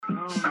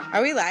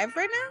Are we live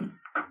right now?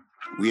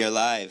 We are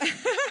live.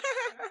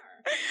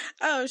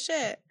 Oh,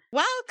 shit.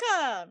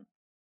 Welcome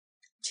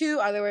to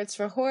Other Words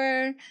for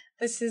Horror.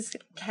 This is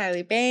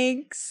Kylie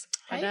Banks.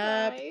 What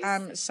up?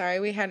 Guys. Sorry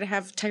we had to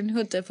have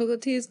technical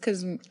difficulties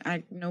because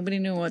nobody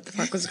knew what the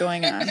fuck was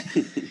going on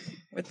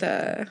with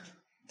the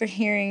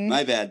hearing.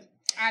 My bad.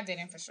 I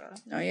didn't for sure.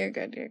 No, you're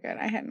good. You're good.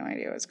 I had no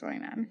idea what was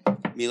going on.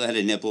 Mila had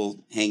a nipple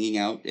hanging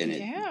out and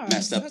it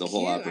messed up so the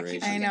whole cute.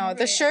 operation. I know.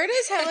 The shirt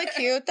is hella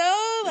cute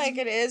though. Like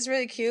it is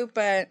really cute,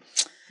 but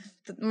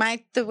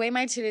the way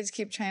my titties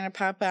keep trying to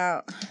pop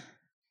out.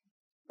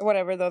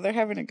 Whatever though, they're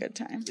having a good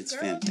time. It's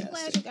Girl, I'm glad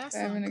fantastic. you got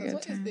They're having a some. good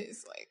What is time.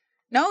 this? Like,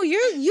 No,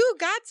 you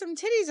got some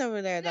titties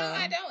over there though. no,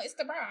 I don't. It's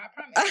the bra. I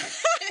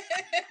promise.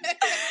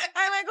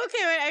 I'm like,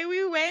 okay, wait, are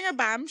we wearing a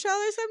bombshell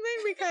or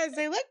something? Because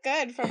they look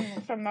good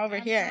from over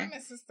here. I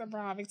promise it's the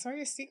bra.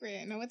 Victoria's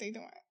Secret. Know what they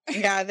doing?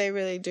 Yeah, they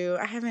really do.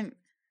 I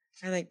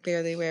like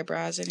barely wear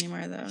bras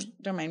anymore though.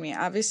 Don't mind me.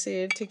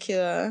 Obviously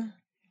tequila.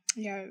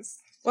 Yes.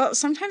 Well,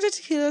 sometimes it's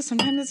tequila,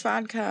 sometimes it's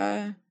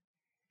vodka.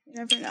 You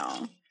never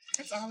know.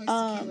 It's always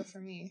tequila for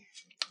me.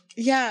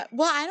 Yeah.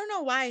 Well, I don't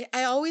know why.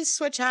 I always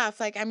switch off.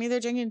 Like I'm either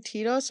drinking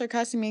Tito's or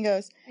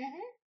Casamigos.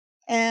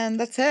 And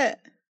that's it.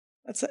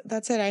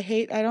 That's it.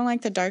 I don't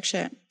like the dark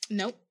shit.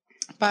 Nope.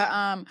 But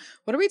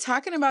what are we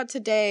talking about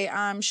today?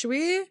 Should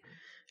we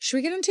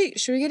get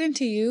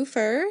into you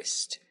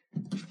first?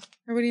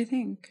 Or what do you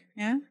think?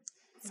 Yeah?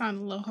 Sound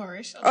a little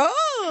horish.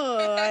 Oh,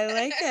 I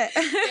like it.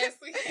 Yes,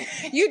 we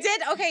can.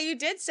 You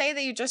did say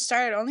that you just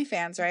started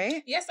OnlyFans,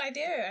 right? Yes, I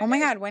did. Oh my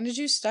god, when did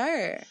you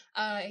start?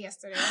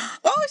 Yesterday.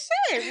 Oh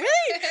shit,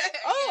 really?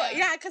 Oh Yeah.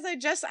 yeah, because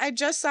I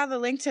just saw the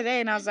link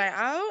today and I was like,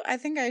 oh, I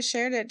think I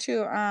shared it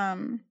too. I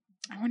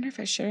wonder if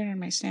I shared it on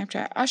my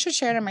Snapchat. I should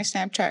share it on my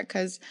Snapchat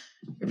because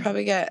we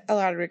probably get a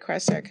lot of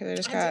requests there because I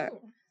just got do.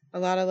 a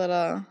lot of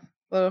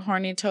little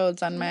horny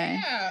toads on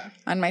my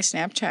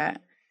Snapchat.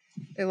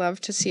 They love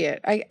to see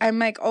it. I'm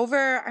like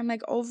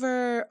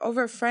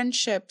over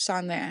friendships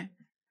on there.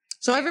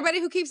 So everybody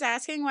who keeps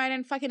asking why I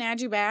didn't fucking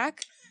add you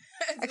back,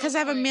 because I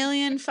have a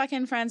million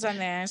fucking friends on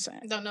there. So.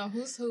 Don't know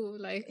who's who.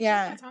 Like,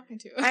 Yeah. who am I talking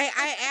to?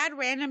 I add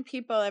random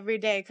people every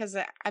day because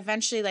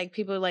eventually like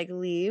people like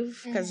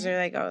leave because they're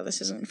like, oh, this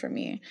isn't for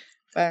me.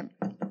 But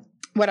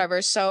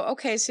whatever. So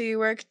okay, so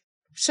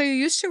you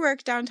used to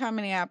work downtown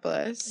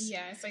Minneapolis.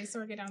 Yes, I used to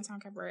work at Downtown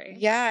Cabaret.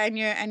 Yeah, and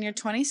you're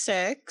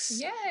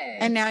 26. Yes.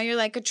 And now you're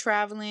like a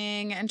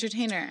traveling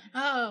entertainer.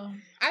 Oh,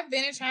 I've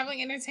been a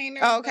traveling entertainer.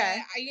 Oh,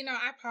 okay. But,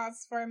 I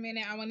paused for a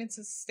minute. I wanted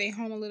to stay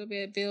home a little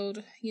bit,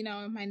 build,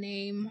 my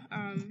name.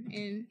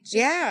 And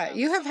just,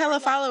 You have hella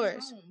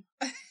followers.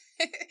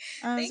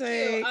 Thank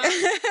you. Like...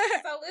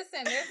 So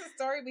listen, there's a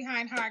story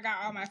behind how I got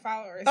all my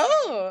followers.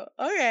 Oh,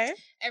 okay.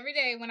 Every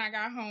day when I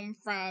got home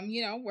from,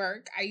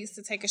 work, I used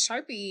to take a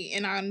Sharpie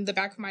and on the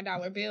back of my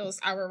dollar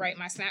bills, I would write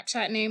my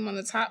Snapchat name on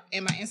the top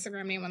and my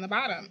Instagram name on the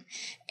bottom.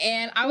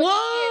 And I would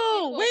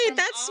Whoa, wait,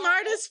 that's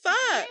smart as fuck.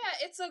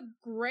 Yeah, it's a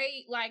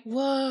great,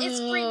 whoa. It's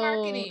free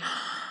marketing.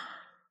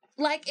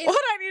 Hold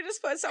on, you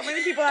just put so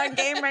many people on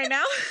game right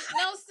now.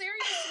 No,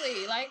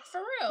 seriously, for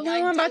real. No,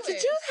 I'm about to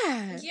do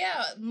that.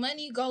 Yeah,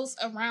 money goes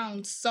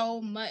around so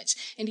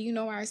much. And do you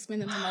know where I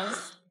spend it the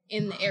most?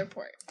 In the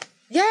airport.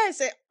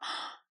 Yes.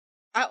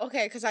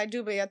 Okay, because I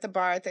do be at the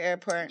bar at the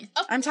airport. Okay.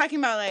 I'm talking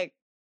about okay.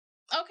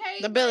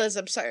 The bill is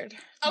absurd.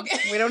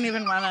 Okay. We don't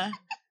even want to.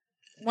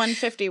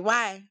 150.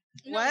 Why?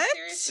 No, what?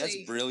 Seriously.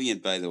 That's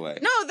brilliant, by the way.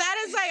 No, that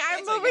is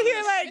I'm over one here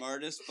of the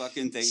smartest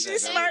fucking things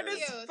she's I've smart ever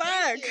as heard. fuck.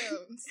 Thank you.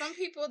 Some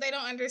people, they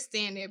don't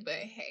understand it, but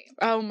hey.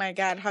 Oh my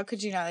god, how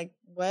could you not?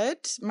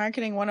 What?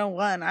 Marketing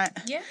 101.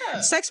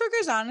 Yeah. Sex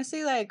workers,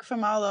 honestly,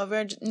 from all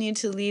over need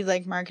to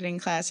lead marketing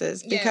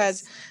classes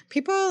because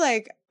people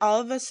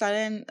all of a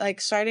sudden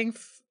starting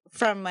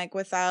from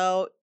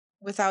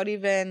without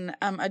even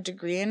a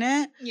degree in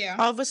it. Yeah.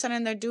 All of a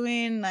sudden they're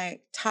doing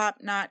top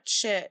notch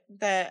shit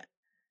that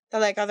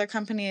other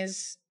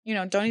companies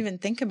don't even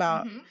think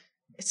about. Mm-hmm.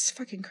 It's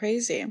fucking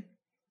crazy.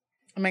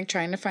 I'm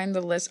trying to find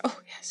the list. Oh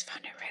yes,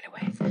 found it right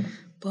away.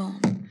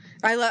 Boom.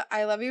 I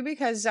love you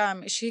because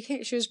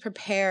she was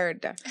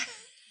prepared.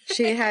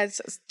 She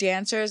has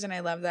dancers and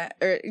I love that,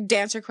 or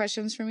dancer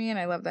questions for me, and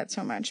I love that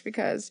so much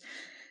because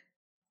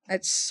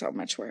it's so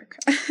much work.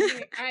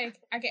 I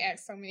get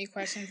asked so many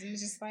questions and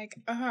it's just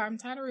I'm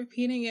tired of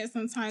repeating it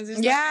sometimes.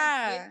 It's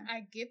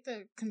I get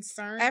the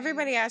concern.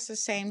 Everybody asks the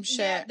same shit.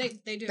 Yeah,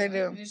 they do. They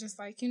do. And it's just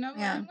I'm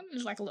gonna do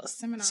a little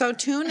seminar. So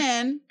tune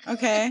in,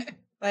 okay?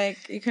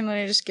 You can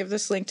literally just give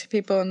this link to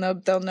people and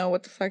they'll know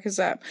what the fuck is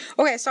up.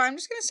 Okay, so I'm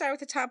just gonna start with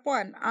the top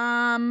one.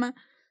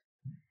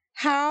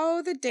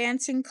 How the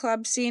dancing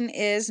club scene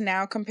is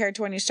now compared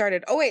to when you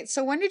started. Oh wait,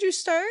 so when did you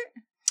start?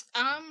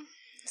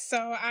 So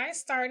I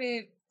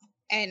started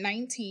at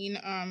 19.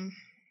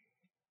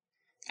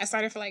 I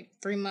started for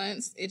 3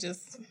 months. It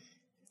just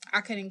I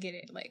couldn't get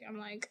it. Like, I'm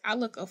like, I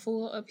look a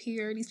fool up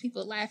here. These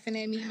people laughing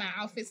at me. My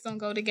outfits don't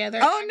go together.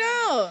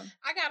 Oh,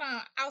 I got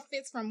on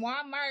outfits from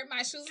Walmart.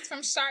 My shoes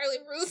from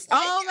Charlotte Russe. Like,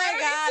 oh, my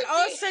God.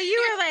 Oh, so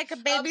you were like a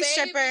baby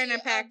stripper in a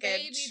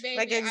package. Baby.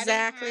 Like,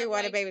 exactly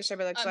what a baby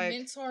stripper looks like. A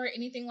mentor or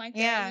anything like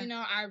that. You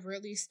know, I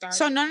really started.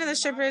 So none of the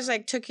strippers,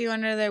 like, took you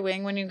under their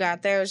wing when you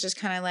got there? It was just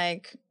kind of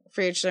like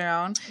for each their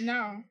own?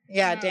 No.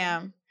 Yeah, no.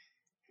 Damn.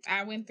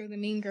 I went through the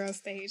mean girl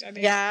stage. I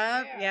did.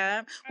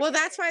 Yeah. Well,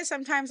 that's why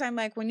sometimes I'm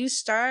like, when you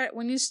start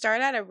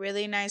at a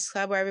really nice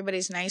club where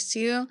everybody's nice to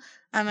you,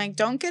 I'm like,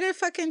 don't get it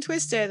fucking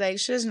twisted. Like,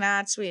 shit is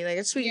not sweet. Like,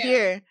 it's sweet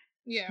here.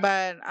 Yeah.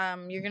 But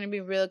you're gonna be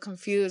real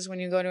confused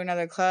when you go to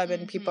another club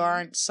and people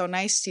aren't so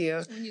nice to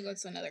you. When you go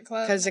to another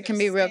club, because it can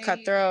be real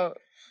cutthroat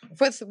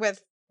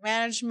with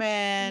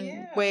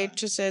management,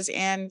 waitresses,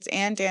 and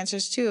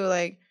dancers too.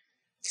 Like.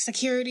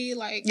 Security,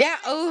 like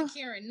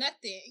securing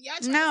nothing. Y'all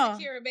trying to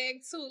secure a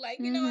bag too.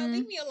 Like, you know what?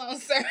 Leave me alone,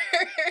 sir.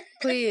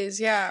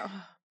 Please, yeah.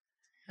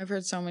 I've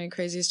heard so many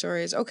crazy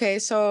stories. Okay,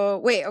 so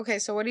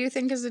what do you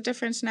think is the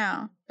difference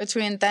now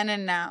between then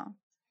and now?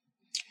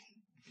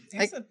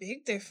 There's a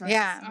big difference.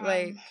 Yeah,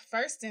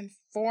 first and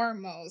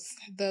foremost,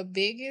 the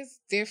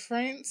biggest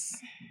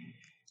difference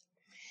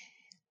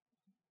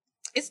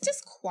it's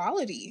just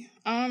quality.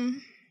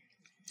 And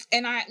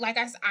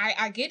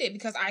I get it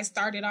because I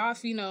started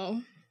off, you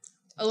know,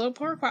 a little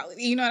poor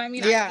quality, you know what I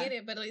mean? Yeah. I get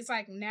it, but it's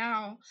like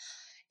now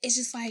it's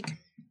just like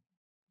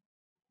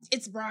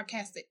it's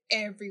broadcasted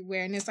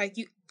everywhere, and it's like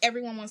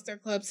everyone wants their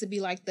club to be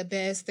like the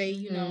best. They,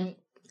 you know,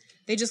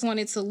 they just want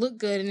it to look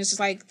good, and it's just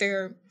like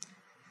they're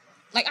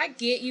like, I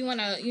get you want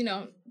to, you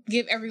know,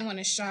 give everyone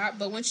a shot,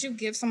 but once you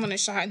give someone a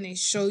shot and they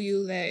show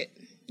you that,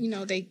 you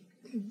know, they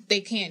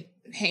can't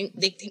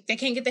they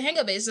can't get the hang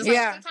of it. It's just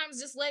like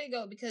sometimes just let it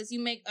go because you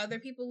make other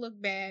people look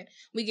bad.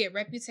 We get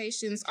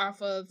reputations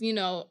off of, you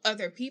know,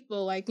 other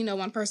people. Like, you know,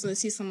 one person to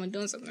see someone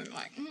doing something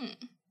like,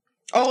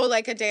 oh,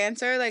 like a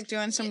dancer, like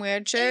doing some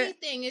weird shit.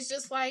 Anything. It's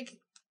just like,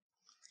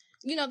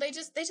 you know, they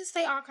just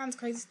say all kinds of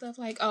crazy stuff.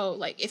 Like, oh,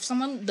 like if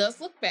someone does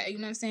look bad, you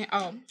know what I'm saying?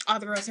 Oh, all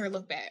the girls here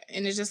look bad,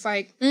 and it's just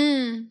like.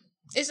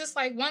 It's just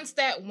like once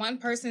that one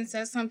person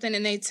says something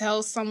and they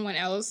tell someone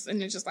else,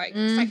 and it's just like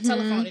it's like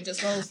telephone, it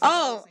just goes.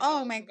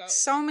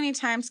 So many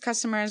times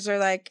customers are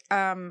like,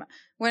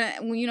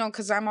 when you know,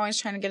 because I'm always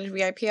trying to get a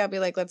VIP, I'll be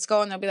like, let's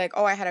go, and they'll be like,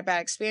 oh, I had a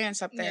bad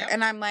experience up there,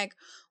 and I'm like,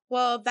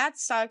 well, that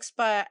sucks,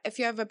 but if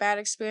you have a bad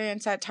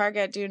experience at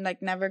Target, dude,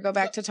 like never go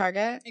back to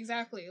Target.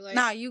 Exactly. Like,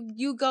 nah,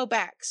 you go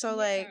back. So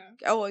like,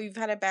 oh, well, you've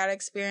had a bad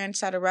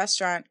experience at a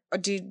restaurant, or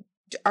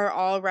are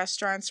all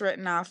restaurants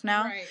written off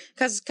now? Right.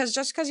 Because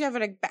just because you have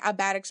a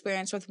bad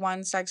experience with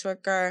one sex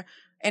worker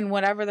and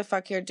whatever the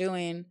fuck you're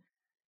doing,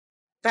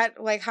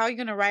 that, like, how are you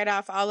going to write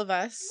off all of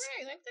us?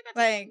 Right. Like, they got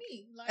to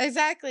me. Like,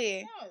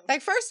 exactly. No.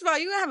 Like, first of all,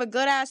 you're going to have a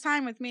good-ass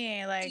time with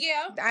me. Like,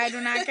 I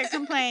do not get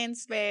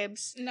complaints,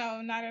 babes.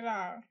 No, not at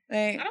all.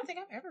 Like, I don't think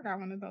I've ever got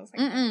one of those.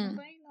 Like,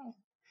 complaint?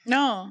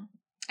 No.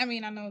 I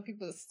mean, I know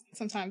people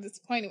sometimes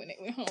disappointed when they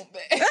went home,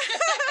 but like,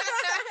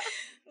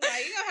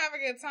 you're going to have a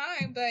good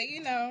time, but,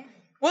 you know.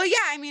 Well, yeah,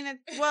 I mean,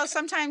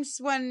 sometimes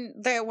when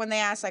they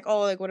ask, like,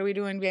 oh, like, what are we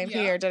doing VIP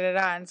or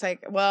da-da-da, and it's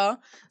like, well,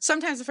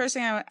 sometimes the first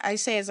thing I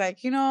say is,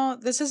 like, you know,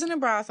 this isn't a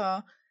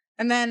brothel,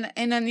 and then,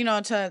 you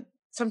know, to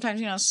sometimes,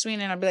 you know,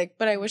 sweeten, I'll be like,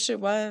 but I wish it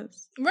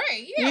was.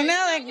 Right, yeah. You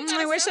know, like,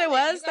 I wish it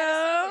was,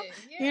 though,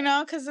 you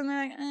know, because then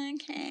they're like,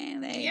 okay,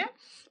 like,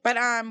 But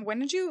when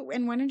did you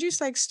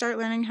like start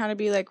learning how to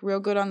be like real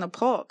good on the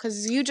pole?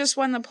 Because you just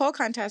won the pole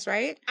contest,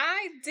 right?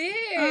 I did.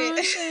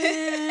 Oh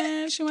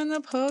shit! She won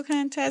the pole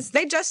contest.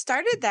 They just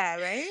started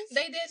that, right?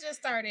 They did just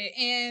start it,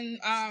 and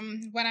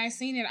when I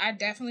seen it, I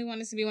definitely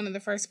wanted to be one of the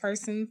first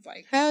persons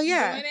like hell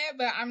yeah doing it.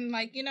 But I'm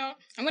like, you know,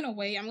 I'm gonna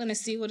wait. I'm gonna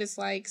see what it's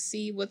like,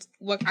 see what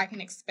I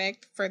can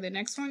expect for the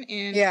next one,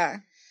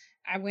 and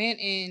I went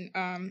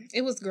and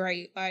it was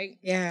great. Like,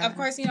 of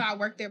course, you know, I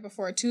worked there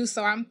before too,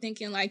 so I'm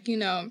thinking like, you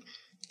know.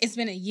 It's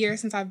been a year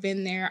since I've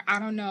been there. I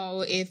don't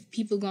know if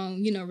people gonna,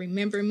 you know,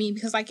 remember me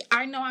because, like,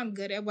 I know I'm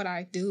good at what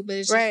I do, but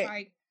it's just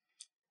like,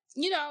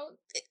 you know,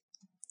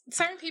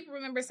 certain people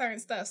remember certain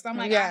stuff. So I'm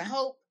like, I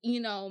hope, you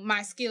know,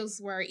 my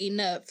skills were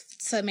enough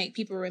to make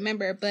people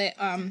remember. But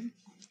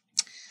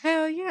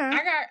hell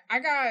yeah, I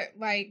got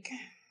like,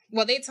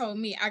 well, they told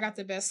me I got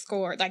the best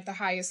score, like the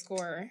highest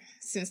score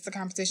since the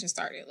competition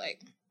started. Like,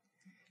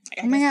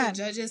 I guess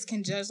the judges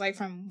can judge like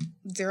from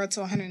 0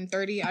 to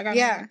 130. I got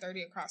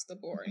 130 across the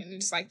board, and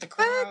it's like the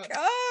crowd.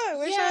 Oh,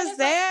 wish I was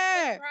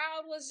there. Like, the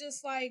crowd was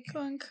just like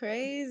going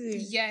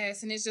crazy.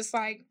 Yes, and it's just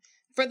like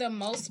for the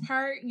most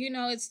part, you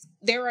know,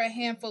 there were a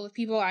handful of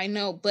people I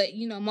know, but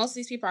you know, most of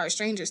these people are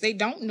strangers. They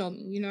don't know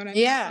me. You know what I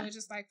mean? Yeah. So it's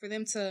just like for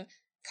them to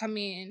come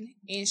in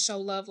and show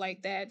love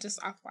like that,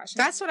 just off watching.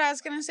 That's what I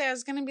was gonna say. I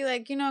was gonna be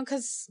like, you know,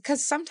 because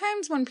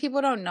sometimes when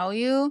people don't know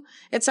you,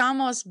 it's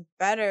almost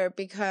better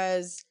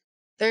because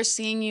they're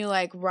seeing you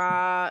like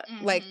raw,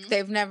 like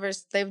they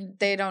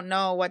don't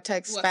know what to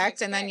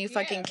expect, and then you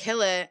fucking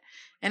kill it,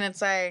 and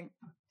it's like,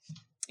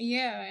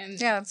 Yeah, and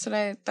Yeah, that's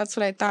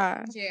what I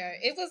thought. yeah,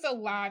 it was a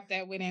lot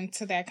that went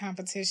into that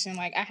competition.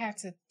 Like I had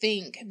to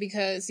think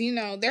because, you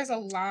know, there's a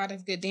lot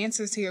of good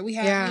dancers here. We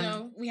have, you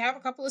know, we have a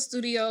couple of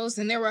studios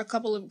and there were a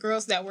couple of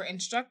girls that were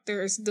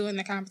instructors doing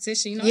the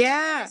competition. You know,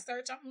 yeah.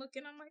 research, I'm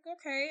looking, I'm like,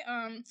 okay,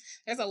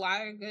 there's a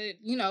lot of good,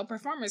 you know,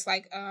 performers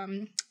like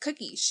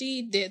Cookie.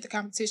 She did the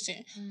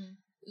competition.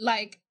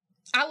 Like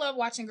I love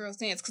watching girls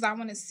dance because I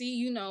want to see,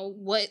 you know,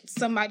 what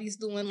somebody's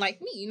doing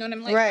like me. You know what I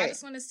mean? Like I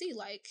just want to see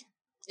like.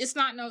 It's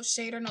not no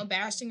shade or no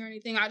bashing or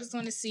anything. I just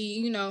want to see,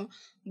 you know,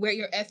 where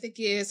your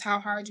ethic is, how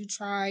hard you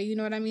try. You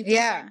know what I mean? Things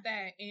like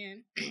that.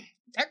 And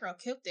that girl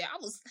killed it. I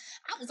was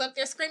up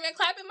there screaming,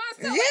 clapping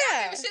myself. Yeah. Like,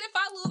 I don't give a shit if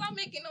I lose. I'm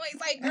making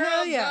noise. Like,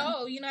 girl,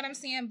 go. You know what I'm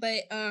saying?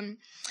 But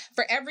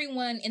for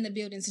everyone in the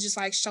building to just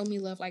like show me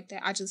love like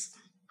that, I just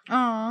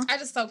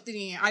soaked it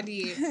in. I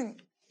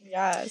did.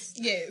 Yes.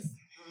 Yes.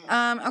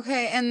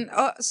 Okay. And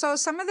so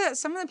some of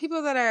the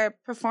people that are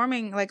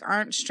performing like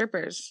aren't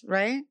strippers,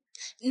 right?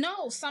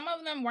 No, some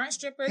of them weren't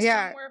strippers.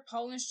 Some were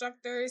pole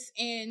instructors,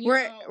 and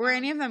were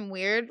any of them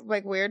weird?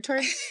 Like weird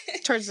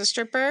towards the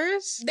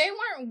strippers? They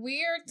weren't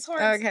weird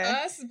towards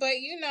us, but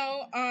you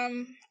know,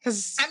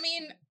 because I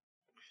mean,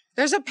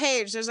 there's a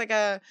page. There's like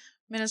a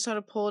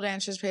Minnesota pole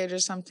dancers page or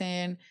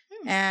something,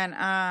 and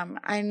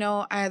I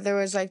know there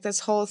was like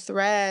this whole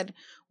thread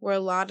where a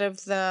lot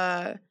of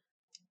the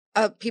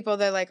people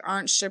that like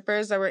aren't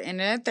strippers that were in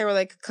it, they were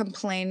like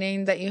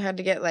complaining that you had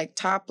to get like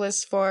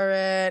topless for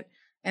it.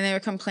 And they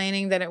were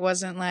complaining that it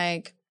wasn't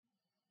like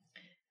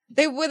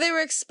what they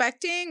were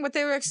expecting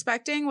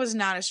was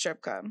not a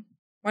strip club.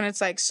 When it's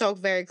like so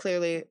very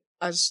clearly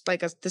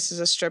this is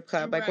a strip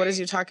club. Like what is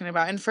you talking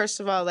about? And first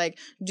of all, like,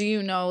 do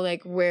you know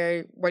like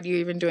what you're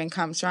even doing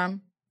comes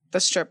from? The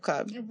strip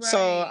club. Right. So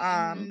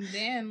and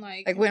then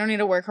like we don't need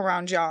to work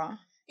around y'all.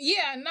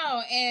 Yeah,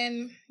 no,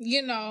 and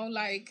you know,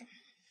 like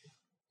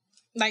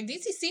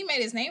DTC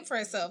made his name for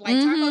itself. Like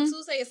Taco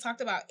Tuesday is talked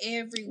about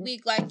every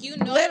week. Like you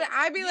know,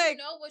 I'd be like,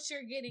 know what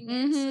you're getting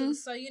into.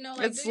 So you know,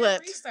 like it's do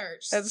lit. Your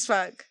research. That's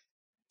fuck.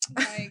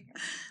 Like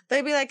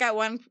they'd be like at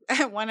 1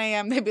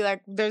 a.m. They'd be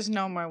like, "There's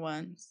no more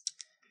ones."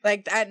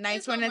 Like at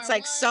nights when it's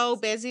like so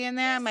busy in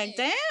there, I'm like,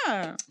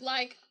 "Damn."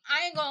 Like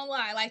I ain't gonna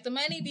lie, like the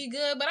money be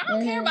good, but I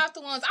don't care about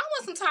the ones. I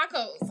want some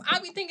tacos. I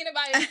be thinking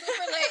about it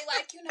super late,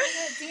 like, you know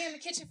what, damn, the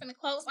kitchen finna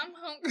close. I'm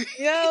hungry.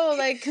 Yo,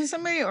 like, can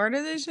somebody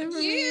order this shit for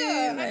me?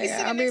 Yeah, like, I be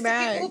sitting next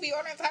to people who be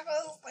ordering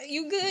tacos. Like,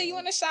 you good? You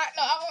want a shot?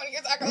 No, I want to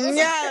get tacos.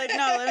 Yeah, like,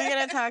 no, let me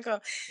get a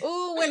taco.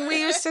 Ooh, when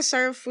we used to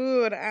serve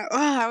food,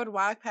 I would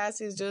walk past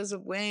these dudes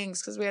with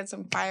wings because we had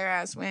some fire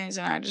ass wings,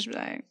 and I'd just be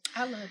like,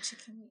 I love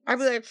chicken wings. I'd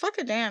be like, fuck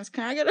a dance.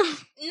 Can I get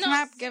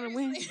a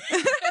wing?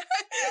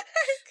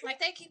 Like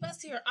they keep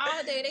us here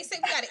all day. They say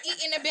we gotta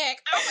eat in the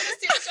back. I want to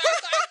sit with y'all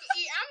so I can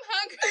eat. I'm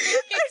hungry.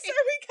 I said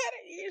we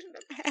gotta eat in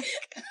the back.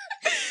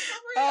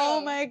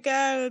 Oh my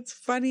god, it's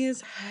funny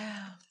as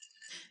hell.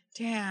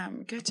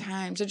 Damn, good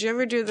times. Did you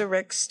ever do the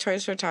Rick's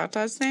Toys for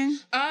Tatas thing?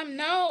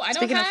 No, I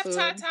don't have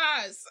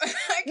tatas.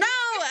 No,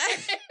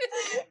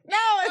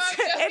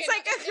 it's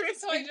like a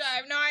toy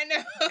drive. No, I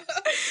know.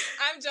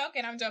 I'm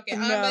joking. No.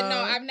 But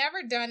no, I've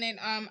never done it.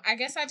 I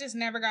guess I just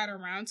never got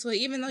around to it,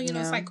 even though you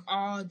know it's like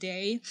all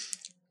day.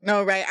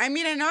 No, right. I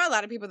mean, I know a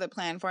lot of people that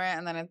plan for it,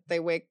 and then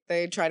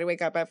they try to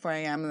wake up at 4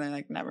 a.m. and they're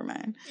like, never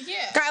mind.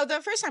 Yeah. God,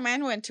 the first time I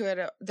went to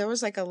it, there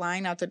was like a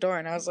line out the door,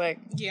 and I was like,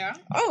 yeah.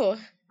 Oh,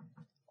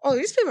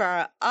 these people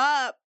are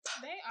up.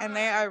 And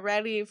they are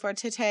ready for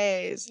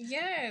titties.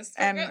 Yes.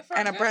 And a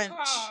brunch.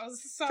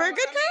 So, for a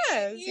good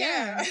cause.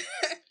 Yeah.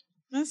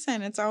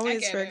 Listen, it's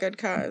always for a good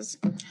cause.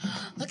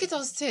 Look at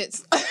those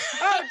tits.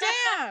 Oh,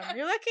 damn.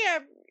 You're lucky I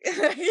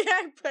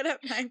put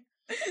up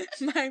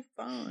my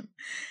phone.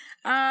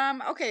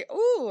 Okay.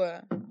 Ooh.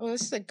 Well,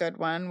 this is a good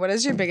one. What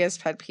is your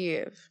biggest pet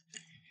peeve?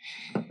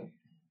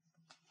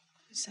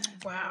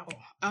 Wow.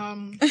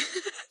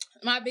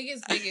 My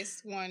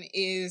biggest one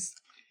is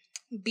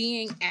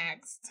being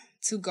asked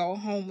to go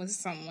home with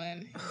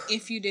someone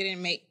if you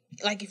didn't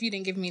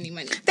give me any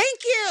money. Thank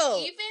you.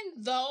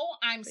 Even though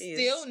I'm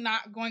still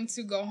not going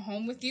to go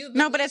home with you.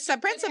 No, but it's the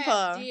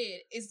principle.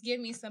 Is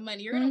give me some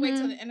money. You're gonna wait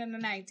till the end of the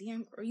night.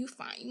 Damn, girl, you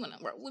fine. You wanna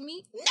work with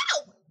me?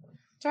 No.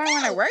 Do I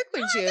want to work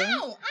with you? No, I'm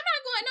not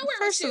going nowhere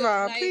First with you. First of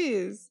all,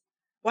 please.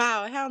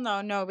 Wow, hell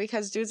no,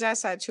 because dudes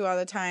ask that too all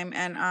the time,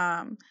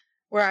 and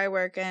where I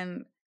work,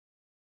 and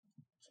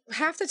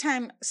half the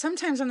time,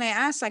 sometimes when they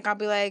ask, like, I'll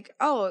be like,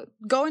 oh,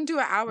 go and do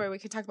an hour. We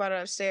could talk about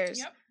it upstairs.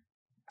 Yep.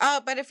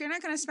 Oh, but if you're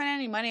not going to spend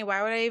any money,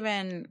 why would I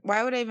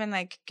even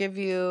like give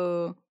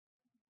you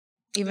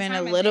even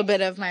a little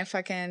bit of my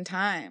fucking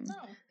time? No.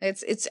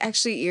 It's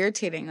actually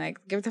irritating. Like,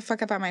 get the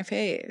fuck up out my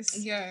face.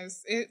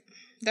 Yes.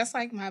 That's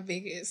like my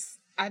biggest.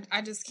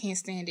 I just can't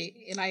stand it.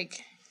 It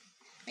like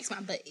makes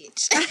my butt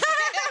itch.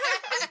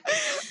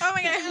 Oh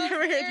my god, I've never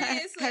heard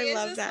that. I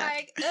love just that.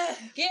 Like,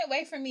 get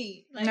away from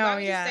me. Like, no, why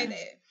would you say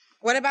that?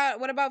 What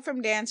about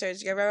from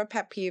dancers? You ever have a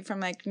pet peeve from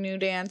like new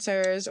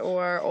dancers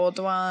or old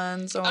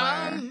ones? Or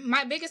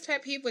my biggest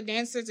pet peeve with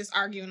dancers is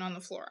arguing on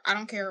the floor. I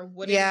don't care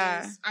what it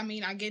is. I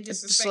mean, I get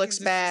disrespect. It just looks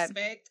bad.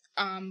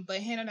 But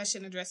handle that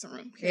shit in the dressing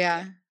room. Period.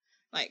 Yeah.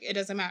 Like, it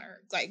doesn't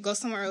matter. Like, go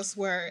somewhere else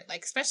where,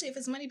 like, especially if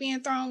it's money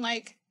being thrown,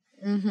 like,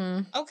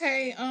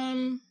 okay,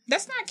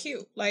 that's not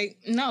cute. Like,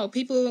 no,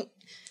 people.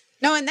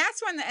 No, and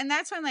that's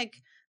when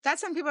like.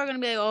 That's when people are gonna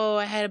be like, "Oh,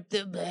 I had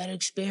a bad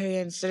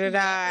experience," da da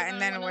da,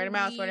 and then word of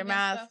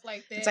mouth.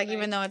 Like it's like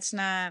even though it's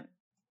not.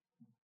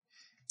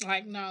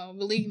 Like, no,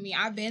 believe me,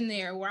 I've been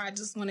there where I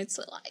just wanted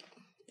to like,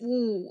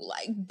 ooh,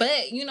 like,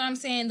 but you know what I'm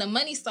saying? The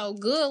money's so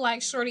good,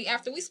 like, shorty,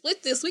 after we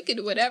split this, we could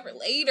do whatever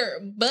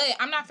later. But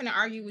I'm not gonna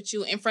argue with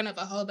you in front of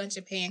a whole bunch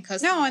of paying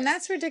customers. No, and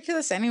that's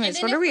ridiculous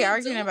anyways. What are we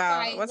arguing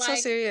about? Fight, what's so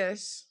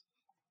serious?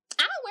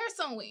 I don't wear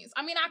some wigs.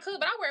 I mean, I could,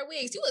 but I wear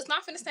wigs. You was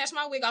not finna snatch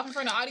my wig off in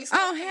front of all these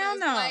customers. Oh, hell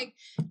no. Like,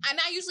 and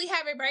I usually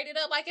have it braided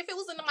up. Like, if it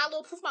was in my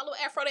little poof, my little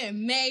afro,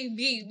 then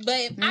maybe.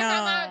 But no.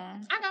 I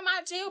got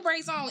my gel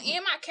braids on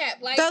and my cap.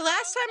 Like, the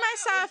last time I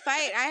saw a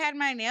fight, I had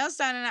my nails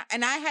done,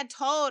 and I had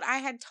told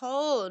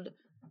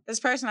this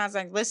person, I was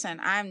like, listen,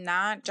 I'm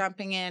not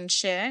jumping in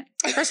shit.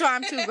 First of all,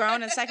 I'm too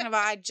grown, and second of all,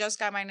 I just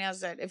got my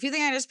nails done. If you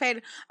think I just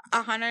paid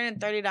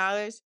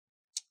 $130.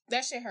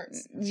 That shit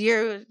hurts.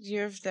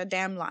 You're the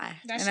damn lie.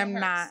 That and I'm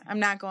hurts. I'm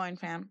not going,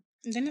 fam.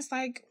 And then it's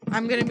like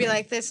I'm gonna be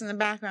like this in the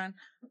background.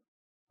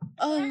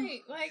 Oh,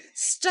 right, like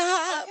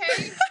stop.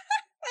 Okay.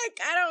 Like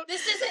I don't.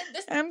 This isn't.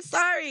 This. I'm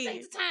sorry.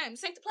 Take the time.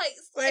 Take the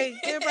place. Like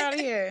get out of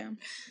here.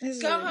 This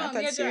is Go really home. Not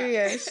that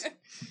serious.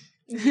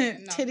 Yeah,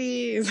 no.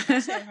 Titties.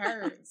 That shit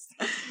hurts.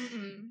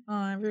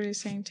 Oh, everybody's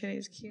saying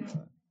titties cute.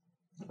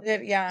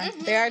 Yeah,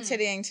 they are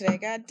tittying today.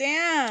 God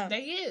damn.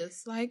 They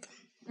is like.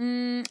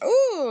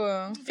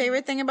 Ooh,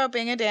 favorite thing about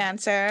being a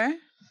dancer?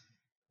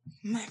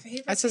 My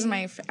favorite. This is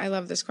I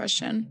love this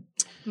question.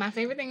 My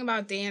favorite thing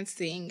about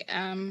dancing,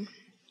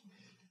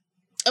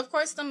 of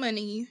course, the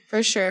money.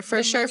 For sure. I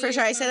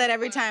say that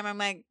every time. I'm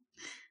like,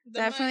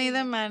 definitely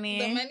the money.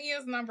 The money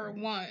is number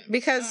one.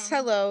 Because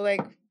hello,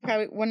 like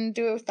probably wouldn't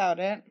do it without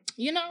it.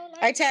 You know,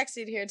 like, I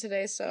taxied here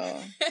today, so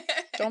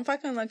don't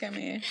fucking look at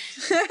me.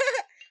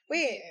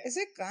 Wait, is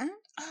it gone?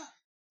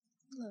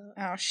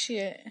 Oh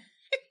shit.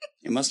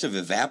 It must have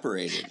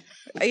evaporated.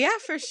 Yeah,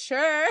 for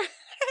sure.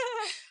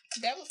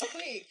 That was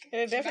quick.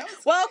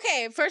 Well,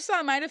 okay. First of all,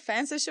 in my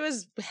defense, this shit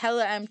was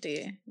hella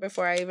empty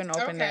before I even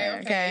opened it.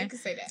 Okay, you can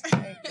say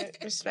that.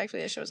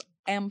 Respectfully, this shit was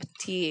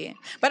empty.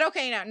 But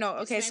okay, no.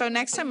 Okay, so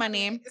next to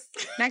money,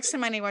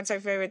 what's our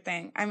favorite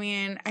thing? I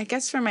mean, I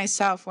guess for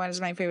myself, what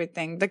is my favorite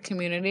thing? The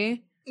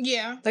community.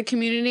 Yeah. The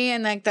community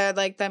and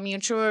the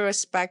mutual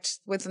respect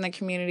within the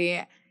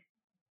community.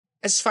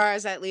 As far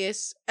as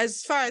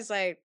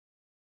like.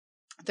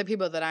 The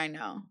people that I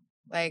know,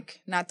 like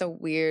not the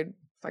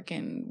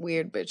fucking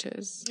weird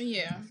bitches.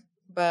 Yeah.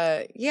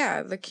 But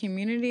yeah, the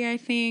community, I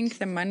think,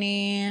 the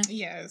money.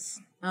 Yes.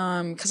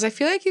 Because I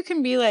feel like you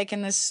can be like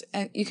in this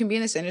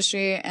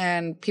industry,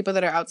 and people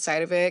that are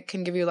outside of it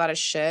can give you a lot of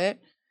shit,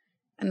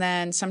 and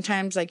then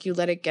sometimes like you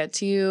let it get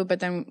to you, but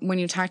then when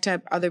you talk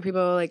to other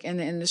people like in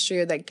the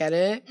industry that get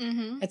it,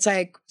 it's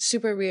like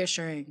super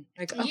reassuring.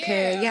 Like,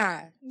 okay,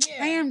 yeah,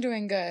 I am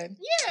doing good.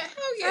 Yeah,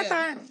 hell yeah.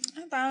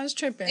 I thought I was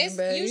tripping. It's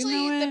but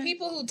usually you know the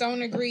people who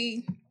don't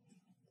agree.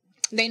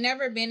 They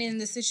never been in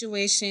the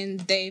situation.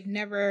 They've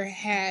never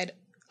had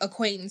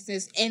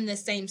acquaintances in the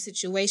same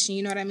situation.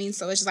 You know what I mean?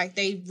 So it's just like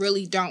they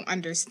really don't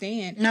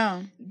understand.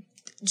 No.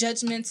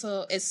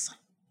 Judgmental as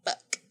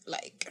fuck.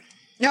 Like.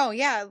 No,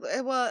 yeah.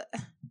 Well,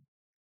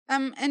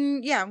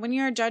 and yeah, when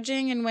you're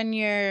judging and when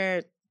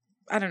you're,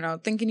 I don't know,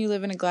 thinking you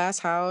live in a glass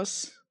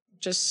house,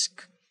 just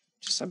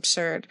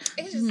absurd.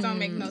 It just don't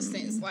make no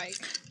sense. Like.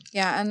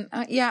 Yeah, and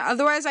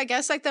otherwise, I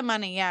guess like the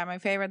money. Yeah, my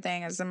favorite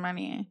thing is the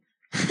money.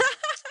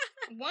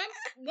 One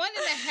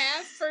and a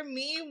half for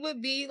me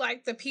would be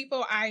like the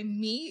people I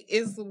meet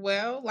as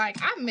well. Like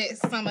I met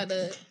some of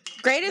the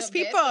greatest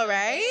people,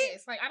 right?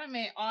 Like I done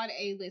met all the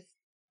A-list.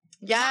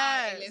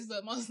 Yes. A-list,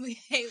 but mostly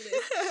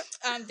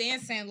A-list.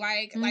 Dancing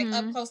like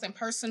up close and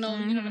personal.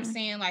 You know what I'm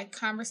saying? Like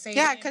conversation.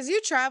 Yeah, because you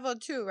travel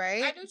too,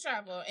 right? I do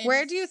travel. And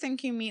where do you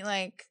think you meet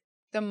like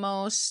the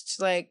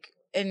most like?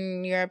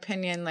 In your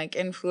opinion, like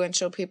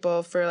influential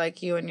people for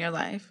like you in your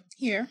life?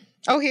 Here.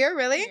 Oh, here?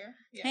 Really? Here.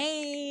 Yes.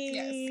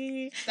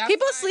 Hey. Yes.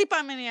 People sleep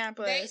on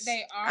Minneapolis.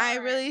 They are. I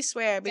really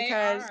swear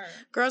because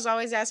girls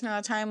always ask me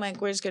all the time,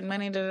 like, where's good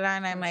money? Da, da, da.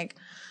 And I'm like,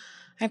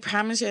 I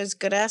promise you, it's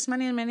good ass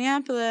money in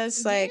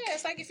Minneapolis. Like, yeah,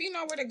 it's like if you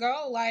know where to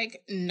go,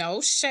 like, no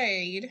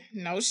shade.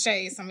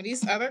 Some of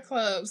these other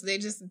clubs, they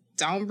just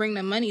don't bring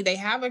the money. They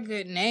have a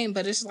good name,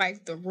 but it's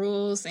like the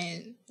rules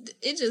and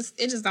it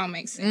just don't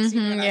make sense.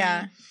 You know what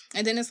I mean?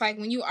 And then it's like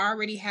when you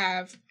already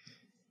have,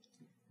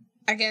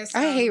 I guess.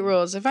 I hate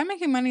rules. If I'm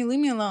making money,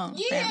 leave me alone.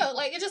 Yeah, fam.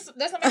 Like it just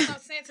doesn't make no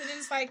sense. And then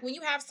it's like when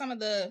you have some of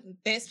the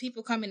best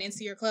people coming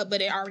into your club, but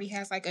it already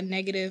has like a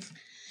negative,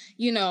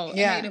 a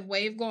negative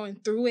wave going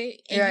through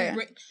it. And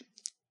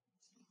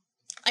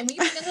Like, when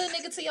you bring a hood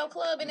nigga to your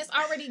club and it's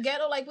already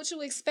ghetto, like, what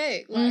you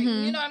expect? Like,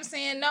 you know what I'm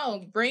saying?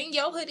 No, bring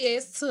your hood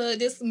ass to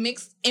this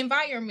mixed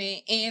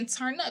environment and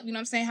turn up. You know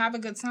what I'm saying? Have a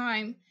good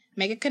time,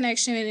 make a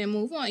connection, and then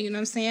move on. You know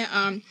what I'm saying?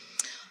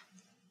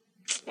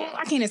 Well,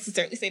 I can't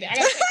necessarily say that. I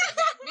gotta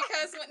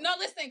say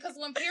that because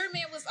when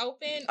Pyramid was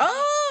open,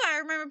 I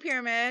remember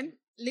Pyramid.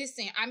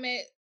 Listen, I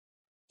met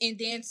and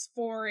danced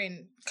for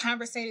and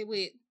conversated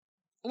with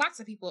lots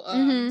of people.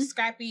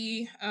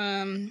 Scrappy,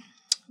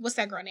 what's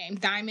that girl name?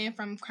 Diamond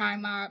from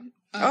Crime Mob.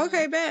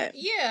 Okay, bet.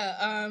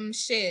 Yeah.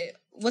 Shit.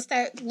 What's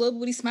that little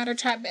booty smatter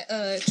Trap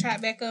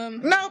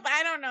Beckham? Nope,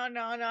 I don't know.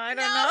 No, I don't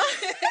know.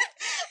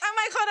 I'm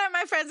like, hold on,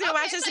 my friends gonna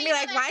watch this and be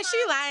like, why is she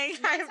lying?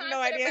 I have no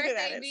idea who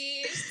that is.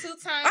 Bitch, 2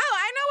 times. Oh,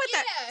 I know what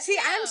that. See,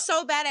 I'm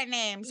so bad at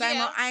names.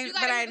 Yeah,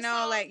 but I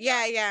know, like,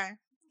 yeah.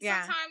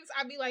 Sometimes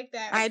I be like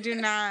that. I do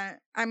not.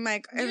 I'm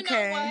like, okay. You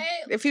know what?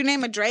 If you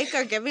name a Drake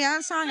or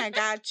Giveon song, I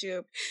got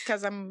you.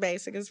 Because I'm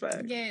basic as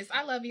fuck. Yes,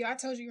 I love you. I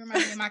told you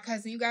remind me of my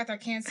cousin. You got her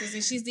cancers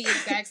and she's the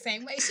exact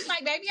same way. She's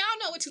like, baby, I don't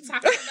know what you're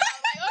talking about.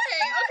 I'm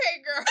like,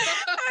 okay, girl.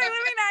 All right,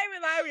 let me not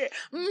even lie with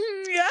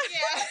you. Yeah.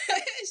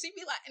 She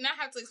be like, and I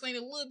have to explain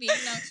it a little bit,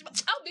 you know. She be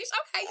like, oh, bitch,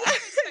 okay,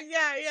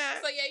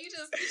 yeah. So yeah, you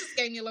just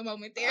gave me a little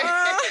moment there.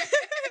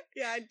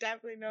 Yeah, I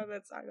definitely know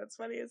that song. That's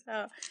funny as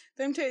hell.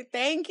 Them two,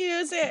 thank you.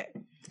 Is it?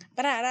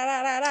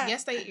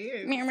 Yes, they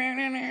is.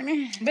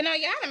 But no,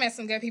 yeah, I done met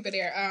some good people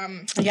there.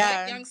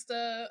 Black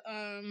Youngster.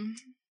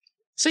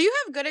 So you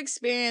have good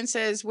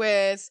experiences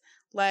with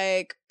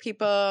like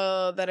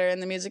people that are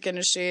in the music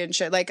industry and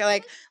shit, like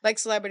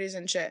celebrities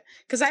and shit.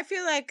 Because I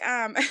feel like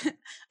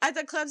at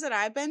the clubs that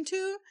I've been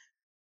to,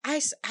 I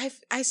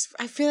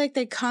feel like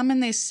they come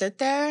and they sit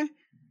there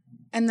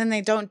and then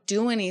they don't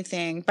do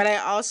anything. But I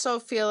also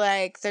feel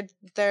like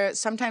they're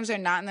sometimes they're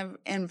not in the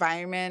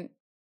environment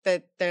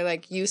that they're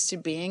like used to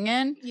being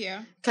in.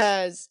 Yeah.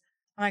 Because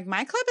I'm like,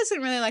 my club isn't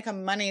really like a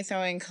money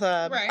throwing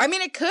club. Right. I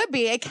mean, it could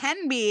be, it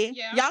can be.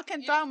 Yeah. Y'all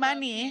can throw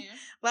money. Yeah.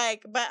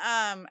 Like, but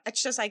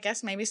it's just, I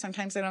guess maybe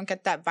sometimes they don't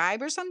get that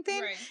vibe or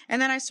something. Right.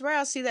 And then I swear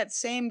I'll see that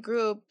same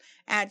group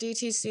at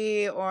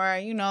DTC or,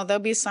 you know, they'll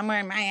be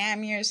somewhere in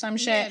Miami or some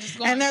shit.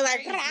 And they're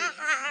like,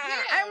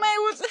 I'm like,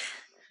 what's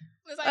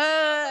It's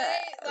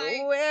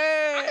like,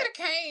 where? I could have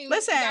came,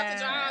 listen, got the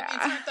job,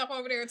 and turned up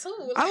over there too.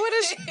 I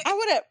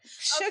would have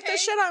shook the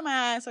shit on my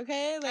ass.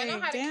 Okay, like, I know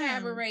how to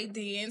cabaret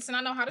dance, and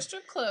I know how to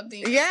strip club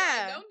dance.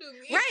 Yeah, so don't do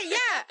me. Right?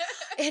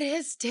 Yeah, it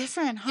is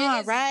different, huh?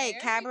 It is right,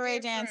 very cabaret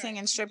different. dancing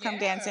and strip club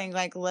dancing.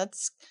 Like,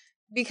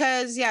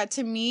 because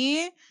to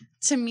me,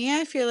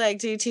 I feel like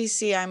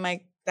DTC. I'm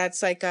like,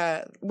 that's like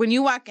when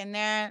you walk in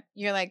there,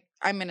 you're like,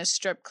 I'm in a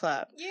strip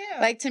club.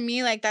 Yeah. Like, to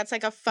me, like, that's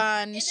like a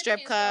fun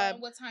strip club.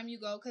 On what time you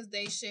go, because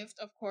they shift,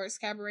 of course,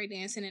 cabaret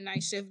dancing and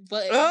night shift.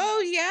 But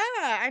yeah,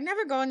 I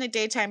never go in the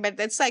daytime, but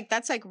it's like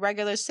that's like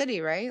regular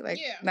city, right? Like,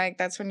 like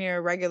that's when your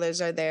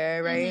regulars are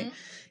there, right?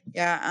 Mm-hmm.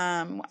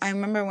 Yeah. I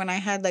remember when I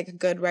had like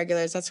good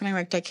regulars. That's when I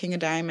worked at King of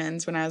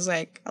Diamonds when I was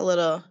like a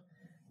little.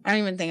 I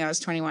don't even think I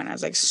was 21. I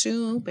was like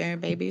super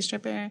baby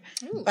stripper.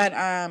 Ooh, but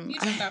you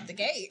jumped off the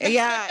gate.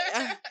 Yeah,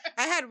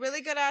 I had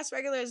really good ass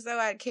regulars though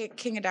at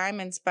King of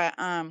Diamonds, but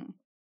I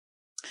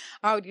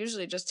would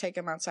usually just take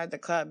them outside the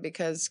club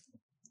because,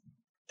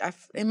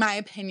 in my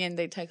opinion,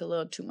 they take a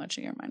little too much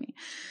of your money.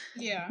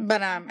 Yeah.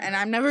 But and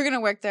I'm never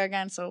gonna work there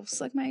again, so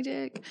suck my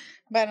dick.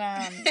 But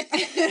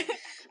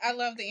I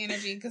love the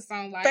energy because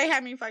like they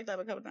had me fucked up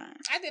a couple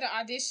times. I did an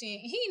audition.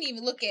 He didn't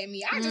even look at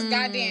me. I just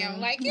got down.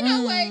 Like, you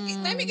know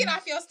what? Let me get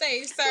off your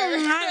stage, sir.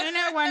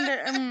 I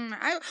wonder.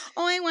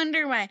 I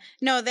wonder why.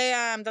 No, they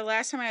the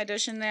last time I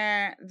auditioned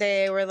there,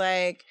 they were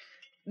like,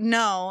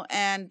 no,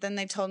 and then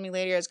they told me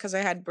later it's because I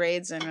had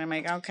braids in, and I'm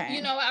like, okay.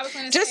 You know what I was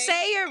gonna just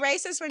say you're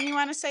racist when you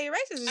want to say you're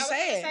racist. Just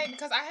say it.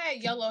 Because I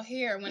had yellow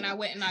hair when I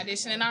went and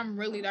auditioned, and I'm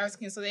really dark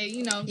skinned, so they,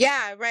 you know.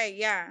 Yeah, right.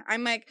 Yeah,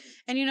 I'm like,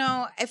 and you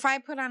know, if I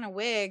put on a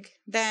wig,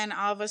 then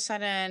all of a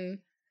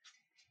sudden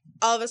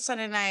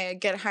I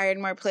get hired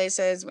more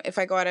places if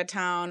I go out of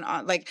town.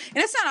 Like, and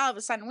it's not all of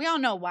a sudden. We all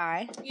know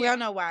why. Yeah. We all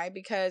know why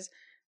because.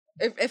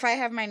 If I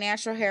have my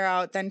natural hair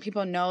out, then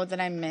people know that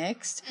I'm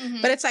mixed.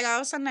 Mm-hmm. But it's like all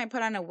of a sudden I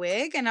put on a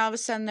wig and all of a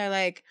sudden they're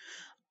like,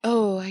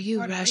 oh, are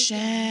you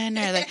Russian?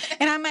 Or like,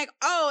 and I'm like,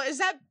 oh, is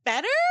that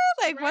better?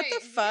 Like, right,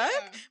 what the fuck?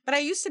 Yeah. But I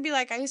used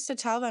to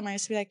tell them, I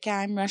used to be like, yeah,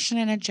 I'm Russian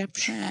and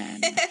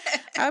Egyptian.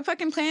 I would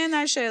fucking plan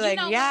that shit. Like,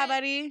 yeah,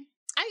 buddy.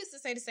 I used to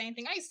say the same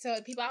thing. I used to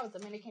tell people I was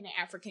Dominican and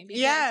African. Because,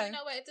 you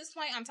know what? At this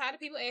point, I'm tired of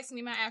people asking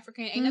me my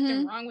African. Ain't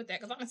nothing wrong with that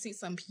because I'm going to see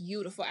some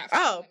beautiful African.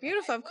 Oh,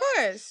 beautiful, of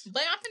course.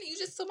 But I'm going to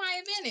use it to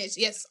my advantage.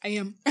 Yes, I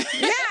am. Yeah.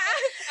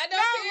 I don't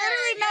care.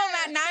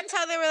 Literally, not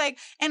until they were like,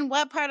 and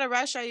what part of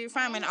Russia are you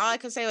from? And all I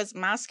could say was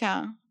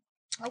Moscow.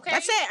 Okay.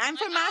 That's it. I'm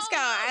from Moscow.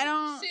 I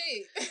don't.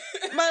 Shit.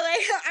 But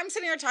like, I'm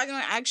sitting here talking to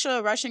an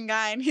actual Russian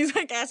guy, and he's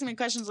like asking me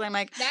questions. And I'm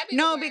like,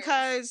 no,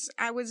 because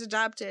I was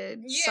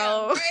adopted. Yeah.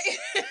 So.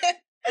 Right?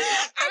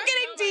 I'm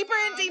getting deeper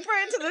and deeper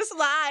into this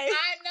lie.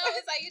 I know.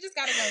 It's like you just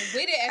gotta go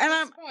with it at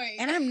this point.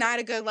 And I'm not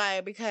a good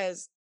liar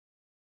because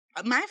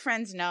my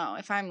friends know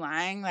if I'm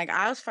lying. Like,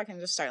 I'll fucking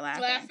just start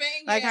laughing.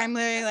 Like, yeah, I'm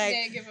literally that's a like,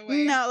 dead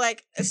giveaway. no,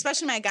 like,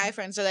 especially my guy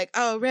friends are like,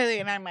 oh, really?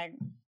 And I'm like,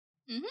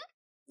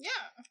 Yeah.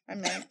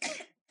 I'm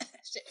like,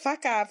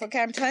 fuck off. Okay,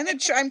 I'm telling the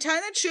truth. I'm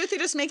telling the truth. You're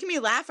just making me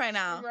laugh right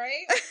now.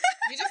 Right?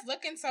 You're just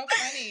looking so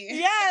funny.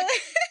 Yeah.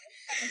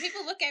 When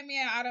people look at me,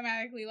 I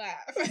automatically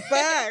laugh.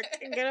 Fuck.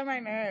 Get on my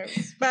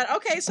nerves. But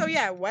okay, so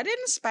yeah, what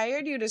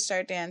inspired you to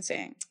start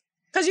dancing?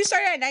 Because you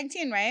started at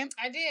 19, right?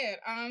 I did.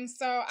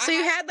 So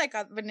you had like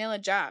a vanilla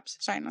jobs.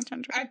 Sorry, not to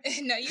interrupt.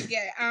 No, you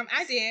get it.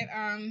 I did.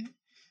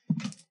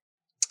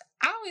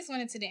 I always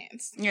wanted to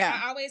dance. Yeah.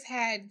 I always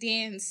had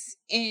dance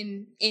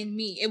in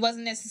me. It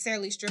wasn't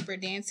necessarily stripper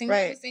dancing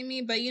Right. that was in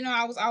me, but you know,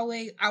 I was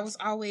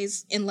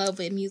always in love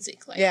with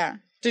music. Like, yeah.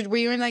 Were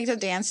you in like the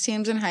dance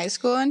teams in high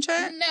school and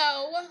shit?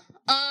 No.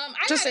 I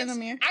Just got in the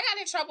mirror. I got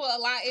in trouble a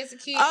lot as a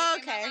kid. Oh,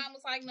 and okay. my mom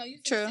was like, "No, you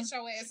True. can sit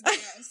your ass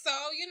down." So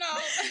you know.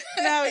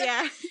 No,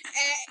 yeah.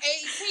 At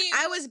 18,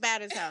 I was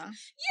bad as hell.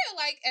 yeah,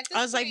 like at this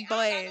I was like, point,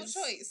 I got no boys.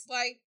 choice.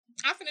 Like,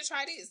 I'm finna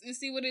try this and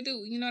see what it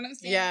do. You know what I'm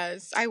saying?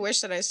 Yes. I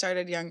wish that I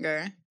started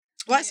younger.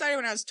 Well, I Yeah. started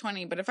when I was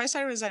 20, but if I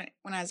started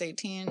when I was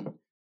 18,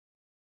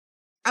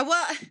 I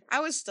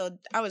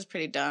was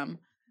pretty dumb.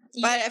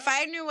 But Yeah. if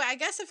I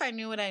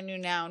knew what I knew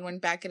now and went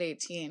back at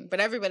 18, but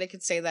everybody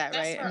could say that,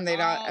 That's right? for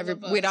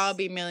And we'd all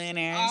be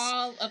millionaires.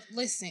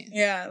 Listen.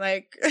 Yeah,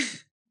 like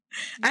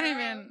I don't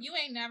Girl, even. You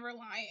ain't never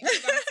lying.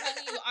 'Cause I'm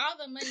telling you, all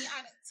the money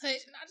I done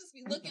touched, and I just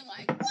be looking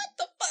like, what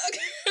the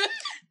fuck?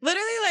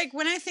 Literally, like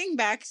when I think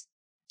back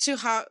to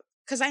how,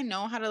 because I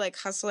know how to like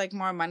hustle like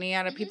more money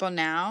out of Mhm. people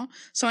now.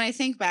 So when I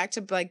think back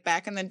to like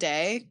back in the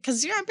day,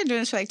 because I've been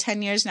doing this for like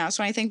 10 years now.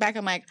 So when I think back,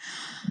 I'm like,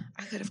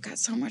 I could have got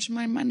so much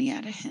more money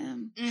out of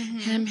him.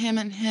 Mm-hmm. Him,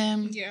 and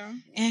him. Yeah.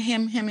 And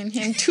him, and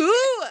him too.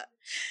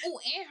 Oh,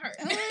 and her.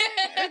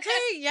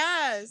 Okay,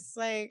 yes.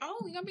 Like, Oh,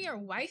 you gonna be your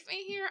wife in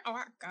here? Oh,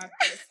 I got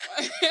this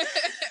one.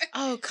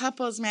 oh,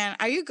 couples, man.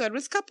 Are you good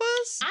with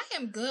couples? I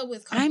am good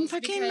with couples. I'm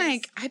fucking because,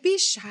 like, I'd be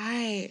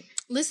shy.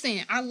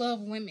 listen, I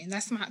love women.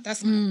 That's my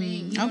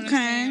thing. You know what I'm okay.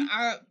 saying?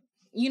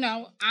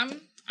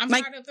 I'm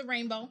Like- part of the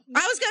rainbow.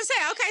 I was gonna say,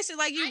 okay, so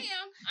like you,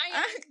 I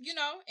am, you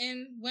know,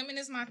 and women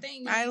is my thing.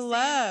 You know I what I'm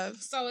love.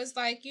 saying? So it's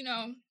like, you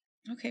know,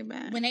 Okay,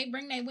 bad. when they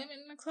bring their women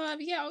in the club,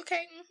 yeah,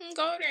 okay,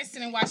 go over there and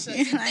sit and watch us. Yeah,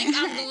 You think like-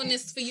 I'm doing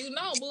this for you?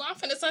 No, boo, I'm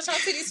finna touch your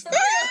titties for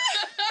real.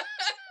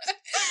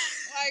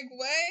 Like,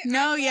 what?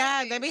 No, I yeah,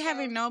 love they it. be So,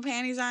 having no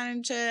panties on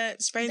and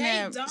shit, spraying They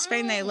their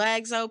don't.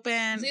 legs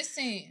open.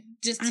 Listen,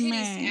 just I'm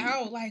titties like-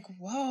 out, like,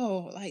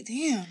 whoa, like,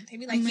 damn. They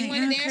be like, I'm you like,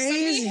 want to you're dance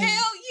crazy. with me?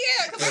 Hell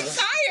yeah, because I'm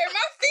tired.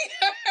 My feet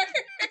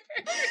hurt.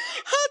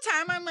 Whole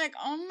time I'm like,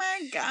 oh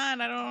my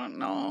god, I don't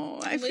know.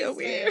 I feel Listen,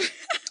 weird.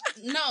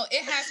 No,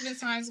 it has been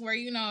times where,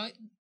 you know,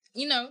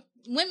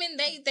 women,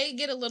 they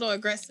get a little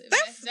aggressive.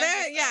 That's just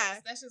that, us. yeah.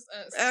 That's just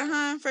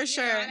us. For You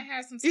sure. know, I done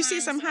had some You see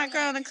times some where hot I'm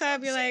girl in the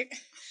club, you're like,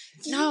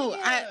 no,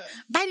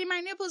 biting my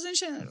nipples and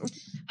shit.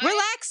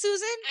 Relax,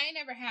 Susan. I ain't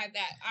never had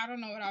that. I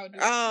don't know what I would do.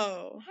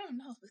 Oh, I don't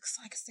know because,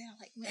 like I said, I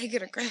like they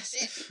get like,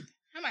 aggressive.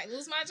 I might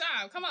lose my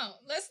job. Come on,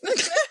 let's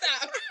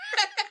stop.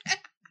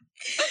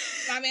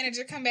 My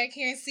manager come back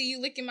here and see you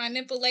licking my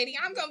nipple, lady.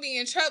 I'm gonna be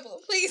in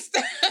trouble. Please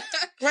stop.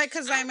 Right,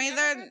 because I've never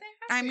had that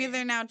I'm happen.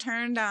 either now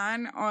turned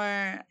on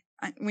or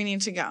we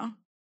need to go.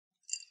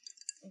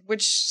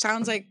 Which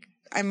sounds like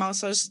I'm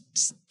also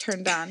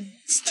turned on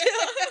still.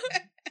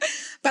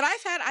 But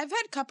I've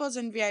had couples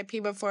in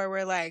VIP before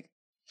where like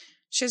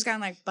she's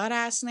gotten like butt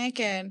ass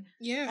naked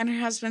Yeah. and her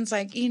husband's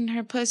like eating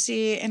her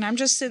pussy and I'm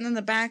just sitting in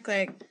the back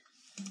like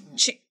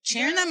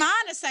cheering Girl, them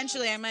on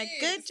essentially. I'm like,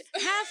 good, this?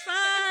 have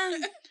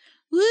fun.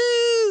 Woo!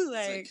 It's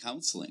Like like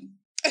counseling.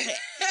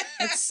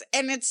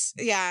 it's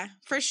yeah,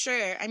 for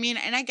sure. I mean,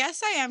 and I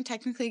guess I am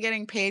technically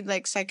getting paid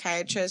like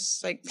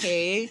psychiatrists like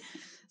pay.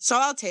 So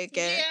I'll take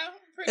it.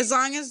 Yeah. As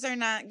long as they're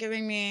not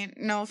giving me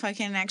no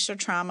fucking extra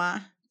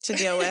trauma to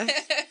deal with.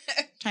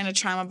 Trying to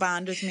trauma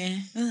bond with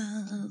me.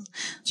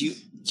 Do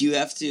you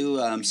have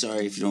to? I'm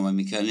sorry if you don't mind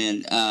me cutting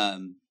in.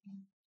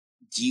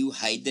 Do you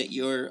hide that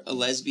you're a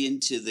lesbian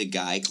to the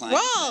guy client?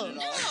 Whoa!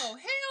 No, hell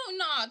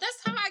no. That's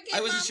how I get.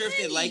 I wasn't my sure if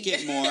they money. like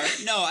it more.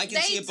 No, I can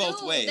They see it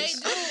both do, ways.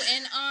 They do,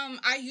 and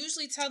I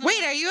usually tell them.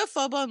 Wait, are you a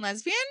full blown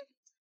lesbian?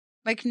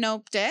 Like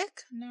nope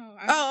dick? No.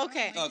 Oh,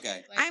 okay.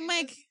 Okay. I'm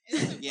like- it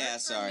doesn't Yeah, work for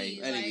sorry.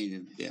 me. I didn't Like,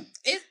 mean to.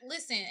 Yeah.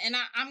 listen, and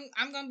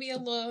I'm gonna be a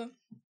little.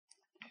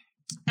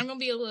 I'm gonna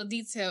be a little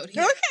detailed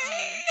here.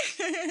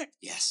 Okay.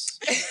 Yes.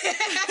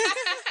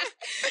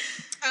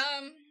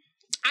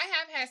 I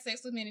have had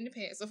sex with men in the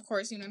past, of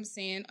course. You know what I'm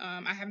saying.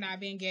 I have not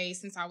been gay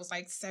since I was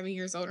like 7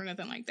 years old or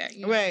nothing like that.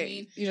 You know what I Right.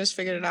 mean? You just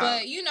figured it out.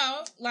 But you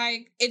know,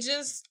 like it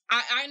just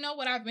I know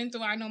what I've been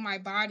through. I know my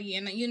body,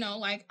 and you know,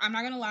 like I'm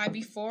not gonna lie.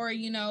 Before,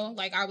 you know,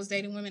 like I was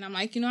dating women, I'm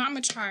like, you know, I'm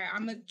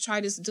gonna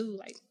try this dude.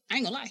 Like I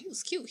ain't gonna lie, he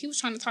was cute. He was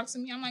trying to talk to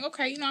me. I'm like,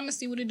 okay, you know, I'm gonna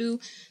see what it do,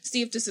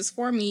 see if this is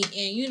for me.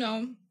 And you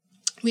know,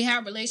 we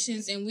have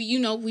relations, and we, you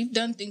know, we've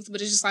done things, but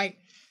it's just like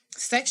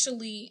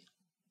sexually,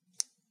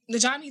 the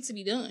job needs to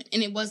be done,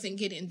 and it wasn't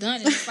getting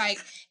done. And it's like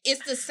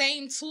it's the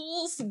same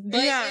tools,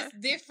 but it's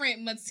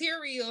different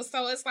material.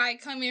 So it's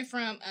like coming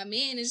from a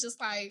man. It's just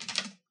like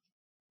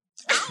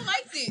I don't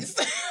like this.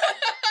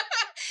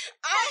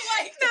 I don't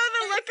like the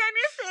look on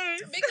your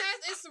face because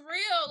it's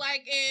real.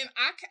 Like, and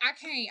I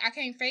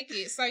can't fake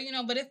it. So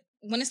but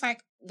when it's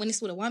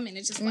with a woman,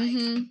 it's just like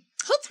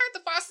who turned the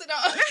faucet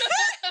on?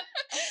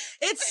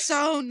 It's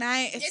so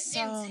nice. It's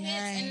so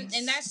intense, nice.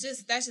 and that's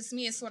just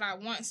me. It's what I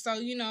want. So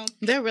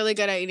they're really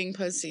good at eating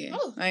pussy.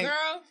 Oh, like,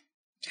 girl,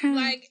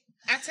 like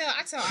I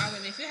tell all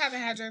women, if you haven't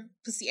had your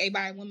pussy ate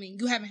by a woman,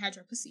 you haven't had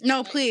your pussy.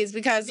 No, please,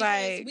 because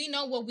like we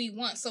know what we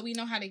want, so we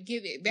know how to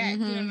give it back.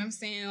 You know what I'm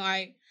saying?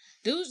 Like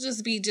dudes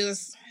just be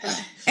just. And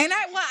I've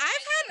had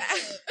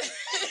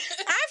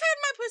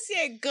my pussy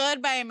ate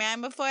good by a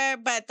man before,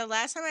 but the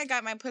last time I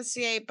got my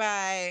pussy ate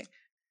by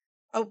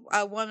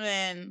a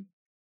woman,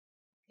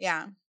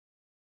 yeah.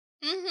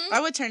 I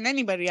would turn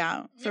anybody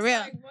out for real.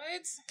 Like,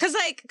 what? Cause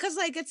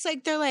it's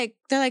like they're like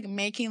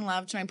making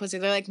love to my pussy.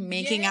 They're like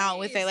making out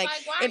with it. Like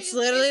it's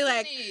literally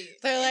like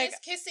they're and like it's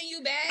kissing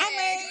you back.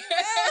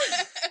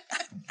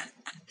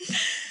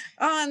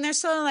 Oh, and they're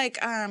so like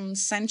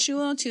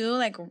sensual too,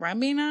 like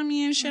rubbing on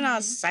me and shit,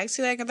 all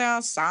sexy, like they're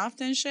all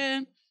soft and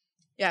shit.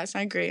 Yes,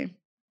 I agree.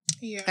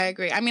 Yeah, I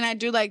agree. I mean, I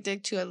do like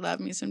dick too. I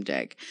love me some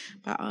dick,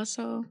 but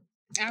also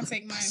I'll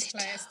take mine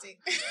plastic.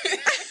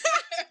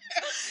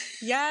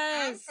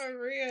 Yes. I'm for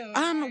real.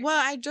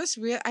 Well, I just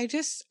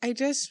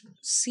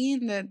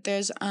seen that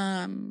there's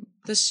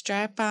the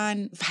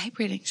strap-on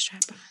vibrating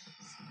strap-on.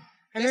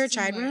 Have you ever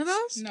tried one of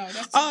those? No,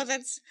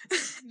 that's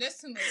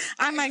that's too much.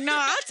 I'm like, no,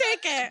 I'll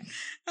take it.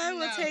 I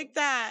will take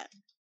that.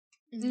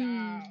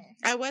 No.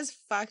 I was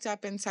fucked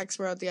up in Sex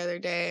World the other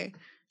day.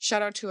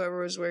 Shout out to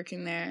whoever was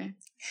working there.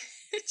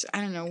 I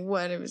don't know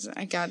what it was.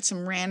 I got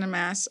some random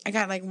ass. I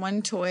got like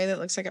one toy that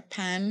looks like a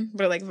pen,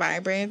 but it like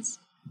vibrates.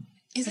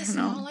 Is it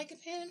small like a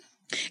pen?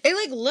 It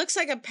like looks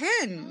like a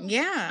pen.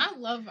 Yeah. I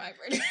love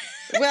vibrators.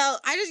 Well,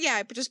 I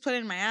just put it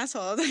in my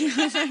asshole. I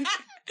was like,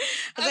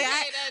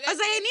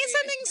 I need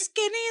something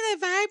skinny that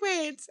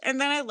vibrates.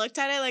 And then I looked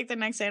at it like the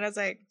next day and I was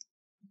like,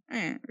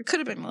 it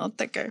could have been a little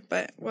thicker,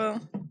 but well,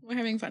 we're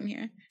having fun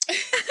here.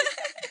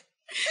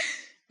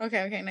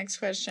 Okay, next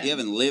question. You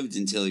haven't lived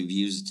until you've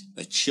used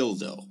a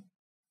childo. What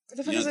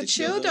the fuck is a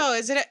childo?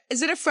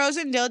 Is it a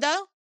frozen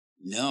dildo?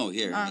 No,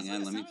 here, hang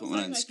on. Let me put one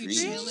on screen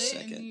in a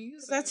second.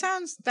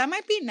 That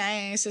might be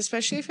nice,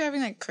 especially if you're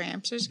having like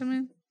cramps or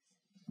something.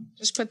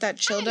 Just put that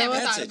childo up.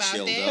 That's a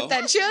childo. Put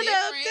that childo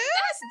up there.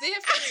 That's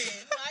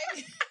different.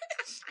 Like,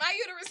 my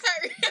uterus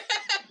hurt.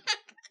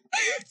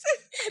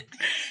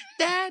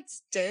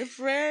 That's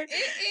different.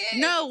 It is.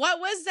 No, what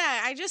was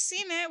that? I just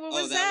seen it. What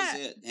was that? That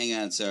was it. Hang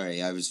on,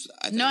 sorry. I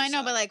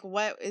know, but like,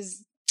 what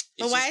is?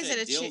 But why is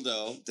it a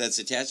dildo that's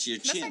attached to your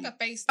chin? That's like a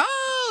face.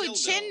 Oh, a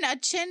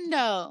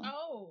chindo.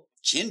 Oh.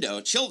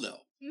 Childo.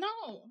 No.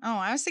 Oh,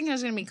 I was thinking it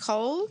was gonna be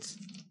cold.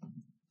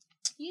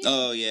 Yeah.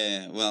 Oh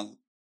yeah. Well,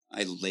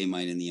 I lay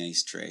mine in the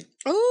ice tray.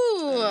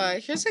 Ooh,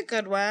 here's a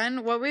good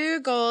one. What were your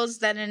goals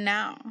then and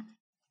now?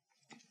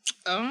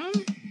 My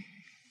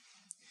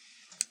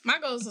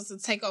goals was to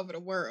take over the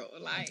world.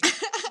 Like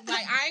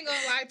I ain't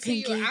gonna lie to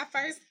you. I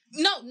first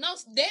no,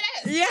 dead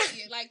ass. Yeah.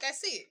 Like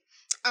that's it.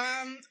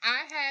 I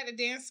had a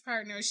dance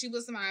partner. She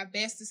was my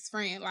bestest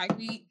friend. Like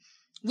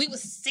we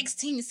was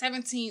 16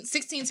 turning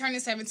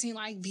 17.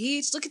 Like,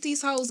 bitch, look at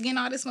these hoes getting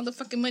all this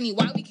motherfucking money.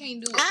 Why we can't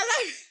do it?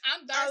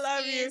 I'm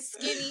dark skin,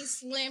 skinny,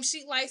 slim.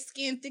 She light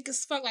skin, thick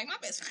as fuck. Like my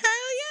best friend.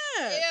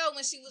 Hell yeah. Yeah,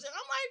 when she was, I'm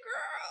like,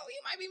 girl,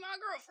 you might be my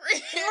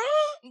girlfriend.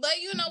 But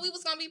we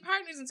was gonna be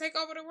partners and take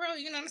over the world.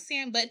 You know what I'm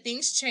saying? But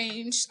things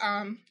changed.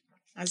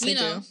 As they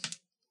do.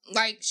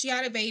 Like she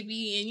had a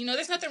baby, and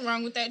there's nothing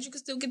wrong with that. You can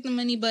still get the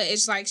money, but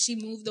it's like she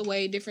moved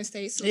away, different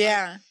states. So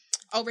yeah.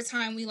 Over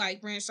time, we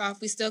branched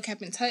off. We still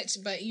kept in touch,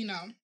 but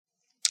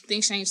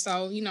things changed.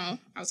 So I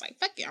was like,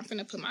 fuck it, I'm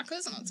finna put my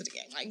cousin onto the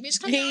game. Like, bitch,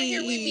 come down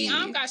here with me. I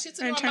don't got shit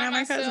to do by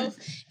myself,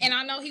 and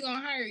I know he gonna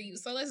hire you.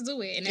 So let's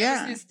do it. And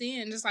ever since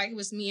then, just like it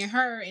was me and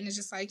her, and it's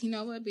just like, you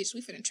know what, bitch,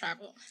 we finna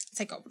travel,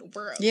 take over the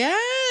world.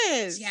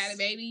 Yes. She had a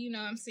baby. You know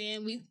what I'm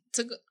saying?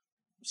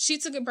 She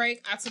took a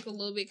break. I took a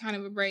little bit kind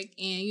of a break.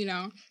 And,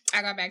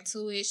 I got back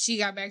to it. She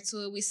got back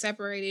to it. We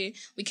separated.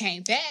 We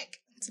came back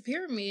to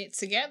Pyramid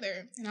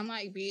together. And I'm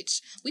like, bitch,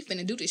 we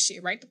finna do this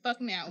shit right the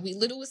fuck now. We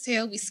little as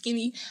hell. We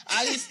skinny.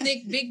 All these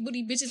thick, big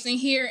booty bitches in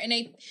here. And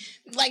they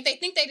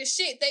think they the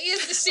shit. They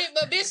is the shit.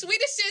 But, bitch, we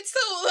the shit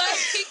too. Like,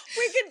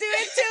 we can do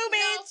it too,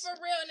 bitch. No,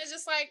 for real. And it's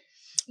just like,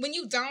 when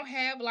you don't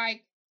have,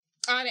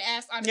 all the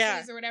ass, all the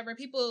titties or whatever,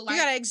 people you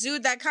gotta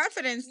exude that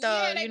confidence though.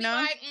 Yeah, they be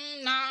like,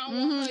 nah, nah,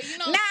 I'm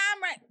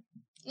right.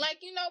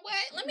 Like, you know what?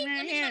 Let me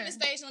get on the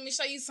stage and let me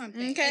show you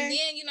something. Okay. And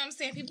then, you know what I'm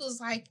saying? People was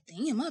like,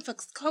 damn,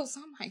 motherfuckers cold. So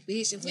I'm like,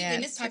 bitch, if we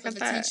get this type of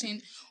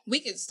attention,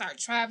 we could start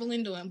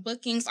traveling, doing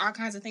bookings, all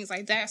kinds of things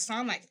like that. So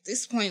I'm like, at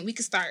this point, we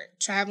could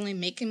start traveling,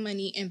 making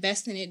money,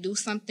 investing it, do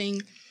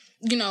something,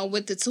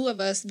 with the two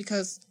of us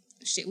because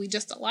shit, we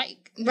just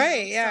alike.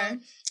 Right, yeah.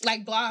 So,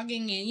 like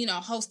blogging and,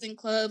 hosting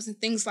clubs and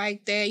things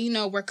like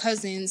that. We're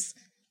cousins.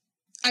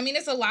 I mean,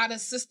 it's a lot of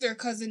sister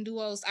cousin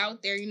duos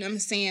out there, you know what I'm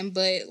saying?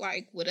 But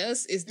like with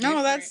us, it's different.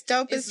 No, that's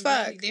dope as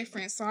fuck. Really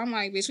different. So I'm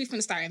like, bitch, we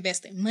finna start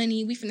investing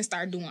money. We finna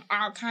start doing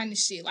all kind of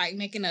shit, like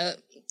making a.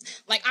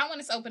 Like, I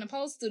want us to open a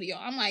pole studio.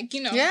 I'm like,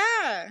 you know.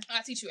 Yeah.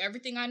 I teach you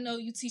everything I know.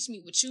 You teach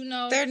me what you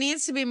know. There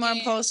needs to be more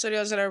pole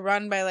studios that are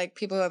run by, like,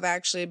 people who have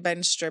actually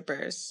been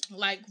strippers.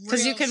 Like,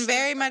 because you can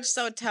very much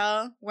so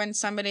tell when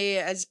somebody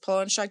is pole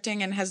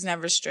instructing and has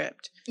never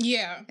stripped.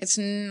 Yeah. It's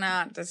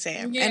not the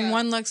same. Yeah. And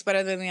one looks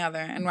better than the other.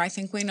 And I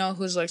think we know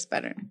whose looks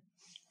better.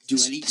 Do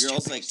any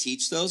girls, like,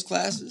 teach those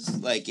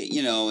classes? Like,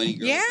 you know, any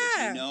girls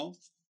that you know?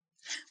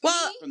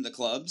 Well, from the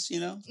clubs,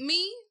 you know?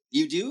 Me?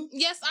 You do?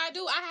 Yes, I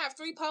do. I have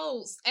 3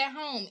 poles at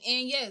home,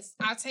 and yes,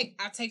 I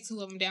take 2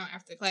 of them down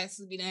after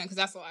classes be done because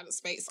that's a lot of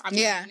space. I'm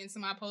getting into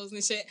my poles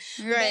and shit.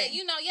 Right. But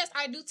you know, yes,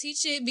 I do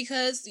teach it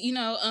because you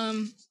know,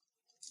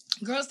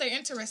 girls they're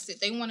interested,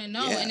 they want to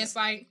know, and it's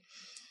like,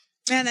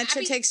 man, that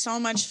should take so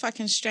much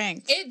fucking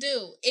strength. It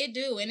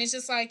do, and it's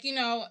just like, you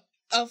know,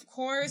 of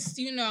course,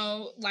 you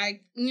know,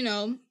 like, you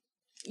know,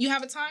 you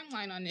have a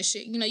timeline on this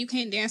shit. You know, you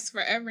can't dance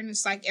forever, and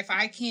it's like if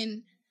I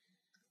can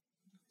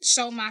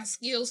show my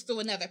skills through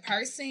another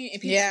person and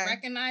people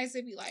recognize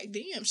it, be like,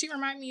 damn, she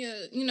remind me of,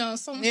 you know,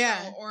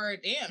 so-and-so, or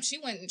damn, she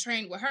went and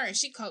trained with her and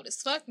she cold as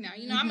fuck now.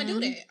 You know, I'm gonna do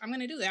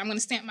that. I'm gonna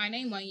stamp my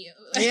name on you.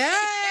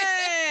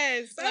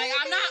 Yes. Like,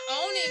 I'm not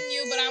owning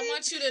you, but I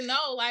want you to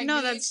know, like,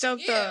 no, that's dope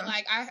though.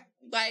 Like,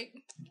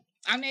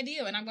 I'm that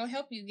deal and I'm gonna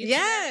help you get to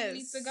where you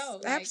need to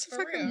go. Like,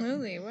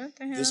 absolutely. What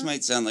the hell? This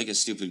might sound like a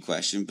stupid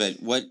question, but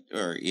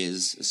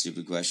is a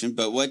stupid question,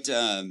 but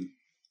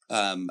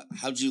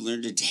how'd you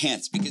learn to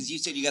dance? Because you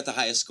said you got the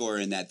highest score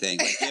in that thing.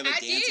 Like, you have a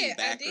dancing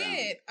background.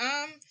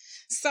 I did.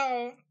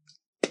 So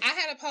I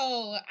had a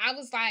pole. I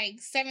was like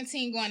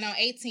 17 going on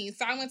 18.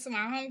 So I went to my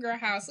homegirl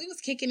house. We was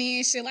kicking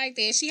in shit like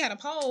that. She had a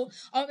pole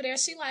over there.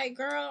 She like,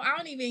 girl, I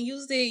don't even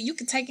use it. You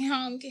can take it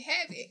home. You can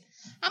have it.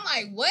 I'm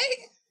like, what?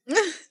 Me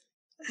and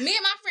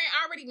my friend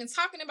already been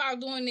talking about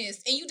doing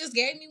this. And you just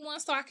gave me one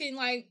so I can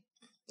like,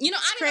 you know,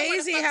 I didn't know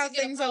where the fuck how to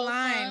get things a pole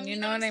align. from. You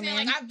know what I mean?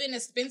 Like, I've been to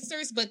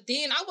Spencer's, but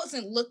then I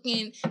wasn't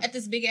looking at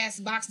this big ass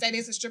box that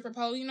is a stripper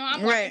pole. You know,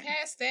 I'm walking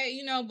past that.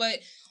 You know, but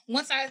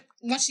once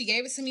she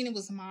gave it to me and it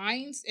was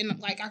mine, and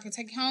like I could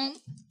take it home,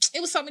 it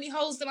was so many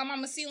holes in my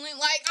mama's ceiling.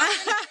 Like,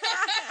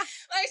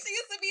 like she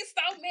used to be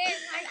so mad.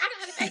 Like, I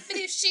gotta pay for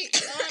this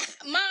shit.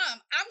 Mom,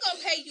 I'm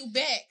gonna pay you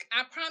back.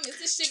 I promise.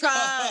 This shit.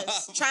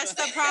 Trust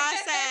the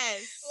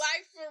process.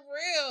 Like, for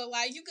real.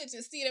 Like, you could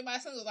just see that my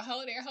son was a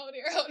hold there,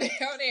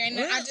 and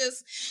then I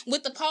just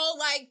with the pole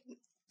like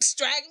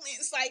straggling.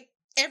 It's like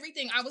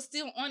everything. I was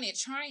still on it,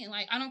 trying.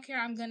 Like, I don't care.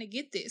 I'm gonna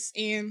get this.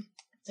 And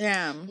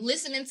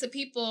listening to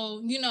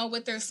people, you know,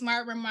 with their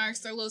smart remarks,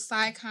 their little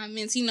side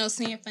comments, you know,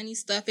 saying funny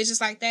stuff. It's just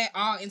like that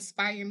all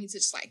inspired me to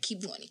just like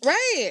keep doing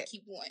it.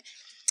 Keep going.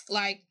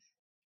 Like,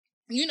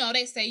 you know,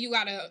 they say you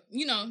gotta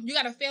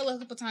fail a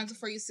couple times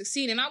before you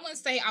succeed. And I wouldn't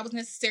say I was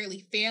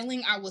necessarily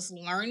failing. I was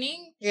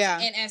learning. Yeah.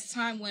 And as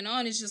time went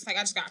on, it's just like I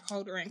just got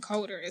colder and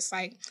colder. It's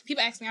like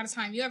people ask me all the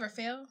time, you ever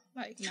fail?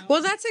 Like, no.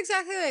 Well, that's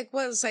exactly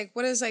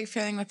what is like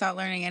failing without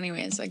learning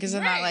anyways? Like, is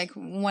it not like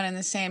one and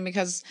the same?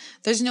 Because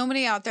there's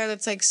nobody out there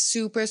that's like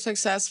super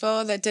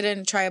successful that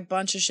didn't try a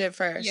bunch of shit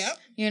first. Yep.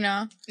 You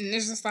know? And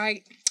it's just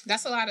like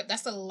that's a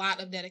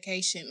lot of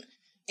dedication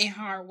and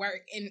hard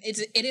work, and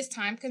it is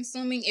time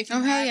consuming. If you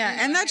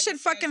and that shit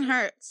fucking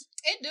hurts.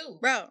 It do,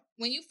 bro.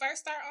 When you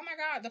first start, oh my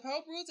god, the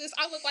pole bruises.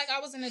 I look like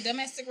I was in a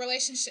domestic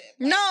relationship.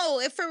 Like,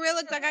 no, it for real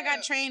looked like I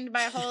got trained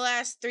by a whole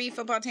ass 3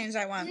 football teams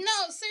at once.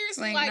 No,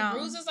 seriously, like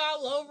bruises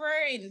all over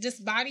and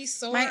just body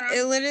sore.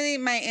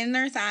 My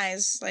inner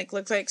thighs like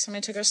looked like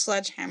somebody took a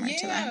sledgehammer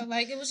to them. Yeah,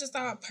 like it was just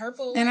all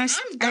purple. And I'm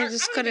dark. I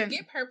just couldn't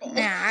get purple.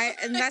 Yeah,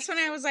 and that's when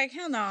I was like,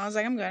 hell no. I was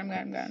like, I'm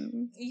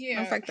good.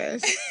 Yeah, fuck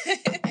this.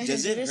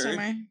 Does it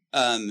hurt?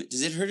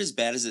 Does it hurt as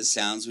bad as it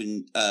sounds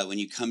when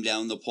you come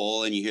down the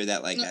pole and you hear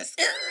that like that?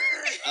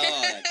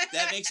 Oh,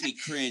 that makes me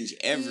cringe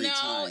every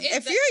time.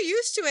 If you're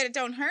used to it, it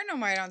don't hurt no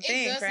more, I don't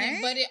think, right?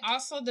 But it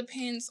also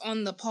depends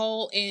on the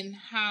pole and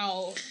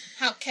how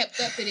kept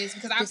up it is.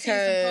 Because I've seen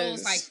some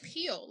poles like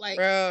peel, like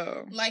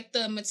like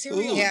the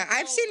material. Yeah,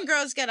 I've seen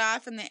girls get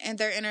off and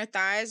their inner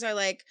thighs are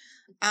like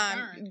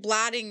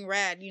blotting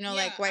red. You know, or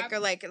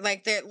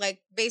like they're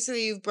like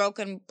basically you've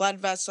broken blood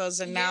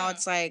vessels and now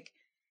it's like.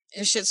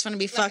 This shit's gonna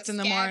be fucked in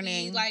the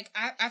morning. Like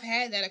I've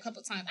had that a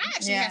couple times. I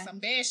actually had some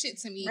bad shit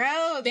to me.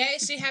 Bro,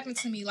 bad shit happened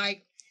to me.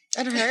 Like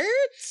it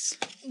hurts.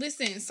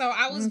 Listen, so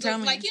I was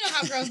like, you know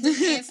how girls do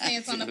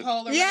handstands on the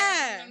pole. Or whatever, you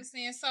know what I'm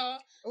saying? So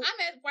I'm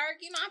at work,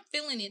 you know, I'm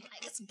feeling it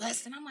like it's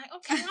busting. I'm like,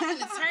 okay, I'm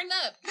gonna turn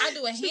up. I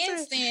do a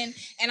handstand,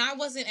 and I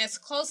wasn't as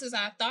close as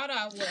I thought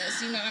I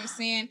was. You know what I'm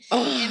saying?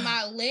 And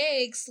my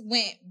legs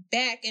went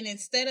back, and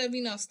instead of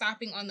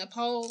stopping on the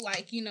pole,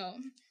 like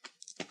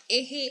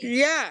it hit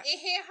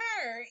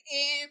her,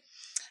 and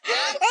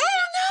oh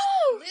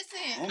no! Listen,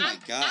 oh my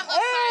God. I'm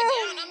upside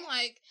down. I'm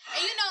like,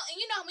 and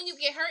you know when you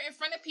get hurt in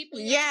front of people,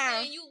 you know what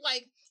I'm saying? You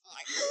like,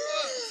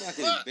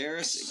 Fucking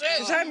embarrassing.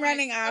 Shit. So I'm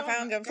running off. I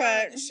don't give a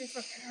fuck. This shit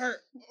fucking hurt.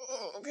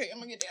 Oh, okay, I'm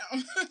gonna get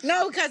down.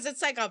 No, because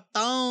it's like a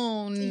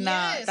bone.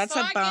 Yes, That's so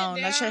a I get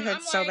bone. That shit down,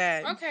 hurts I'm so like,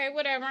 bad. Okay,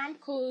 whatever. I'm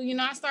cool. You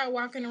know, I start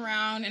walking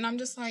around and I'm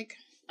just like,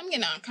 I'm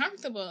getting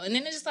uncomfortable. And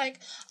then it's just like,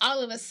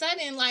 all of a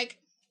sudden, like,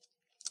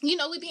 you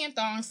know, we be in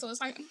thongs. So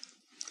it's like,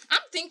 I'm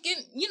thinking,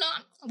 you know,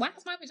 why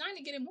is my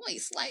vagina getting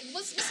moist? Like,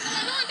 what's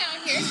going on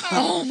down here? So,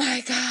 Oh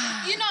my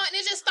God. you know, and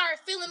it just started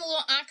feeling a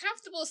little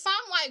uncomfortable. So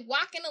I'm like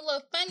walking a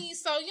little funny.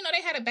 So, you know,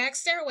 they had a back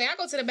stairway. I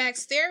go to the back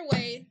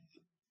stairway.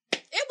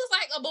 It was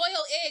like a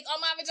boiled egg on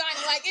my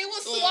vagina. Like, it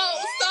was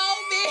swollen so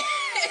big.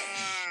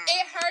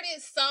 It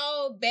hurted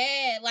so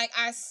bad. Like,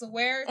 I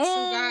swear to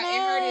God,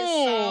 it hurted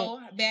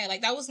so bad.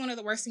 Like, that was one of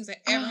the worst things that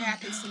ever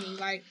happened to me.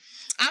 Like,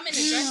 I'm in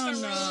the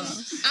dressing room.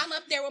 I'm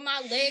up there with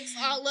my legs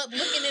all up,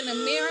 looking in the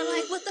mirror,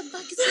 like, what the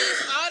fuck is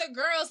this? All the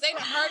girls, they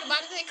done heard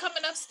about it. They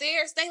coming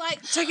upstairs. They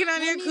like, checking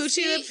on your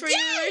coochie lip for you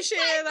and shit.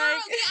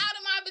 Like, girl, get out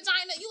of my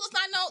vagina. You was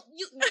not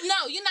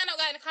you're not no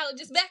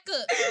gynecologist. Back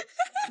up.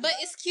 But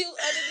it's cute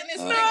other than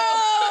this nigga.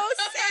 No,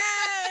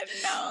 sad.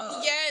 No.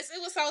 Yes,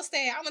 it was so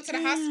sad. I went to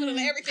the hospital and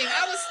everything.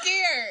 I was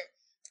scared.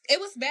 It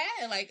was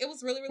bad. Like, it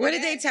was really, really What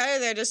bad. did they tell you?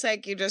 They're just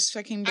like, you just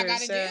fucking I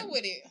gotta deal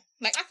with it.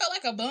 Like, I felt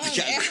like a bum at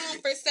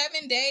home for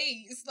 7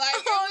 days. Like,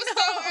 it was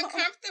so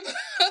uncomfortable.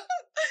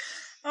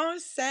 Oh,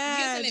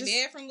 sad. Using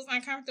the bathroom was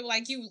uncomfortable.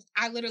 Like,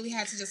 I literally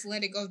had to just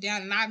let it go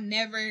down. And I ain't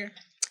never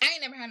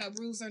had no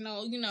bruise or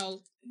no, you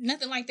know,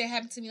 nothing like that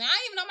happened to me. I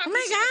didn't even know my Oh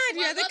my God,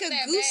 you had like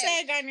a goose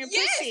bad. egg on your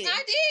yes, pussy.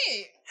 I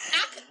did.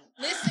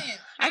 Listen.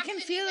 I can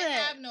feel couldn't it.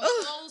 Have no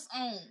clothes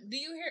on. Do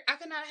you hear? I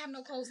could not have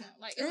no clothes on.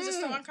 Like, it was just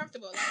so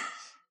uncomfortable.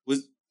 Like,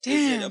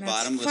 Is it a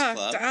bottomless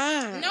club?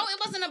 no, it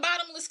wasn't a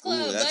bottomless club.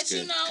 Ooh, but good.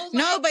 you know, like,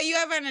 No, but you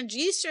have on a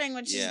G-string,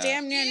 which is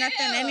damn near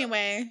nothing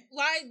anyway.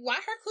 Like, why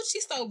her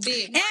coochie so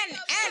big? And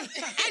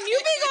you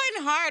be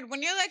going hard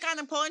when you're like on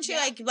the pole and shit.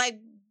 Like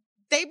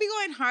they be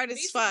going hard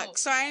as fuck.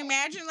 So I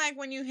imagine like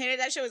when you hit it,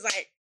 that shit was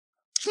like,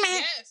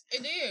 yes,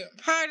 it did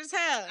hard as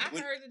hell. I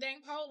heard the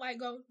dang pole like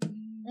go.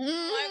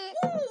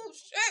 Like, ooh,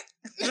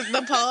 shit.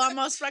 The pole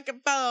almost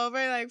fucking fell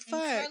over. Like,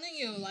 fuck. I'm telling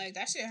you, like,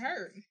 that shit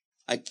hurt.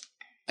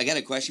 I got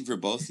a question for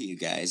both of you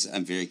guys.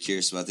 I'm very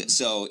curious about this.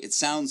 So it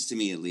sounds to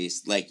me, at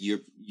least, like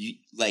you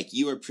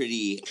are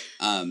pretty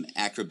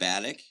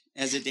acrobatic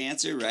as a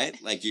dancer, right?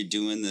 Like you're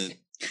doing the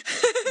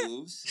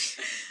moves.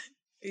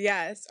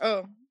 Yes.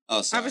 Oh,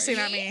 sorry. Obviously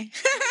not me.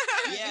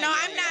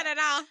 I'm not at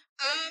all.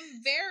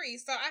 Very.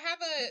 So I have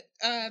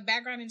a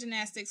background in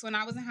gymnastics. When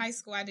I was in high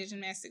school, I did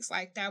gymnastics.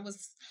 Like that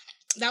was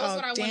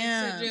what I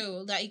wanted to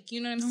do. Like,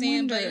 you know what I'm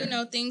saying? But, you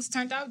know, things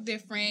turned out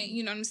different.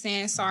 You know what I'm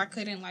saying? So I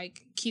couldn't,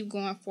 like, keep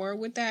going forward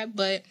with that.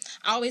 But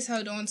I always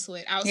held on to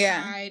it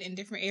outside in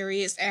different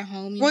areas at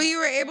home. Well, you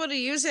were able to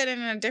use it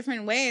in a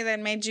different way that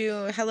made you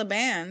hella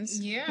bands.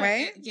 Yeah.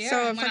 Right?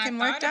 So it fucking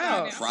worked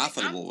out.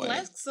 Profitable way.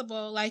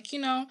 Flexible. Like, you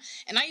know,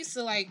 and I used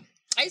to watch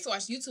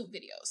YouTube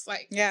videos.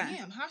 Like,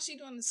 damn, how's she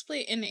doing the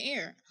split in the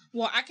air?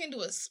 Well, I can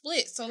do a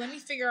split, so let me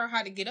figure out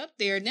how to get up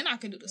there, then I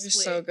can do the split.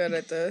 You're so good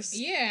at this.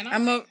 Yeah.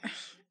 And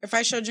if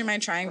I showed you my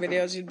trying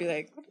videos, you'd be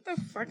like, what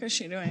the fuck is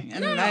she doing?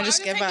 And I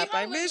just give up.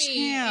 Like, bitch,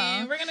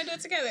 and we're going to do it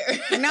together.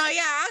 No,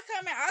 yeah,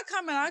 I'll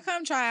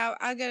come try.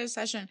 I'll get a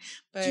session.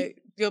 But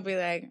you'll be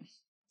like,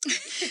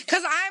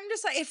 because I'm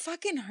just like, it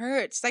fucking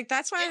hurts. Like,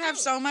 that's why I have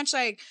so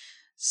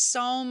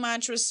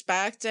much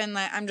respect, and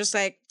like I'm just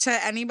like,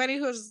 to anybody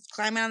who's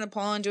climbing on the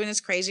pole and doing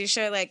this crazy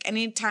shit, like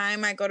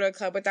anytime I go to a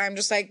club with them, I'm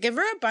just like, give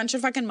her a bunch of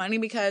fucking money,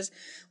 because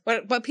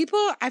what people,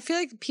 I feel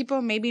like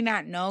people maybe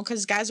not know,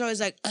 because guys are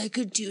always like, I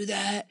could do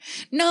that.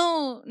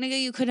 No,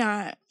 nigga, you could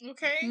not.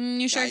 Okay.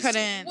 You sure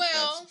couldn't.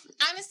 Well,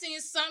 I've seen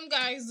some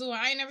guys do it.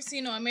 I ain't never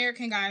seen no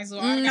American guys do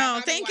it. No,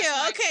 thank you.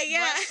 Okay,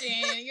 yeah.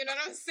 Russian, you know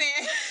what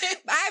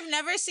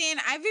I'm saying?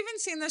 I've even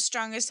seen the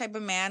strongest type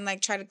of man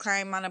like try to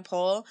climb on a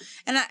pole,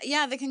 and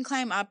they can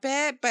climb up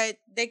it, but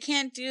they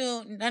can't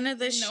do none of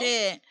this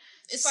shit.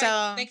 It's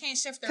like they can't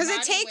shift their body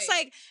because it takes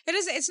weight.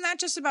 It's not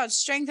just about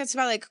strength, it's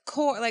about like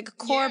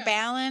core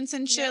balance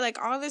and shit,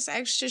 like all this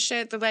extra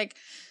shit that like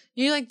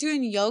you're like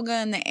doing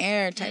yoga in the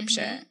air type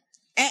shit.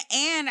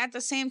 And at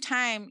the same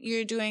time,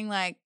 you're doing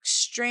like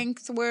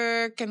strength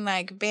work and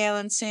like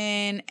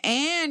balancing,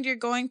 and you're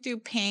going through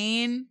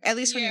pain, at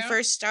least when you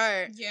first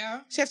start.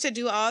 Yeah. So you have to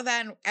do all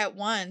that at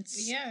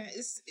once. Yeah,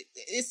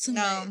 it's too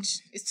much.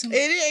 It's too much.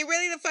 It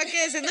really the fuck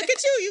is. And look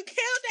at you. You killed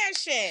that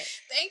shit.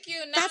 Thank you.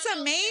 That's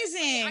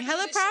amazing.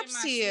 Hella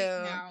props to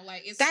you.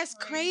 Like, that's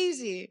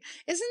crazy.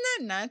 Isn't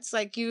that nuts?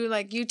 Like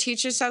you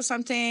teach yourself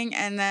something,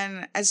 and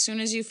then as soon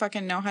as you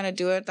fucking know how to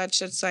do it, that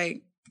shit's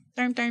like,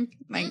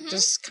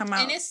 just come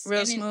out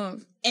real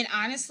smooth. And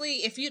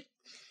honestly,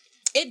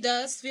 it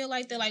does feel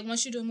like that. Like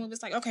once you do a move,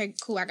 it's like, okay,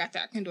 cool, I got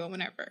that. I can do it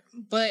whenever.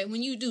 But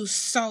when you do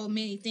so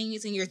many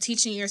things and you're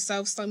teaching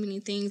yourself so many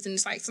things, and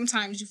it's like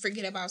sometimes you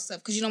forget about stuff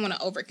because you don't want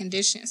to over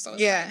condition. So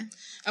it's like,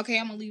 okay,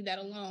 I'm gonna leave that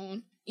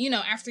alone. You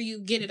know, after you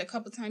get it a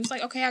couple times, it's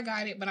like, okay, I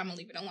got it, but I'm gonna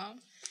leave it alone.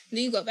 And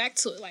then you go back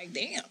to it like,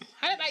 damn,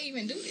 how did I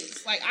even do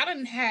this? Like, I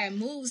done had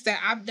moves that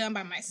I've done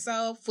by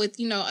myself with,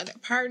 you know, other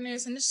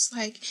partners, and it's just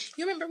like,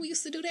 you remember we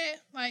used to do that?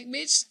 Like,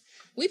 bitch,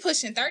 we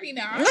pushing 30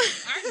 now. Our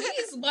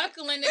knees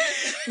buckling.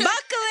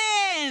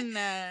 Buckling.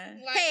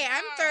 Like, hey,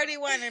 I'm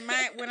 31, and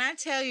when I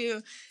tell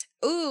you,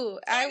 ooh,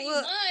 31, I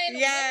will.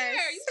 Yes,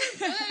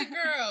 you look good,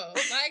 girl.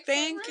 Like,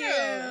 thank for you.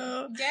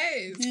 real.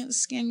 Yes, Yeah,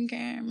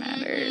 skincare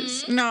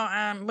matters. No,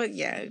 but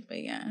yeah.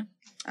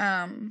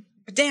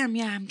 But damn,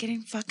 yeah, I'm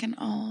getting fucking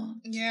old.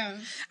 Yeah.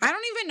 I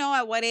don't even know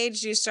at what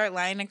age you start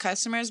lying to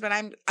customers, but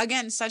I'm,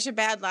 again, such a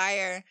bad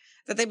liar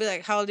that they'd be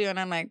like, how old are you? And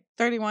I'm like,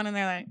 31. And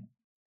they're like,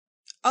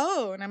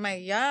 oh. And I'm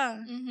like,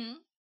 yeah. Mm-hmm.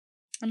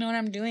 I know what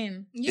I'm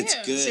doing. Yeah. It's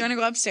good. So you want to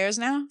go upstairs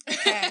now?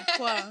 Okay,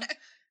 cool.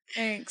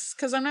 Thanks.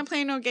 Because I'm not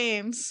playing no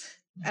games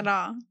at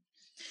all.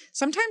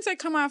 Sometimes I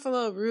come off a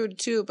little rude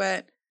too,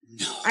 but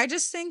No. I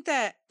just think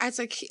that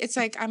it's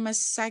like I'm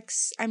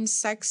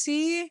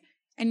sexy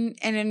and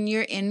then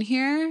you're in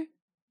here,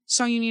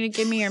 so you need to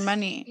give me your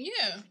money.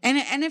 Yeah.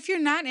 And if you're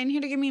not in here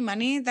to give me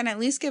money, then at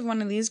least give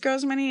one of these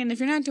girls money. And if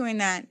you're not doing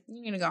that,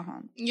 you need to go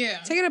home. Yeah.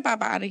 Take it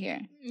up out of here.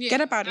 Yeah.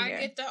 Get up out of here.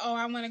 I get the,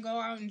 I want to go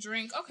out and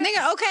drink. Okay.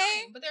 Nigga, okay.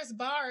 Fine, but there's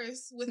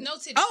bars with no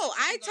titties. Oh,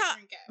 that you I can go tell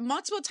drink at.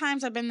 multiple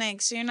times I've been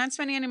like, so you're not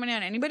spending any money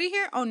on anybody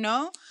here? Oh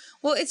no?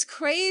 Well, it's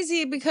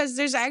crazy because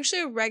there's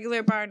actually a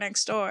regular bar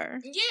next door.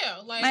 Yeah,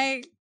 like They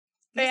what's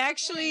the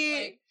actually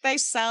point? Like- they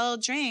sell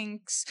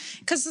drinks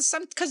because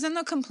then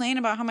they'll complain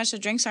about how much the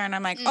drinks are, and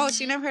I'm like, oh,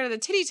 so you never heard of the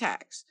titty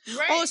tax?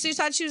 right. Oh, so you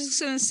thought you was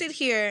gonna sit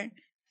here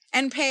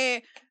and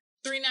pay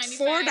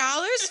 $3.95.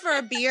 $4 for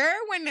a beer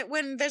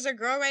when there's a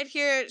girl right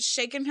here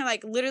shaking her,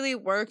 like literally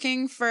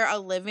working for a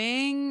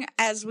living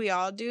as we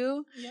all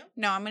do? Yep.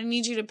 No, I'm gonna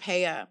need you to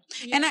pay up.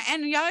 Yep.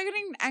 And y'all are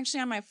getting actually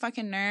on my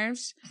fucking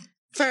nerves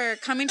for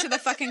coming to the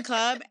fucking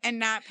club and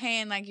not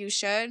paying like you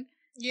should.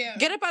 Yeah.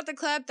 Get up out the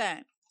club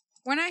then.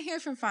 We're not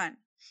here for fun.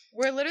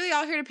 We're literally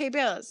all here to pay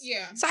bills.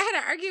 Yeah. So I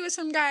had to argue with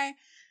some guy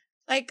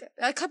like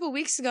a couple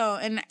weeks ago,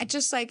 and it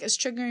just like is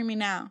triggering me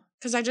now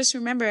because I just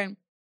remembered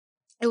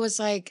it was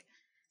like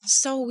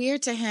so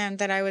weird to him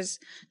that I was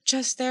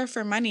just there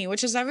for money,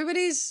 which is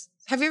everybody's.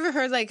 Have you ever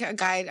heard like a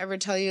guy ever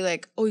tell you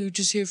like, "Oh, you're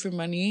just here for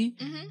money"?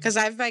 Mm-hmm. Because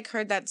I've like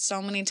heard that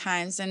so many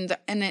times, and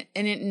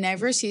it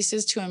never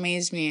ceases to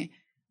amaze me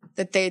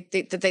that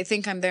they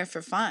think I'm there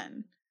for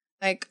fun.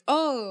 Like,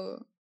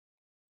 oh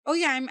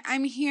yeah,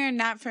 I'm here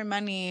not for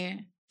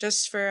money,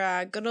 just for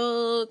a good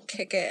old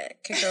kick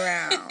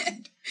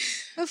around.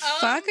 The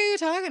fuck are you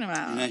talking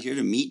about? You're not here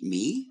to meet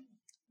me?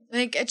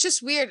 Like, it's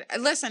just weird.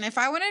 Listen, if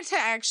I wanted to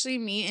actually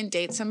meet and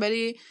date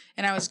somebody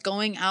and I was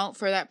going out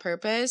for that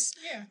purpose,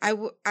 Yeah.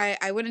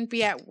 I wouldn't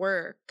be at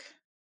work.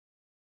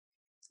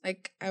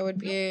 Like, I would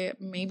be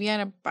maybe at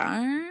a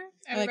bar,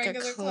 At or like a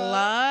regular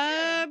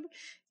club. club?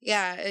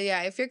 Yeah.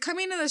 If you're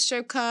coming to the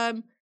strip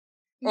club,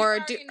 You or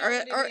already do know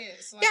what it or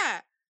is. Like, yeah,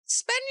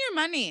 spend your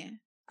money.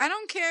 I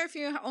don't care if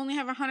you only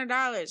have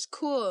 $100.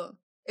 Cool.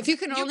 If you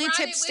can you only brought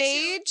tip it with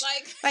you, stage,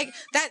 like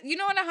that, you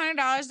know what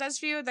 $100 does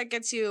for you? That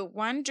gets you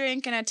one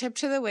drink and a tip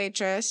to the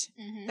waitress.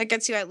 Mhm. That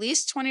gets you at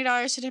least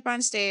 $20 to tip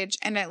on stage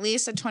and at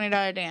least a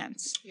 $20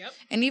 dance. Yep.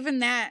 And even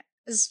that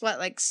is what,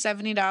 like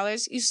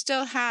 $70. You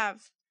still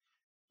have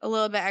a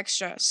little bit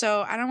extra.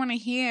 So I don't want to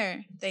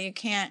hear that you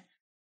can't.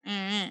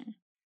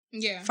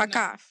 Yeah. Fuck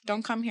no. off.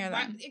 Don't come here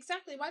Why, then.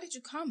 exactly. Why did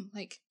you come?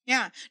 Like,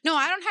 Yeah. No,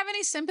 I don't have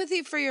any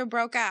sympathy for your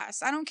broke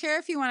ass. I don't care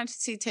if you wanted to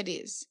see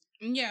titties.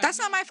 yeah. That's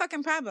not my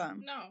fucking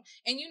problem. No.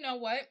 And you know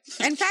what?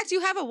 In fact,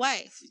 you have a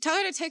wife. Tell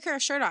her to take her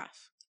shirt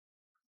off.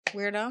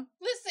 Weirdo.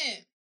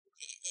 Listen.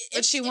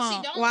 But she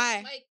won't. don't,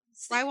 Why? like,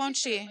 Why sneak a won't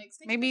picture, she? like,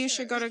 sneak a Maybe you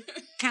should go to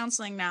picture.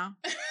 counseling now.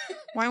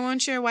 Why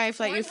won't your wife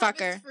let you Pornhub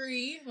fuck is her?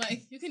 free.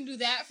 Like, you can do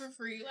that for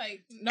free.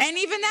 Like, no And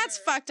even that's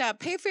here. fucked up.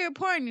 Pay for your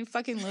porn, you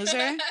fucking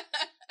loser.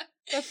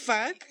 The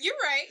fuck? You're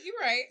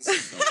right.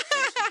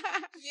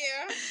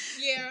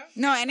 Yeah.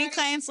 No, any Everybody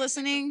clients gets it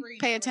for listening, free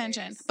pay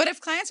attention. nowadays. But if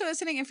clients are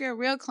listening, if you're a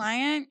real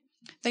client,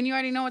 then you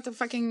already know what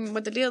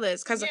the deal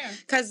is. Yeah.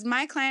 Cause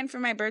my client for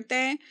my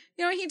birthday,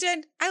 you know what he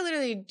did?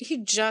 He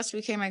just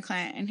became my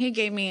client and he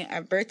gave me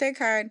a birthday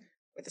card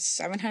with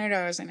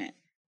 $700 in it.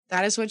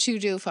 That is what you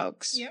do,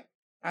 folks. Yep.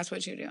 That's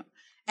what you do.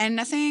 And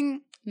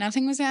nothing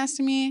was asked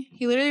of me.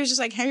 He literally was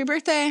just like, happy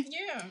birthday.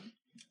 Yeah.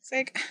 It's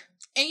like,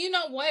 And you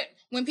know what?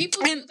 When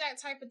people do And- that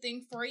type of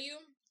thing for you,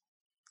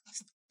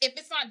 if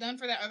it's not done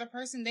for that other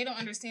person, they don't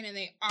understand and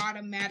they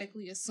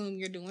automatically assume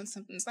you're doing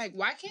something. It's like,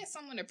 why can't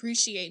someone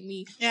appreciate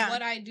me, Yeah.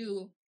 what I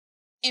do,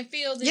 and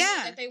feel the Yeah.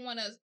 need that they want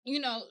to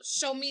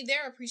show me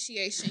their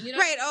appreciation.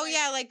 Right. Oh,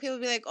 yeah. Like, people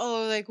be like,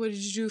 oh, like, what did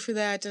you do for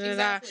that? Da, da,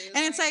 da. Exactly.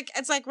 And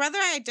it's like whether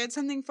I did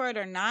something for it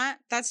or not,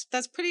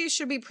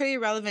 should be pretty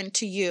relevant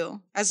to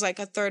you as like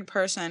a third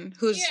person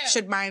who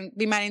should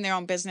be minding their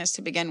own business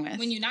to begin with.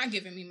 When you're not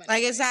giving me money.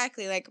 Like,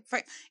 exactly. Like,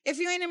 if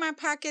you ain't in my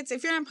pockets,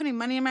 if you're not putting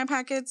money in my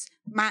pockets,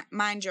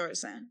 mind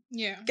yours then.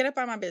 Yeah. Get up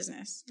on my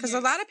business. Because a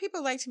lot of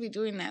people like to be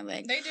doing that.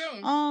 Like, they do.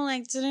 Oh,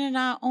 like, da da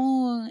da.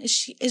 Oh,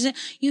 isn't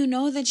you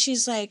know that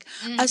she's like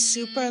a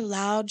super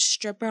loud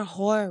stripper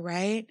whore,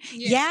 right?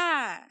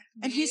 Yeah.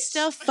 And he's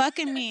still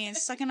fucking me and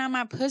sucking on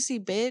my pussy,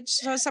 bitch.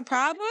 So it's a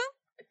problem?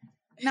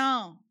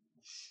 No.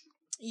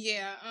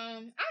 Yeah,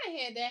 I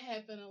had that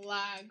happen a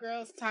lot.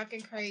 Girls talking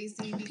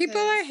crazy.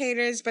 People are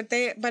haters, but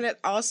it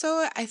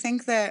also, I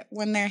think that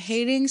when they're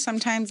hating,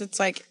 sometimes it's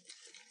like,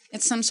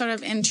 it's some sort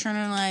of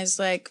internalized,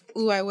 like,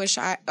 ooh, I wish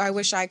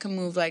I could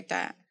move like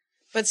that.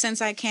 But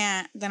since I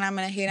can't, then I'm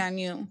going to hate on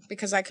you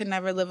because I could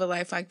never live a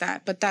life like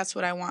that. But that's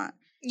what I want.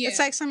 Yeah. It's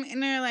like some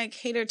inner, like,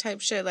 hater type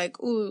shit. Like,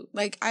 ooh,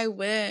 like, I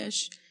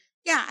wish.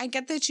 Yeah, I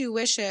get that you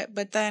wish it,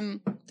 but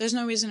then there's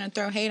no reason to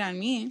throw hate on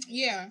me.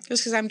 Yeah.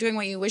 Just because I'm doing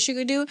what you wish you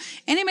could do.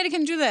 Anybody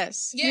can do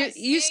this. Yes.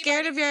 You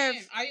scared of your...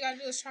 All you got to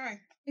do is try.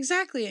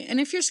 Exactly. And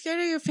if you're scared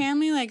of your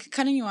family, like,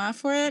 cutting you off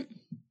for it,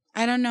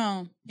 I don't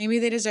know. Maybe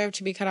they deserve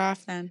to be cut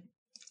off then.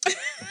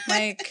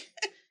 Like,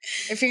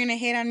 if you're going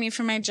to hate on me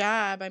for my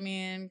job, I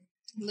mean...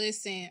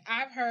 Listen,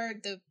 I've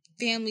heard the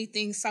family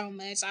thing so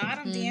much. I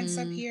don't dance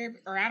up here,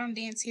 or I don't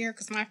dance here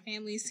because my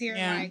family's here.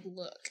 Yeah. Like,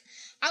 look,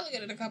 I look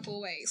at it a couple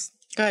of ways.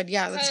 Good,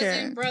 yeah, let's hear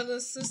it. Brother,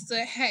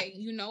 sister, hey,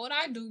 you know what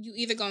I do? You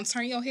either gonna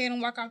turn your head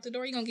and walk out the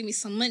door, or you gonna give me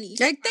some money.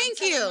 Like, thank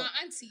you. My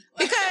auntie.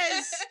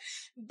 Because,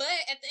 but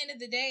at the end of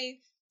the day,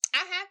 I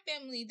have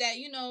family that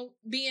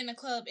be in the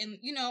club, and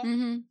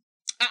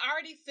I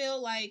already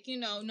feel like,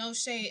 no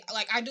shade.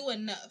 Like, I do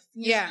enough.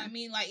 You know what I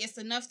mean? Like, it's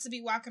enough to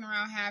be walking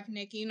around half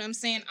naked. You know what I'm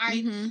saying?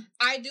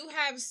 I do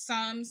have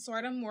some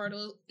sort of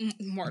morals.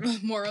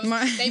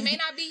 They may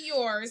not be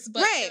yours,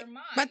 but they're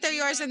mine. But they're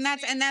yours, and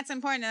that's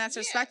important, and that's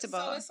respectable.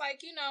 So it's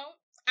like,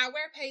 I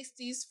wear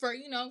pasties for,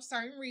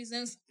 certain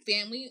reasons,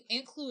 family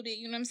included,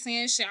 you know what I'm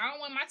saying? Shit, I don't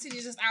want my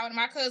titties just out and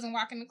my cousin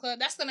walking the club.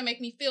 That's going to make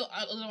me feel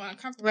a little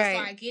uncomfortable, so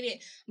I get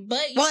it.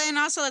 But and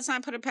also, let's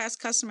not put it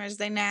past customers.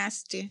 They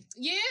nasty.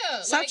 Yeah.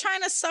 Stop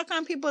trying to suck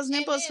on people's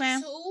nipples,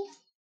 fam.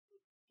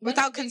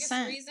 Without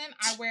consent. The reason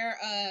I wear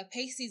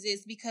pasties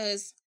is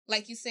because,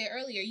 like you said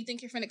earlier, you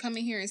think you're finna come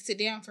in here and sit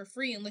down for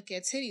free and look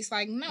at titties.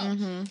 Like,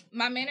 no.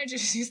 My manager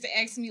used to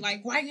ask me,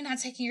 like, why are you not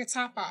taking your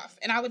top off?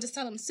 And I would just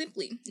tell them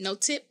simply, no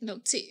tip, no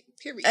tip,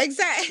 period.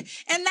 Exactly.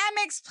 And that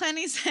makes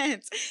plenty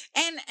sense.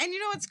 And you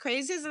know what's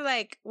crazy is,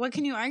 like, what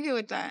can you argue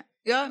with that?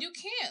 You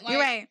can't. Like,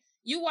 you're right.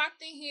 You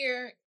walked in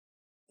here,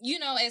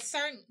 at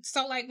certain,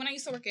 so, like, when I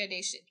used to work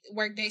day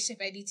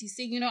shift at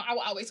DTC, I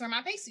would always wear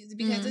my pasties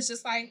because it's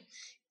just like,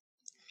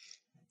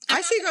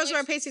 I see girls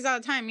wear pasties all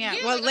the time, yeah.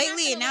 Well, like,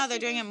 lately, now they're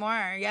doing it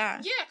more,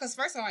 yeah. Yeah, because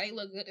first of all, they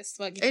look good as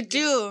fuck. They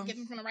do. Get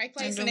them from the right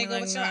place, and they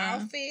go with your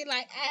outfit.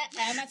 Like,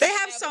 they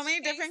have so many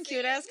different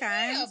cute-ass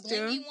kinds,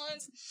 too. Blinky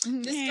ones.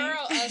 This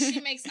girl,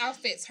 she makes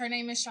outfits. Her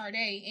name is Sade,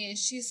 and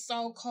she's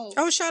so cold.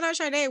 Oh, shout out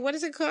Sade. What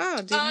is it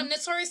called?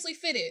 Notoriously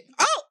Fitted.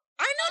 Oh!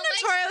 I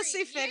know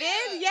Notoriously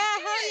Fitted. Yeah,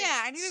 hell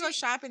yeah. I need to go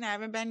shopping there. I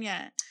haven't been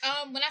yet.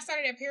 When I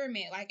started at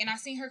Pyramid, and I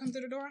seen her come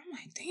through the door, I'm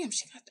like, damn,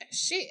 she got that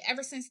shit.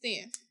 Ever since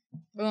then.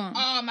 Boom.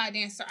 All my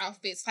dancer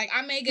outfits. Like,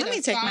 I may get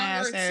a song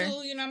or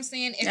two, you know what I'm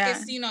saying? If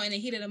it's, in the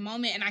heat of the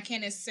moment and I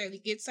can't necessarily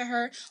get to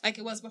her like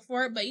it was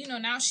before. But,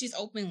 now she's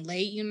open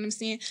late, you know what I'm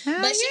saying?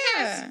 But she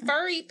has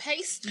furry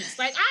pasties.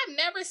 Like, I've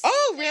never seen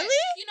Oh, really?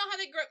 You know how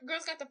the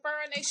girls got the fur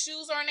on their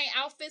shoes or on their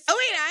outfits? Oh,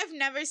 wait, I've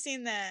never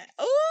seen that.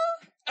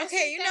 Ooh.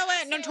 Okay, you know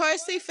what?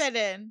 Notoriously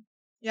Fitted.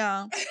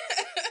 Yeah.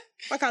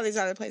 Fuck all these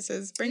other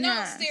places. Bring your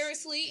ass.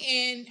 Seriously,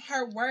 and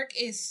her work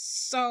is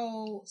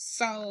so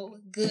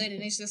good,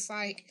 and it's just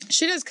like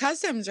she does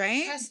customs,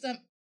 right? Custom,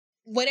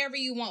 whatever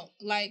you want.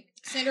 Like,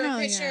 send her a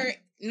picture.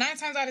 9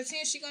 times out of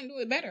 10, she gonna do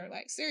it better.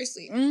 Like,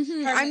 seriously.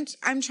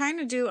 I'm trying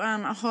to do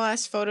a whole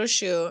ass photo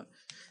shoot.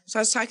 So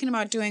I was talking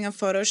about doing a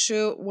photo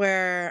shoot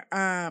where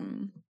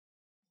I'm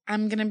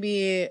gonna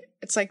be.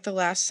 It's like The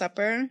Last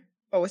Supper,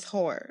 but with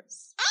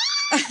whores.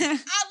 I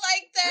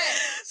like that.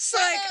 So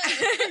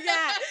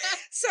yeah.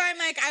 So I'm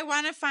like, I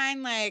want to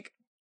find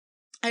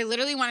I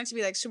literally want it to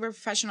be super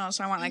professional.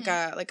 So I want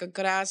like a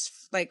good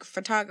ass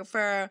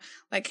photographer,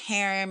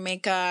 hair,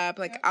 makeup,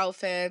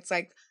 outfits,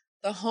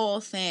 the whole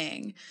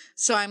thing.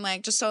 So I'm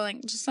like, just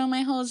so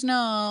my hoes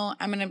know,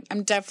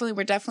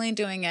 we're definitely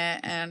doing it,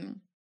 and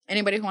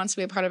anybody who wants to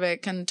be a part of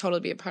it can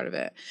totally be a part of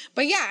it.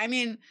 But yeah, I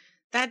mean,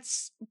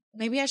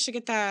 maybe I should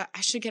get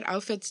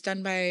outfits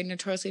done by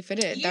Notoriously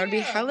Fitted. Yeah. That would be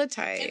hella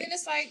tight. And then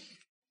it's like,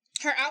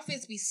 her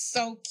outfits be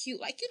so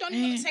cute. Like, you don't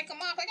even take them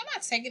off. Like, I'm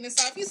not taking this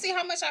off. You see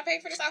how much I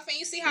paid for this outfit?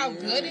 You see how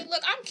good it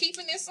look? I'm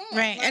keeping this on.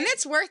 Right. And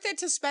it's worth it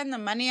to spend the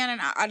money on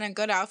a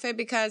good outfit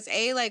because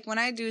when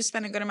I do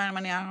spend a good amount of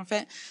money on an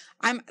outfit,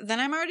 I'm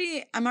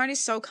already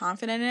so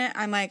confident in it.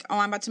 I'm like, oh,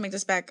 I'm about to make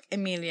this back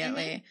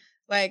immediately.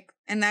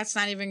 And that's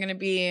not even going to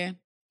be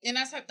And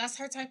that's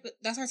her type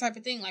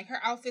of thing. Like her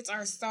outfits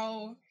are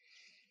so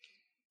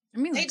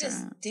they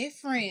just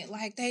different.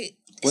 Like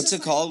What's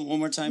it called one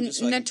more time? Just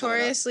so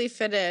Notoriously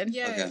Fitted.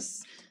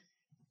 Yes. Okay.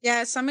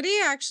 Yeah, somebody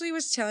actually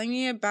was telling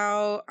me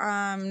about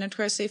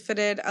Notoriously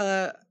Fitted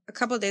a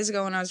couple of days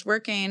ago when I was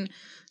working.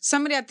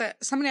 Somebody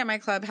at my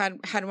club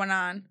had one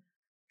on.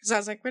 Because I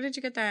was like, where did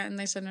you get that? And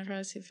they said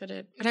Notoriously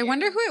Fitted. But I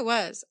wonder who it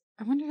was.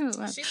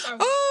 She's so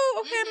okay,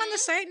 I'm on the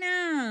site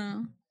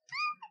now.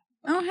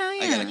 Oh, hell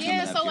yeah.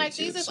 Yeah, so like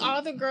these is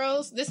all the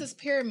girls. This is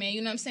Pyramid,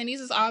 you know what I'm saying?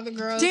 These is all the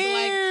girls.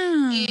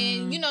 Damn. Like,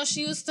 and, you know,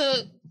 she used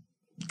to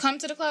come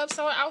to the club,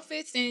 sew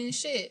outfits and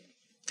shit.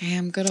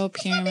 Damn, good old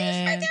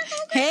Pyramid.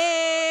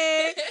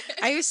 Hey,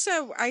 I used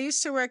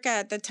to work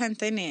at the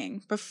 10th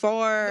inning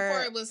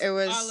before it was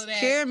all of that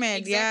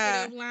Pyramid.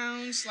 Yeah,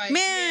 lounge. Like,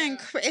 man,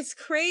 it's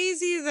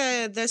crazy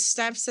the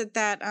steps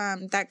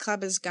that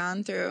club has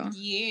gone through.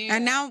 Yeah,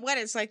 and now what?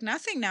 It's like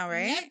nothing now,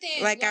 right?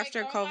 Nothing. Like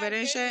after COVID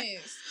and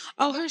shit.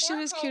 Oh, her shit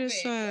is cute as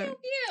fuck.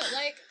 Yeah,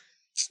 like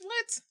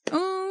what?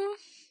 Oh.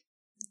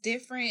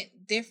 Different.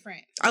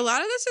 A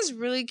lot of this is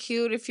really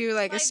cute if you're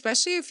like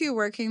especially if you're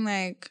working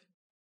like.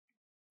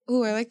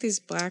 Ooh, I like these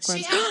black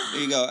ones.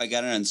 There you go. I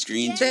got it on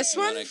screen. Yes. This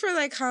one for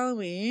like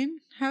Halloween.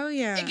 Hell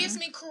yeah. It gives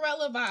me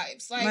Cruella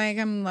vibes. Like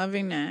I'm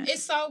loving it.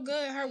 It's so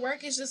good. Her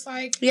work is just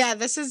like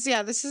this is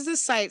the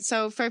site.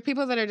 So for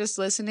people that are just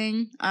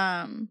listening,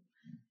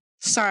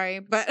 sorry,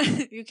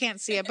 but you can't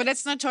see it. But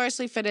it's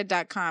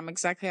notoriouslyfitted.com.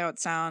 Exactly how it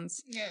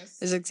sounds.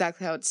 Yes. Is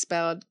exactly how it's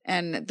spelled.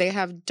 And they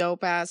have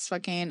dope ass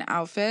fucking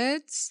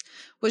outfits.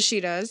 What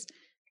she does.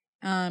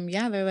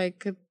 Yeah, they're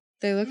like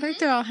they look like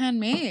they're all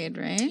handmade,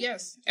 right?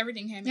 Yes,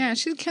 everything handmade. Yeah,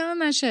 she's killing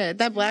that shit.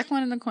 That black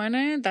one in the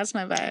corner, that's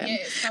my vibe.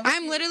 Yes,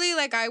 I'm literally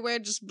like I wear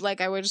just black.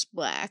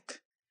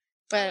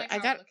 But I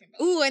got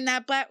and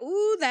that black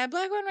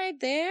one right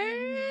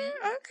there.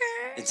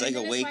 Okay. It's like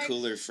a way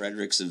cooler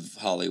Fredericks of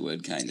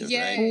Hollywood kind of,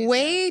 yes. right?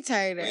 Way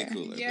tighter. Way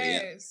cooler.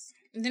 Yes.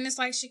 And then it's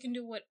like she can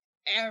do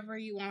whatever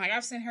you want. Like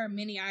I've sent her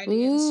many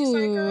ideas. Ooh, She's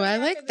like, girl, I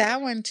like that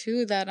one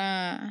too. That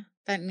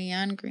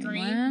neon green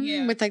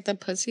one with like the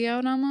pussy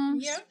out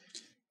almost. Yeah.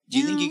 Do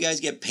you think you guys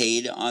get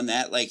paid on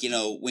that? Like, you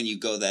know, when you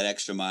go that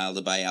extra mile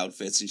to buy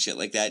outfits and shit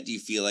like that, do you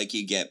feel like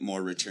you get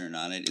more return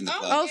on it in the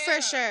club? Oh,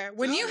 for sure.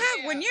 When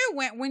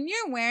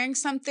you're wearing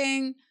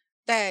something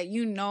that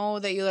you know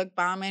that you look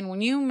bomb in,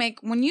 when you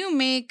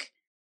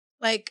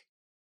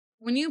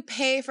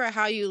pay for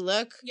how you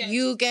look,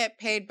 you get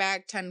paid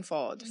back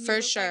tenfold. When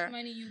for sure. Like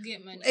money, you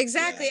get money.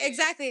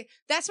 Exactly.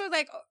 That's what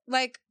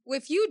like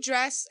if you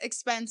dress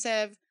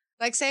expensive.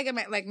 Like, say I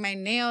get my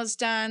nails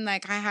done.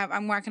 Like,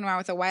 I'm walking around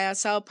with a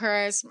YSL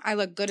purse. I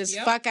look good as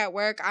fuck at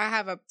work. I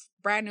have a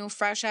brand new,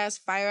 fresh ass,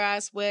 fire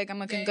ass wig. I'm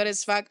looking good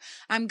as fuck.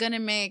 I'm gonna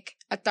make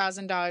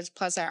 $1,000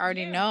 plus. I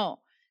already know,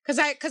 cause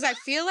I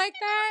feel like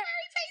that.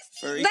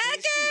 Furry that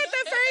good,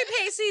 the furry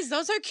pasties.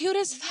 Those are cute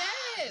as fuck.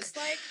 Yes,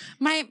 like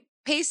my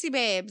pasty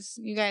babes.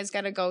 You guys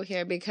gotta go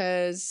here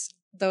because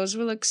those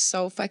will look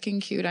so fucking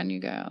cute on you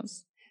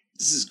girls.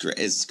 This is great.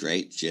 It's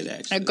great shit,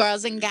 actually.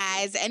 Girls and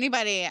guys,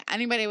 anybody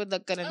would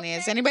look good in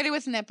these. Anybody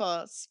with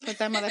nipples, put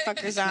them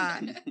motherfuckers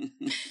on.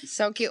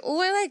 So cute. Oh,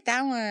 I like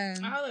that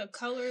one. All the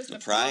colors, the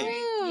pride.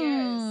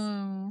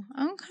 Yes.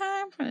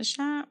 Okay, for the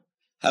shop.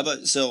 How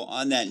about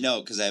on that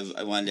note? Because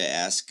I wanted to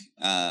ask,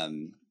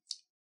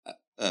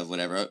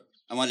 whatever.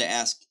 I wanted to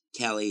ask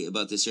Callie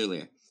about this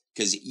earlier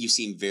because you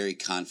seem very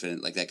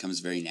confident. Like that comes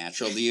very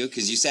natural to you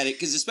because you said it.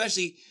 Because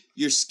especially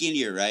you're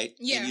skinnier, right?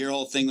 Yeah. And your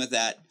whole thing with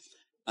that.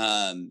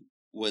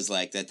 Was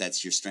like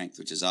that's your strength,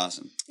 which is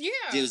awesome. Yeah.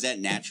 Was that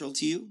natural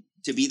to you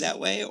to be that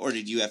way, or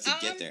did you have to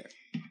get there?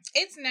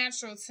 It's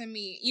natural to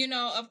me. You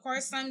know, of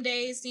course, some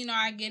days, you know,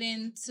 I get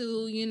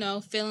into, you know,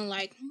 feeling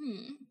like,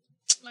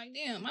 like,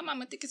 damn, my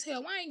mama thick as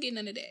hell. Why I ain't getting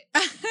none of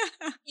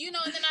that? You know,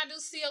 and then I do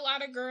see a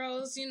lot of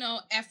girls, you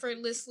know,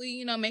 effortlessly,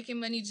 you know, making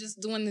money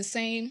just doing the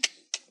same.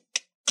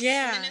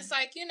 Yeah. And it's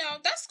like, you know,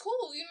 that's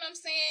cool. You know what I'm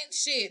saying?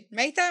 Shit.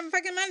 Make that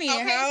fucking money.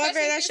 Okay, however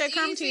that should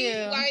come to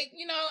you. Like,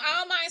 you know, I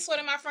don't mind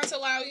sweating my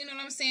frontal out. You know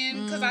what I'm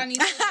saying? Because I need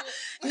to do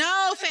it.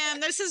 No,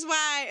 fam. This is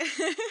why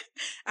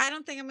I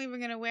don't think I'm even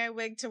going to wear a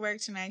wig to work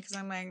tonight because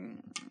I'm like,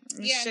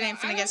 this shit ain't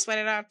finna get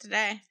sweated off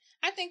today.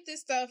 I think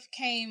this stuff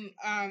came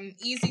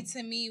easy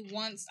to me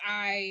once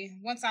I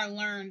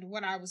learned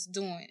what I was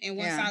doing and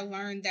once I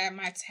learned that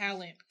my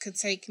talent could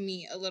take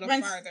me a little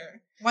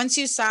farther. Once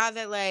you saw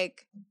that,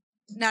 like,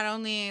 not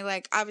only,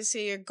 like,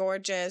 obviously you're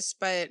gorgeous,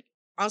 but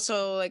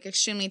also, like,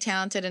 extremely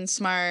talented and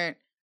smart.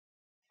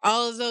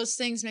 All of those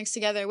things mixed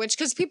together, which,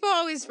 because people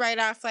always write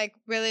off, like,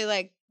 really,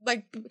 like,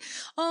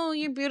 oh,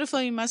 you're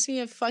beautiful, you must be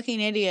a fucking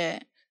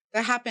idiot.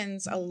 That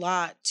happens a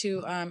lot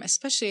to,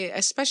 especially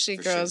For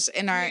girls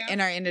in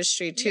our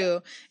industry too. Yeah.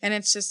 And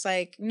it's just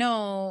like,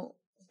 no,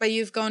 but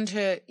you've gone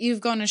to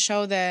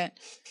show that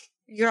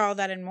you're all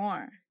that and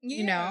more. Yeah,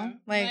 you know,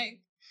 like.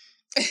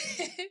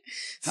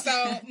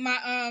 So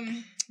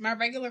my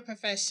regular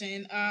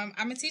profession,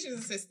 I'm a teacher's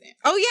assistant.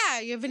 Oh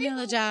yeah, your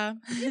vanilla job.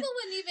 People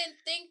wouldn't even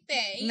think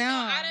that. You know,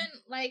 I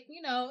didn't like,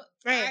 you know,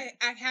 right.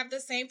 I have the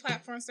same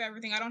platforms for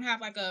everything. I don't have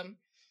like a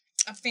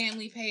a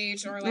family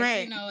page or like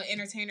Right. you know, an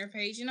entertainer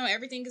page. You know,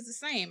 everything is the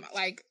same.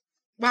 Like,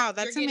 Wow,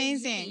 that's you're getting me,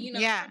 amazing. you know,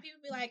 Yeah. some people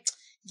be like,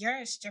 "You're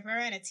a stripper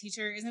and a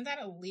teacher. Isn't that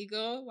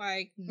illegal?"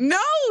 Like, No,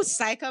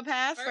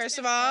 psychopath. First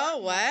of and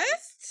all, what?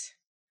 foremost,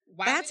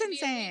 why That's would it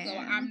be illegal?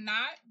 insane. I'm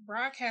not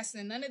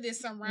broadcasting none of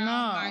this around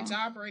No. my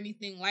job or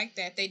anything like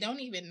that. They don't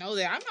even know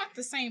that I'm not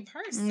the same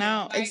person.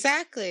 No, Like,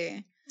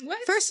 exactly.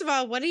 What? First of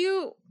all, what do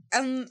you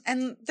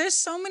and there's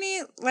so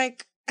many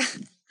like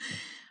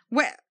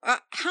what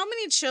how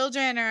many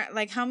children or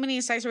like how many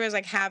sex workers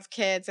like have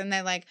kids and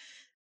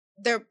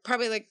they're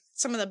probably like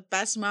some of the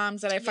best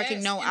moms that I fucking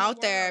Yes, know in the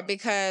out there world.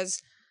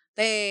 because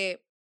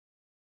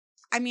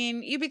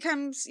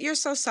you're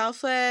so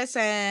selfless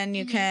and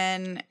you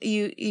Mhm.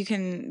 you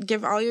can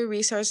give all your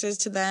resources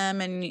to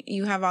them and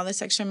you have all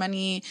this extra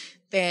money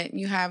that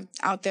you have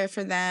out there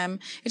for them.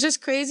 It's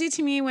just crazy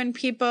to me when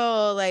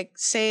people like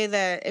say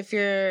that if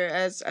you're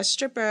a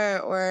stripper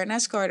or an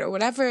escort or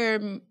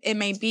whatever it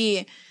may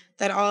be,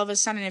 that all of a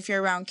sudden if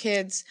you're around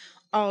kids,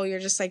 oh, you're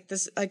just like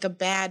this, like a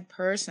bad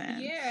person.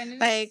 Yeah, and it's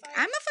Like,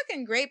 I'm a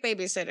fucking great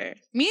babysitter.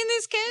 Me and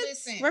these kids,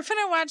 Listen. we're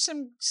finna watch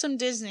some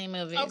Disney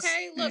movies.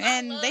 Okay, look,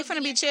 and I love they finna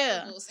The be chill.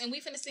 Incredibles, and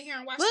we finna sit here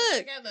and watch Look. this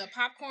together.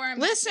 Popcorn.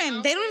 Listen,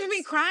 matching they don't even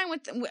be outfits.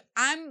 crying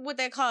I'm what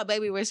they call a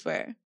baby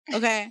whisperer.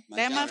 Okay, My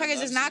that daughter motherfuckers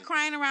loves is not it.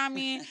 crying around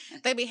me.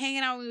 They be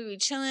hanging out. We be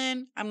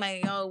chilling. I'm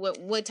like, yo,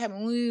 what type of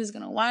movie is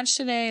gonna watch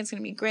today? It's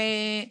gonna be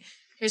great.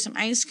 Here's some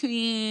ice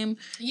cream.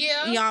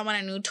 Yeah. Y'all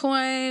want a new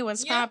toy?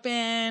 What's Yeah.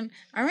 poppin'?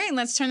 All right,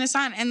 let's turn this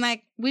on. And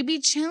like, we be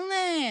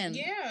chilling.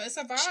 Yeah, it's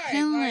a vibe. Like,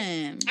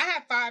 Chilling. I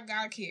have 5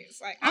 god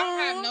kids. Like, I don't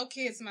Aw. have no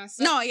kids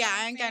myself. No, you yeah, know what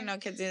I I'm ain't got saying? no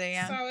kids either,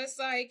 yeah. So it's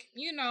like,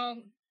 you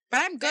know,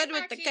 But I'm they good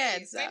my with the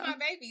kids, They though. my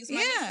babies. My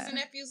Yeah. nieces and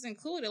nephews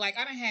included. Like,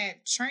 I done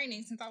had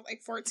training since I was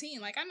like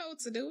 14. Like, I know what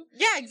to do. Yeah, You know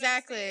what I'm saying?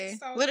 exactly.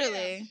 So,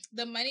 Literally.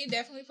 The money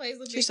definitely plays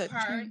a She big said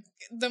part. train.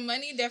 The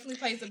money definitely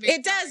plays a big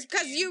It part. does,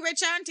 because and- you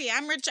rich auntie.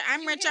 I'm rich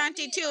hear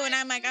auntie me? too.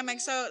 And Like, I'm like,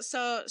 so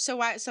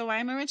why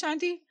am I rich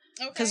auntie?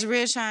 Because Okay.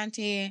 rich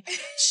auntie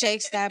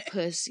shakes that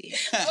pussy.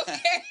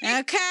 Okay.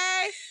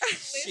 Okay?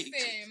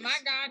 Listen, my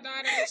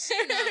goddaughter,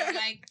 she know,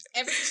 like,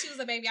 ever since she was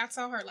a baby, I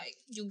told her, like,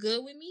 you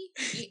good with me?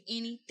 You get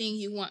anything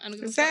you want. I don't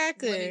give a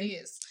fuck what it Exactly.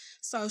 is.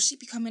 So she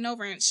be coming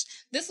over, and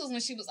this was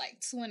when she was like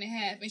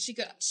 2.5, and she's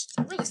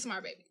really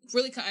smart baby,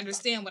 really could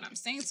understand what I'm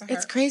saying to her.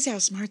 It's crazy how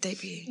smart they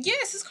be.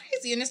 Yes, it's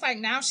crazy, and it's like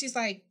now she's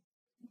like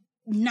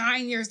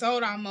 9 years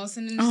old almost,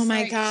 and then Oh it's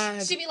my like,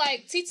 God. she be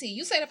like, "Titi,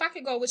 you said if I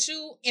could go with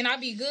you and I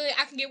be good,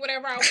 I can get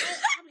whatever I want."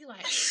 I be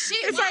like, "Shit,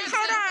 It's why like, is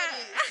hold that on.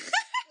 for this?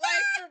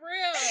 Like for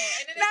real."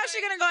 And then Now it's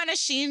she's like, gonna go on a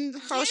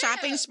Shein whole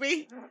shopping Yeah.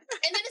 spree.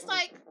 and then it's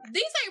like,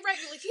 these ain't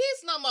regular kids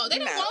no more. They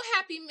don't No. want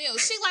Happy Meals.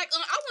 She like, I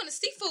want a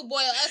seafood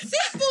boil. A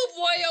seafood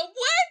boil?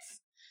 What?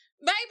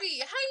 Baby,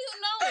 how you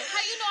know?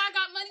 How you know I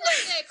got money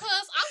like that? Cause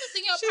I was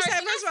in your She purse said,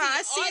 and first of all, I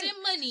I see all seen-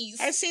 them monies.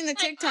 I've seen the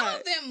Like, all TikTok.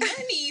 of them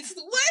monies.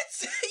 What?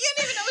 You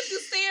don't even know what you're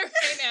saying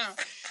right now.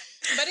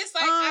 But it's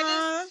like,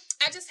 I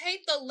just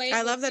hate the label.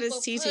 I love that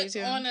it's people TT put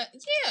too. on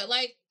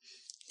like,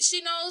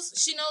 she knows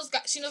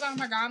I'm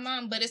her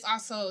godmom, but it's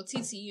also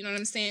TT, you know what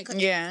I'm saying? 'Cause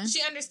Yeah.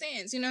 she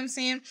understands, you know what I'm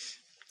saying?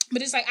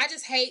 But it's like, I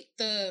just hate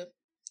the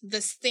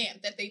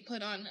stamp that they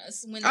put on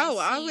us when they Oh, see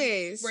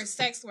always. we're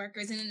sex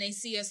workers and then they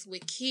see us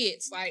with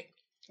kids. Like,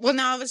 Well,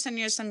 now all of a sudden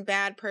you're some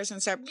bad person,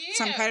 some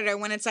Yeah. predator.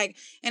 When it's like,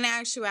 in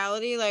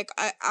actuality, like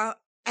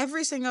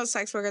every single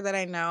sex worker that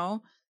I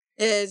know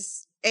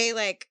is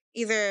like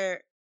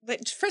either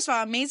like first of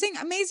all amazing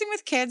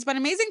with kids, but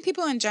amazing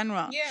people in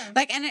general. yeah.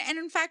 Like and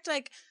in fact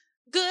like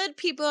good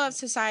people of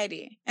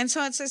society. And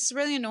so it's just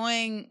really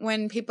annoying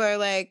when people are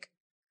like,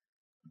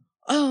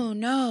 oh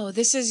no,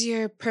 this is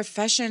your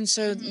profession,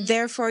 so Mhm.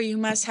 therefore you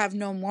must have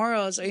no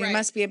morals or you Right.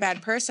 must be a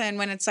bad person,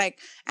 when it's like,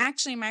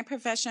 actually my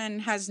profession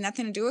has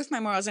nothing to do with my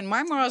morals, and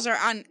my morals are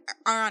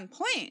on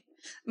point.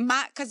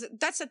 Because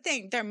that's the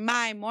thing, they're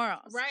my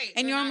morals. Right.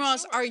 And they're your not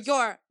morals are yours.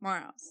 your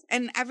morals.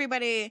 And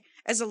everybody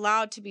is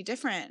allowed to be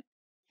different.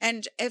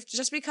 And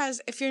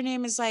if your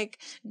name is like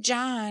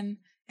John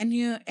and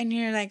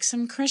you're like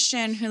some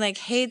Christian who like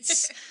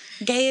hates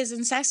gays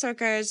and sex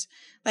workers,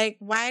 like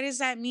why does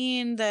that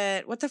mean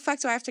that what the fuck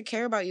do I have to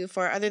care about you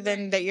for other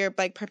than Right. that you're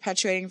like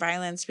perpetuating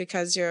violence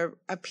because you're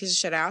a piece of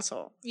shit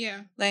asshole?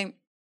 Yeah. Like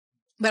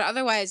but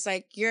otherwise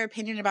like your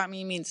opinion about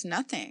me means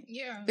nothing.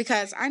 Yeah.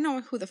 Because I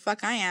know who the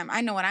fuck I am.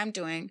 I know what I'm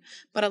doing.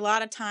 But a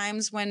lot of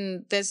times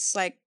when this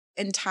like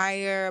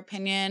entire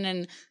opinion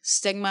and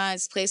stigma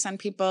is placed on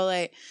people,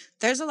 like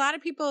there's a lot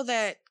of people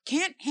that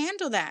can't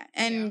handle that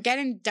and Yeah. get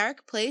in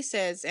dark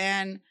places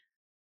and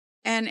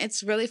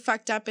it's really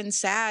fucked up and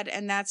sad.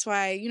 And that's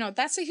why,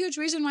 that's a huge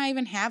reason why I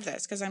even have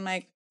this. Cause I'm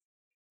like,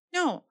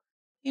 no,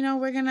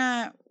 we're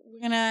gonna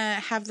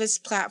have this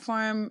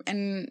platform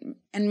and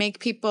make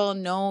people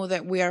know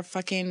that we are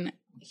fucking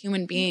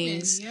human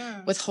beings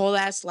Yeah. with whole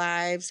ass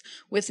lives,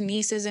 with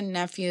nieces and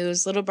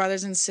nephews, little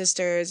brothers and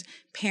sisters,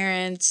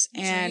 parents,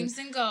 and dreams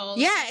and goals.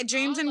 yeah,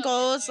 dreams all and of it,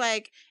 goals.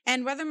 Like,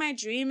 and whether my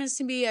dream is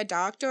to be a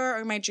doctor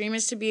or my dream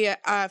is to be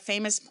a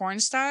famous porn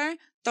star,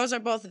 those are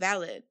both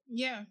valid.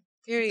 Yeah.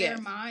 Period.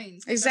 Their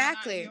minds.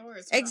 Exactly. They're not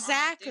yours. We're all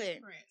Exactly.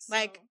 different.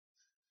 Like, So,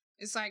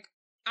 it's like,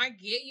 I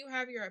get you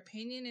have your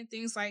opinion and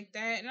things like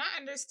that. And I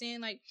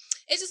understand, like,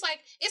 it's just like,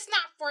 it's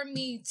not for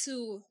me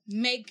to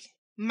make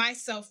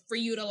myself for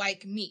you to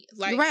like me.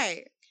 Like,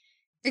 right.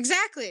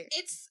 Exactly.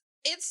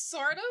 It's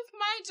sort of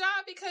my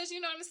job because, you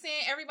know what I'm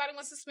saying? Everybody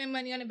wants to spend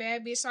money on a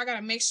bad bitch. So I got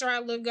to make sure I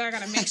look good. I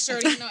got to make sure,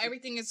 you know,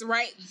 everything is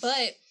right.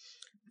 But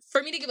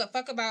for me to give a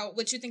fuck about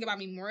what you think about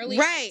me morally,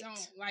 right. I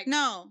don't. Like,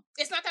 no.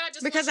 It's not that I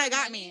just because want I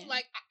your got money. me.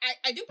 Like,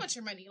 I do want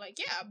your money. Like,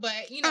 yeah,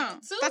 but, you know,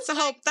 too, that's the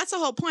like,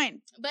 whole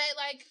point. But,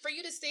 like, for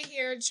you to sit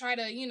here and try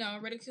to, you know,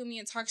 ridicule me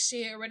and talk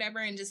shit or whatever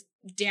and just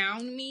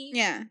down me.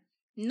 Yeah.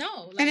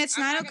 No. Like, and it's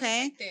I'm not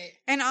okay.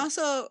 And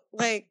also,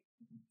 like,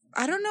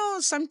 I don't know,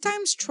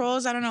 sometimes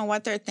trolls, I don't know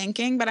what they're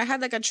thinking, but I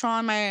had like a troll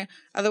on my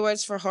Other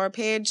Words for Horror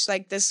page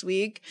like this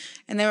week,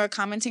 and they were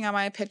commenting on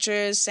my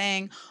pictures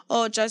saying,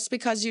 oh, just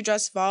because you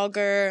dress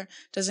vulgar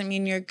doesn't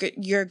mean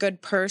you're a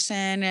good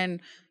person,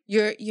 and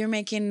you're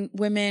making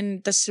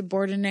women the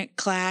subordinate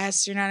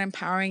class, you're not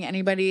empowering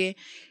anybody.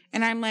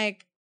 And I'm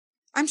like,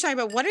 I'm sorry,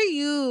 but what are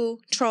you,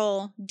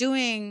 troll,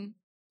 doing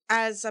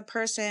as a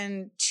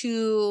person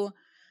to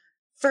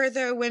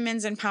further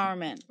women's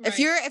empowerment? Right.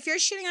 If you're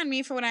shitting on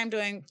me for what I'm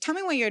doing, tell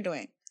me what you're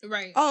doing.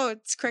 Right. Oh,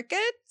 it's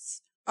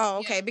crickets? Oh,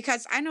 okay. Yeah.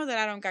 Because I know that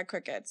I don't got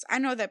crickets. I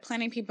know that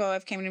plenty of people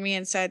have came to me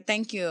and said,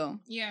 thank you.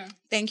 Yeah.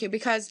 Thank you.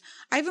 Because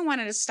I even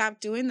wanted to stop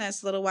doing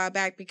this a little while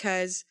back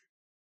because,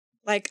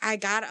 like, I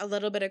got a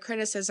little bit of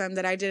criticism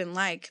that I didn't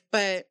like.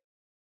 But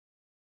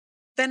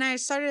then I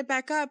started it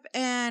back up,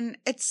 and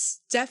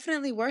it's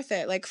definitely worth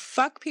it. Like,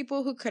 fuck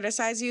people who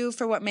criticize you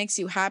for what makes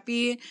you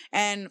happy,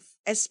 and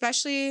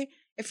especially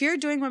if you're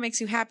doing what makes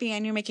you happy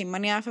and you're making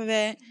money off of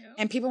it, Yep.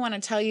 and people want to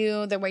tell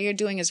you that what you're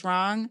doing is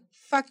wrong,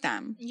 fuck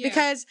them. Yeah.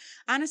 Because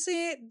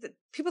honestly,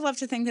 people love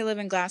to think they live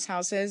in glass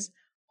houses.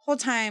 Whole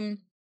time,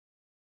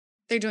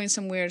 they're doing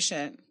some weird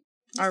shit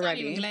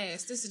already. It's not even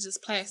glass. This is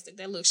just plastic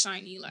that looks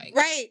shiny. Like,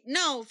 right?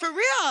 No, for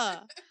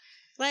real.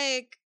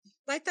 like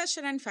that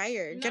shit on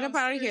fire. Get No, up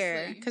out of here,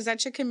 seriously. because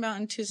that shit can melt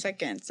in 2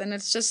 seconds, and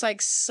it's just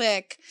like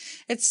sick.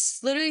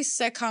 It's literally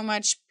sick how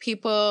much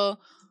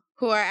people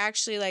who are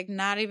actually like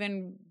not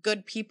even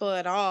good people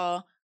at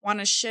all want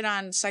to shit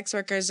on sex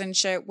workers and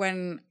shit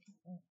when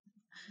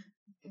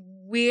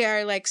we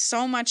are like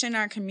so much in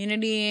our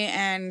community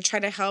and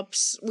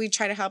we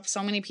try to help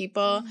so many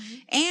people.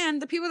 Mhm.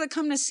 And the people that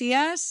come to see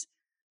us,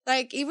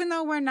 like, even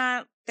though we're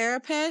not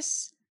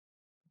therapists,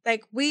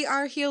 like, we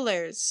are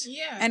healers.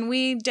 Yeah. And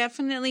we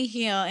definitely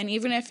heal. And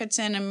even if it's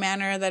in a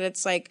manner that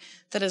it's like,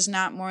 that is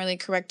not morally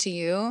correct to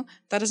you,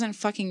 that doesn't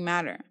fucking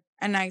matter.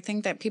 And I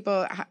think that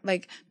people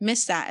like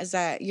miss that, is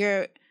that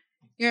your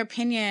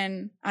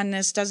opinion on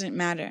this doesn't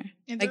matter.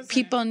 It like, doesn't.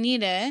 people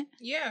need it.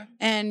 Yeah.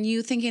 And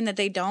you thinking that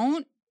they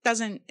don't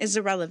is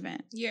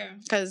irrelevant, Yeah.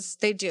 because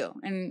they do.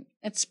 And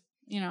it's,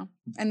 you know,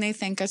 and they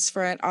thank us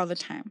for it all the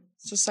time.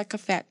 It's just like a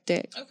fat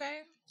dick.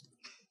 Okay.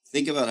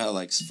 Think about how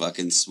like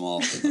fucking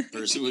small a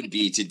person would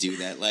be to do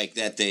that. Like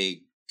that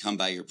they come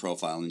by your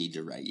profile and need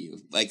to write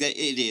you. Like that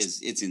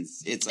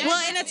it's like,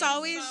 Well, and it's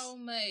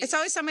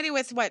always somebody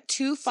with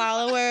 2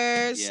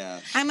 followers. yeah.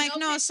 I'm like,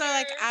 No no, so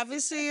like pictures.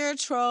 obviously you're a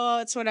troll,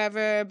 it's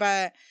whatever,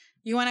 but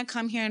you want to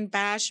come here and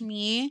bash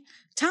me?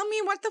 Tell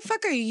me, what the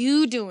fuck are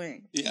you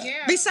doing?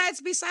 Yeah.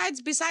 Besides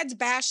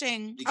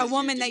bashing Because a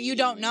woman you're that you demeaning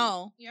don't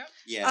know, Yep.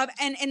 Yeah.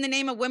 and in the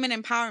name of women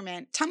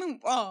empowerment, tell me.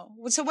 Oh,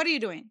 so what are you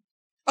doing?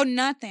 Oh,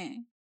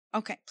 nothing.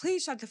 Okay,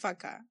 please shut the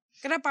fuck up.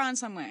 Get up on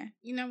somewhere.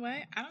 You know what?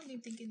 I don't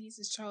even think these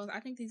is trolls. I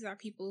think these are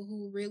people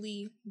who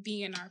really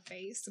be in our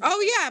face.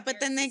 Oh yeah, but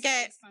then they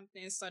get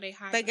something, so they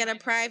hide. they get a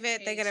behind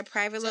their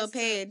private little Just to-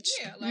 page.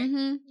 yeah, like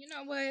Mhm. you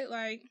know what?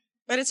 Like,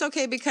 But it's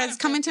okay, because Kinda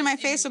coming felt to my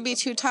this face will be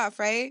energy too before. tough,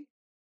 right?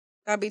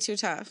 That'll be too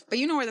tough. But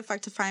you know where the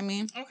fuck to find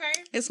me. okay,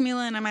 It's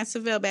Mila and I'm at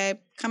Seville, babe.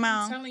 Come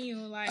I'm on. telling you,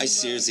 like, I look,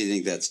 seriously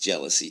think that's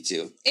jealousy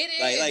too. it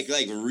is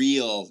Like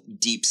real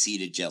deep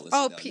seated jealousy.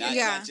 Oh, though.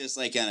 yeah. Not just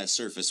like on a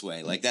surface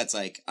way. Like that's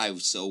like I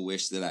so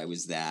wish that I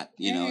was that,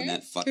 you know, Mhm. and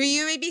that fucking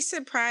You may be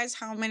surprised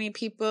how many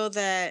people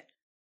that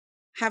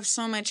have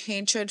so much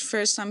hatred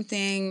for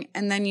something,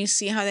 and then you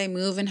see how they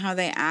move and how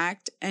they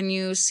act, and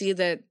you see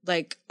that,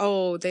 like,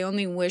 oh, they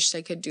only wish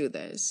they could do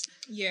this.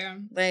 yeah,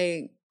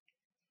 Like,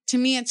 to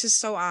me, it's just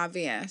so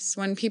obvious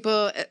when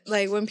people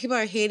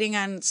are hating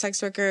on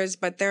sex workers,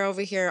 but they're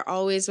over here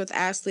always with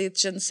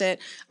athletes and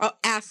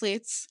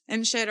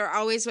shit, or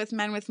always with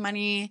men with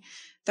money.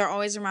 They're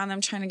always around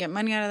them trying to get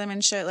money out of them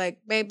and shit.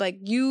 Like, babe, like,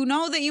 you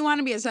know that you want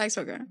to be a sex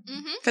worker,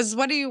 because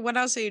what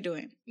else are you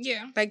doing?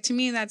 yeah. Like, to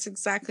me, that's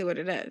exactly what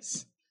it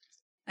is.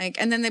 Like,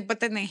 and then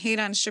they hate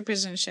on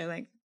strippers and shit.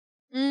 Like,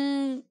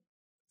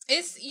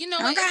 It's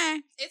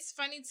okay. it's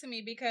funny to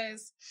me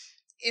because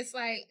it's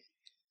like,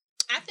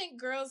 I think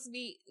girls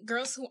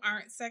who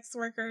aren't sex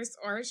workers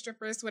or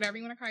strippers, whatever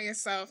you want to call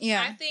yourself.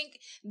 Yeah. I think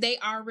they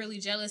are really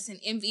jealous and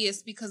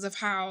envious because of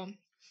how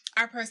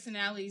our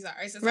personalities are.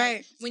 It's just Right.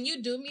 like, when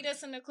you do meet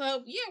us in the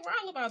club, yeah, we're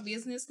all about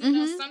business. You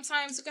know, Mhm.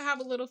 sometimes you can have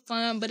a little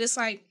fun, but it's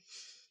like,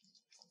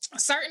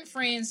 certain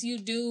friends you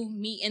do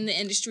meet in the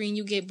industry and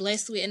you get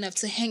blessed with enough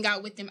to hang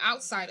out with them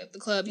outside of the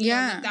club, you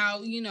know,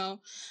 without, you know,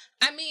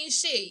 I mean,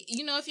 shit,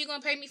 you know, if you're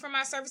gonna pay me for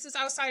my services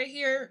outside of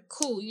here,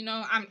 cool, you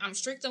know, I'm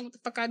strict on what the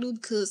fuck I do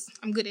because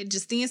I'm good at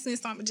just dancing,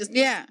 so I'm just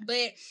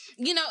but,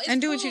 you know, it's and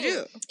do cool. what you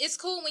do. It's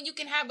cool when you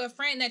can have a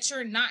friend that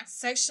you're not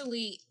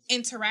sexually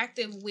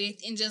interactive with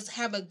and just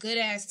have a good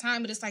ass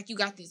time, but it's like you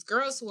got these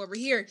girls who over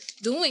here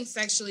doing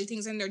sexually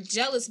things and they're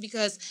jealous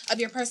because of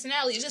your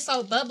personality. It's just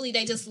so bubbly,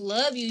 they just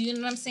love you, you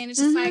know what I'm saying? It's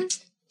just like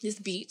this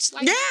beach.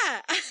 Like,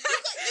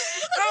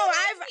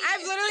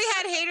 I've literally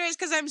had haters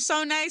because I'm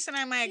so nice and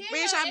I'm like,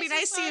 bitch, I'll be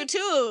nice to you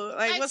too.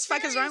 Like, what the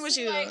fuck is wrong with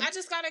you? Like, I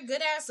just got a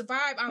good ass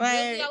vibe.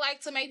 I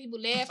like to make people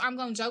laugh. I'm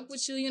gonna joke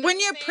with you. You know, when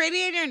you're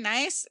pretty and you're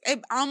nice,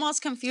 it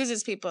almost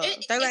confuses people.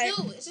 They're like,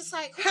 it's just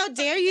like, how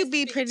dare you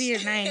be pretty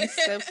or nice?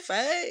 The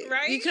fuck,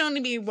 right? You can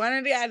only be one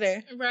or the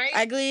other, right?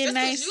 Ugly and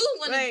nice. You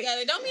one or the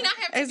other. Don't mean I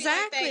have to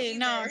exactly. Be like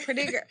that no,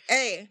 pretty girl.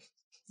 Hey.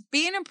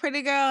 Being a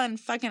pretty girl and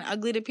fucking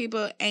ugly to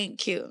people ain't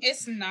cute.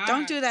 It's not.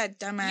 Don't do that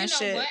dumbass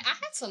shit. You know what? I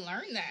had to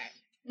learn that.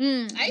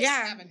 I used to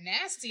have a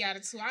nasty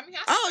attitude. I mean,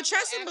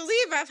 trust and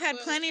believe I've had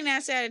plenty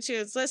nasty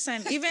attitudes.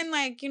 Listen, even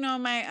like, you know,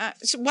 my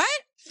what?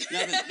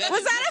 Nothing,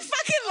 was that a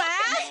fucking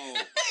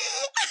laugh?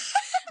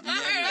 No.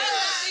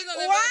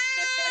 Wow!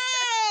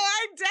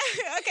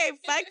 Okay,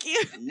 fuck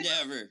you.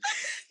 Never.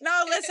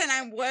 No, listen,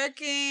 I'm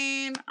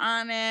working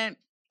on it.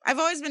 I've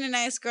always been a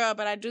nice girl,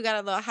 but I do got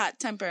a little hot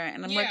temper,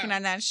 and I'm working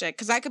on that shit.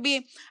 Because I'm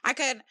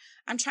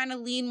trying to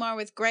lean more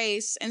with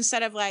grace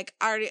instead of like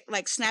already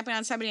like snapping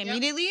on somebody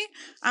immediately.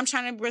 I'm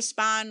trying to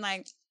respond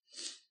like.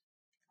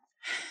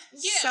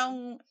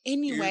 So,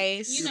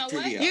 anyways, you know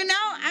what? You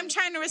know, I'm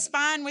trying to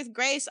respond with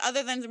grace,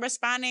 other than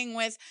responding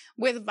with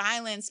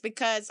violence,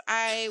 because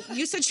I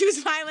used to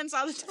choose violence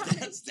all the time.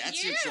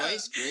 That's your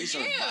choice, grace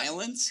or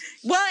violence?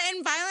 Well,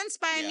 in violence,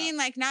 I mean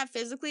like not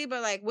physically,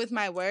 but like with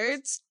my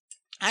words.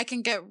 I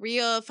can get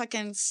real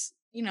fucking,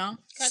 you know,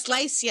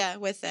 slice ya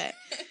with it.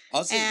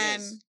 I'll say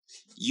this.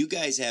 You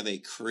guys have a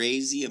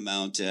crazy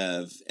amount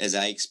of, as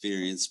I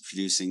experienced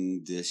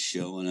producing this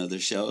show and other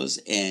shows,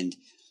 and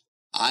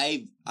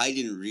I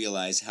didn't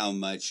realize how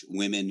much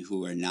women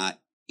who are not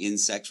in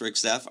sex work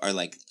stuff are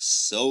like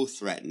so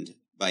threatened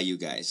by you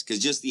guys. Because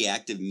just the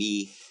act of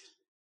me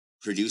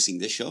producing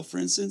this show, for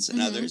instance, and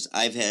others,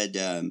 I've had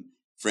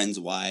friends'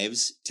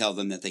 wives tell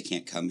them that they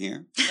can't come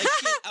here. Like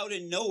shit out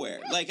of nowhere.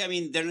 Like, I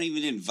mean, they're not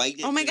even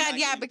invited. Oh my God,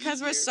 yeah,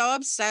 because we're so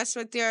obsessed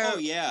with your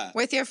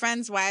with your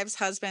friends' wives,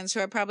 husbands who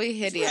are probably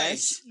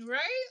hideous. Right?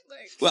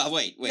 Like, well,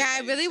 wait. Yeah, I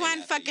really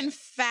want fucking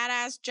fat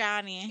ass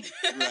Johnny.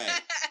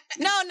 Right.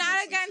 No,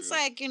 not against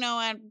like, you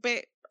know,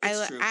 but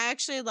I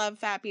actually love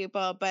fat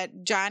people,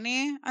 but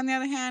Johnny, on the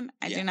other hand,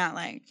 I do not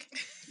like.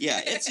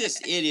 Yeah,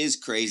 it is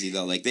crazy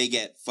though. Like they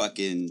get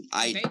fucking,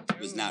 I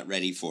was not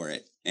ready for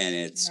it. And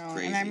it's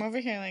crazy. And I'm over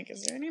here like,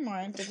 is there any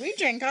more? Did we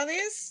drink all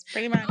these?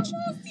 Pretty much. Almost,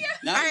 yeah.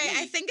 All right,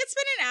 I think it's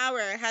been an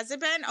hour. Has it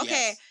been? Okay,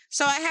 yes.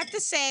 So I have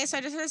to say,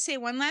 I just want to say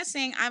one last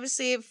thing.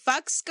 Obviously,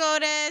 fuck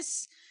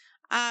SCOTUS.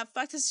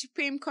 Fuck the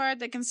Supreme Court.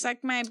 They can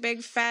suck my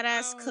big fat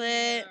ass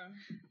clit. Yeah.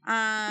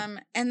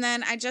 And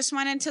then I just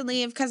wanted to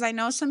leave because I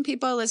know some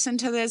people listen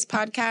to this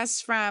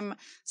podcast from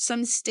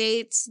some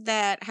states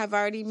that have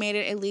already made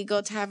it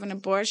illegal to have an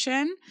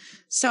abortion.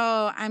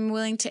 So I'm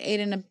willing to aid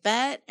and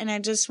abet. And I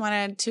just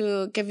wanted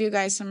to give you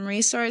guys some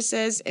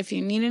resources. If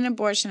you need an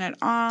abortion at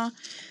all,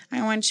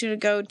 I want you to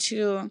go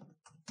to,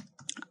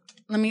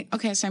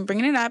 so I'm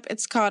bringing it up.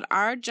 It's called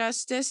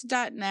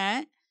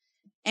ourjustice.net.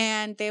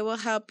 And they will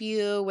help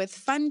you with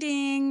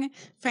funding,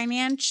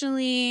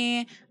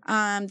 financially.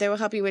 They will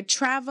help you with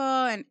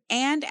travel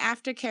and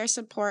aftercare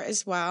support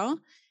as well.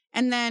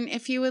 And then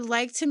if you would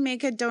like to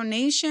make a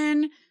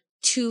donation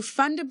to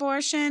fund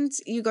abortions,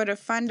 you go to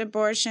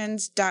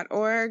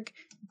fundabortions.org.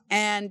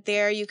 And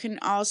there you can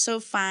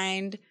also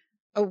find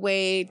a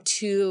way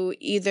to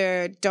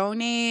either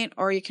donate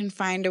or you can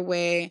find a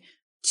way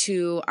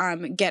to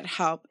get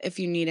help if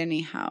you need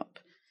any help.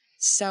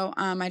 So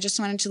I just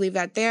wanted to leave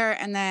that there.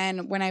 And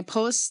then when I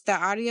post the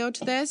audio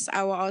to this,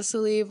 I will also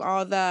leave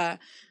all the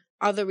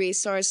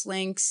resource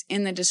links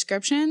in the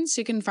description so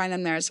you can find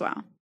them there as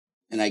well.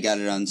 And I got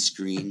it on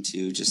screen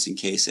too, just in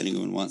case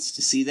anyone wants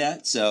to see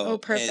that. So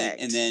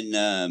perfect. And then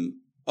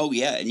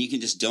and you can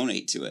just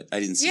donate to it. I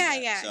didn't see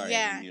that. Sorry,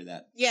 I didn't hear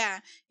that.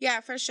 Yeah,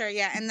 for sure.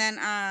 Yeah. And then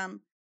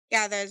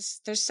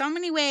there's so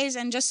many ways,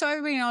 and just so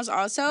everybody knows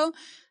also,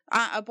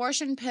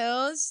 abortion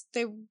pills,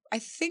 I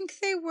think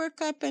they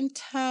work up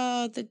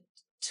until the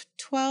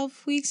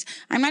 12 weeks.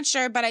 I'm not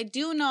sure, but I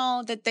do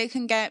know that they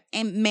can get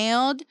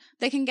mailed.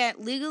 They can get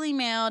legally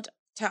mailed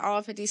to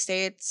all 50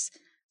 states.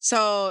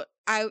 So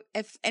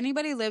if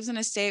anybody lives in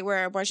a state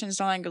where abortion is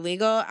no longer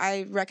legal,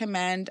 I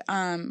recommend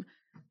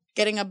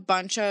getting a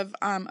bunch of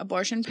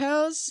abortion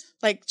pills.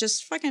 Like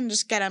just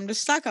get them,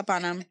 just stock up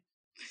on them,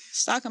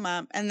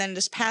 and then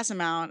just pass them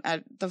out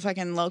at the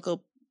fucking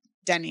local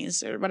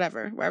Denny's or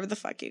whatever, wherever the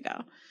fuck you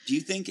go. Do you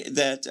think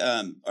that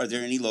are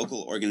there any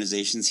local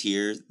organizations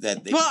here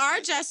that they? Well, Our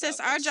Justice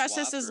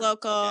is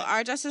local. Okay.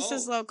 Our Justice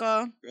is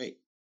local. Great.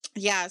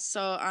 Yeah,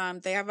 so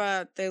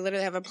they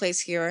literally have a place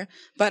here,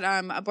 but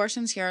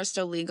abortions here are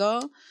still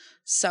legal.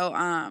 So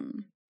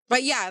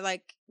but yeah,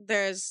 like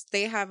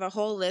they have a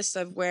whole list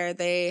of where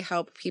they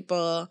help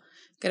people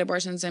get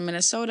abortions in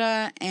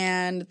Minnesota,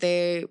 and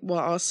they will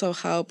also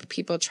help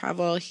people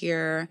travel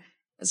here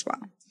as well.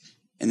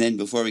 And then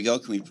before we go,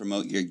 can we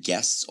promote your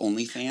guests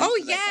OnlyFans? Oh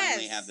 'Cause I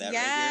finally have that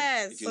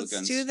right here. If you let's look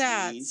on do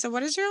that. screen. So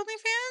what is your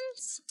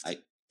OnlyFans?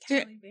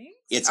 Callie Banks?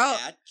 It's Oh.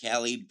 at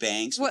Callie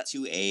Banks What- with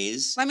 2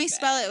 A's. Let me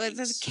spell it. It's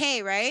Banks. a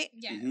K, right?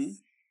 Yes. Mhm.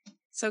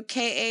 So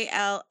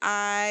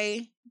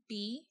KALI.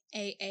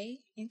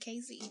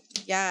 BAANKZ.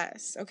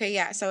 Yes. Okay.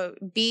 Yeah. So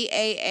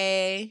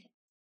BAANKZ.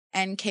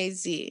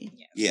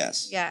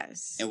 Yes.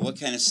 Yes. And what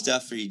kind of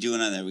stuff are you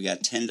doing on there? We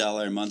got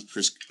 $10 a month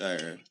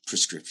prescription.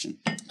 Subscription.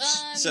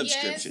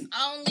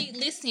 Yes, only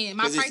listen.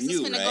 My 'Cause it's price is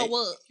new, gonna right?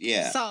 go up.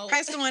 Yeah. So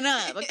Price going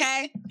up.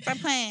 Okay. Stop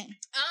playing.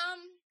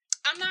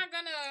 I'm not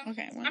gonna.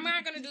 Okay. I'm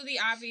not gonna do the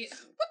obvious.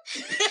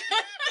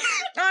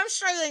 No, I'm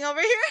struggling over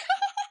here.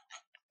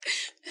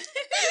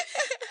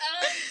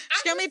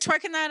 She's gonna be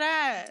twerking that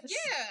ass. Yeah,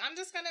 I'm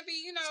just gonna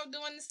be,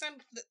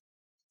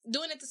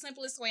 doing it the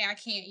simplest way I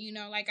can.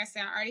 Like I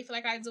said, I already feel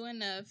like I do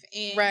enough,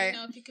 and Right.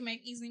 if you can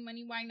make easy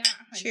money, why not?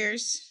 Honey?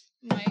 Cheers.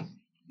 Like,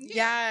 yeah.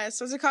 Yes.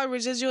 What's it called?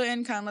 Residual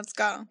income. Let's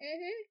go.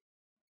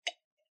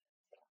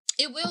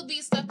 It will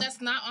be stuff that's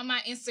not on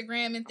my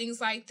Instagram and things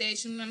like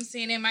that. You know what I'm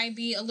saying? It might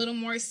be a little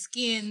more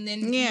skin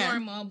than Yeah.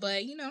 normal,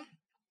 but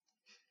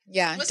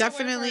Yeah, what's the word for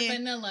definitely.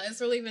 vanilla.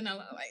 It's really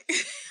vanilla,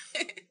 like.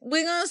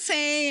 We're gonna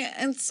say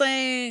it's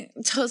like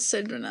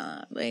toasted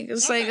vanilla. Like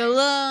it's like a Okay.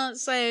 little.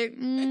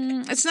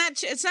 It's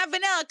like it's not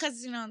vanilla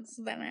because it's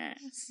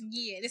bananas.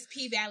 Yeah, this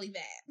P Valley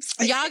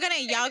vibes. Y'all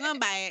gonna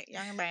buy it.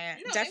 Y'all gonna buy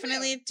it. No,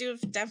 Definitely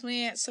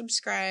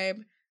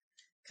subscribe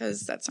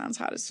because that sounds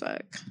hot as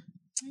fuck.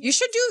 You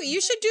should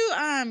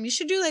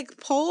do like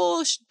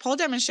poll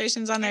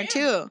demonstrations on there I am.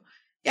 too.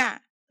 Yeah.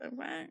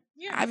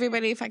 Yeah.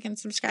 Everybody fucking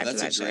subscribe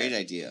That's to a that great shit.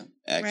 idea,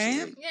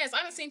 actually. Yes,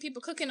 I've seen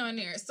people cooking on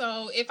there.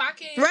 So if I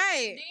can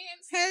Right.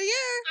 dance, Hell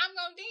yeah. I'm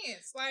gonna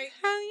dance. Like,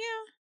 Hell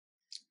yeah.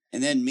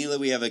 And then Mila,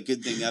 we have a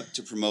good thing up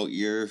to promote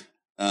your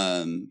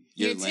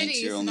links,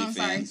 titties. your No,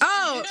 sorry. OnlyFans.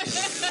 Oh.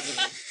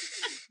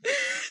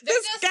 They're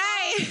This just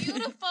guy. so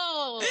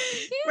beautiful.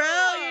 Bro,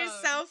 Yeah. you're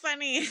so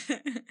funny.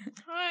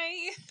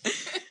 Hi.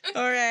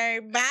 All right.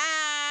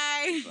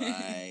 Bye.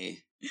 Bye.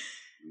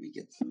 Let me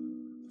get.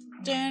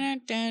 Dun,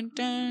 dun,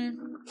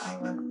 dun.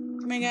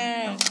 Oh my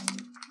God.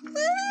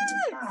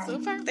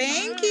 Super.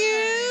 Thank fun.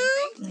 you.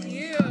 Thank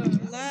you.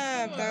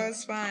 Love. That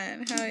was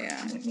fun. Hell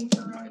yeah. Okay.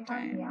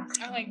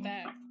 I like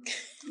that.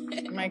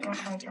 Oh my God.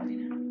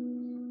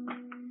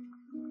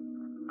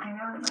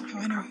 Oh,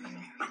 I know.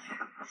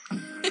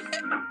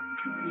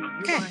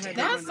 Okay.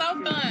 That was so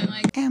fun.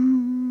 Like,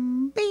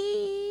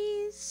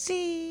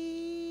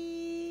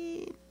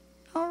 MBC.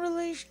 No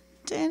relation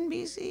to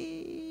NBC.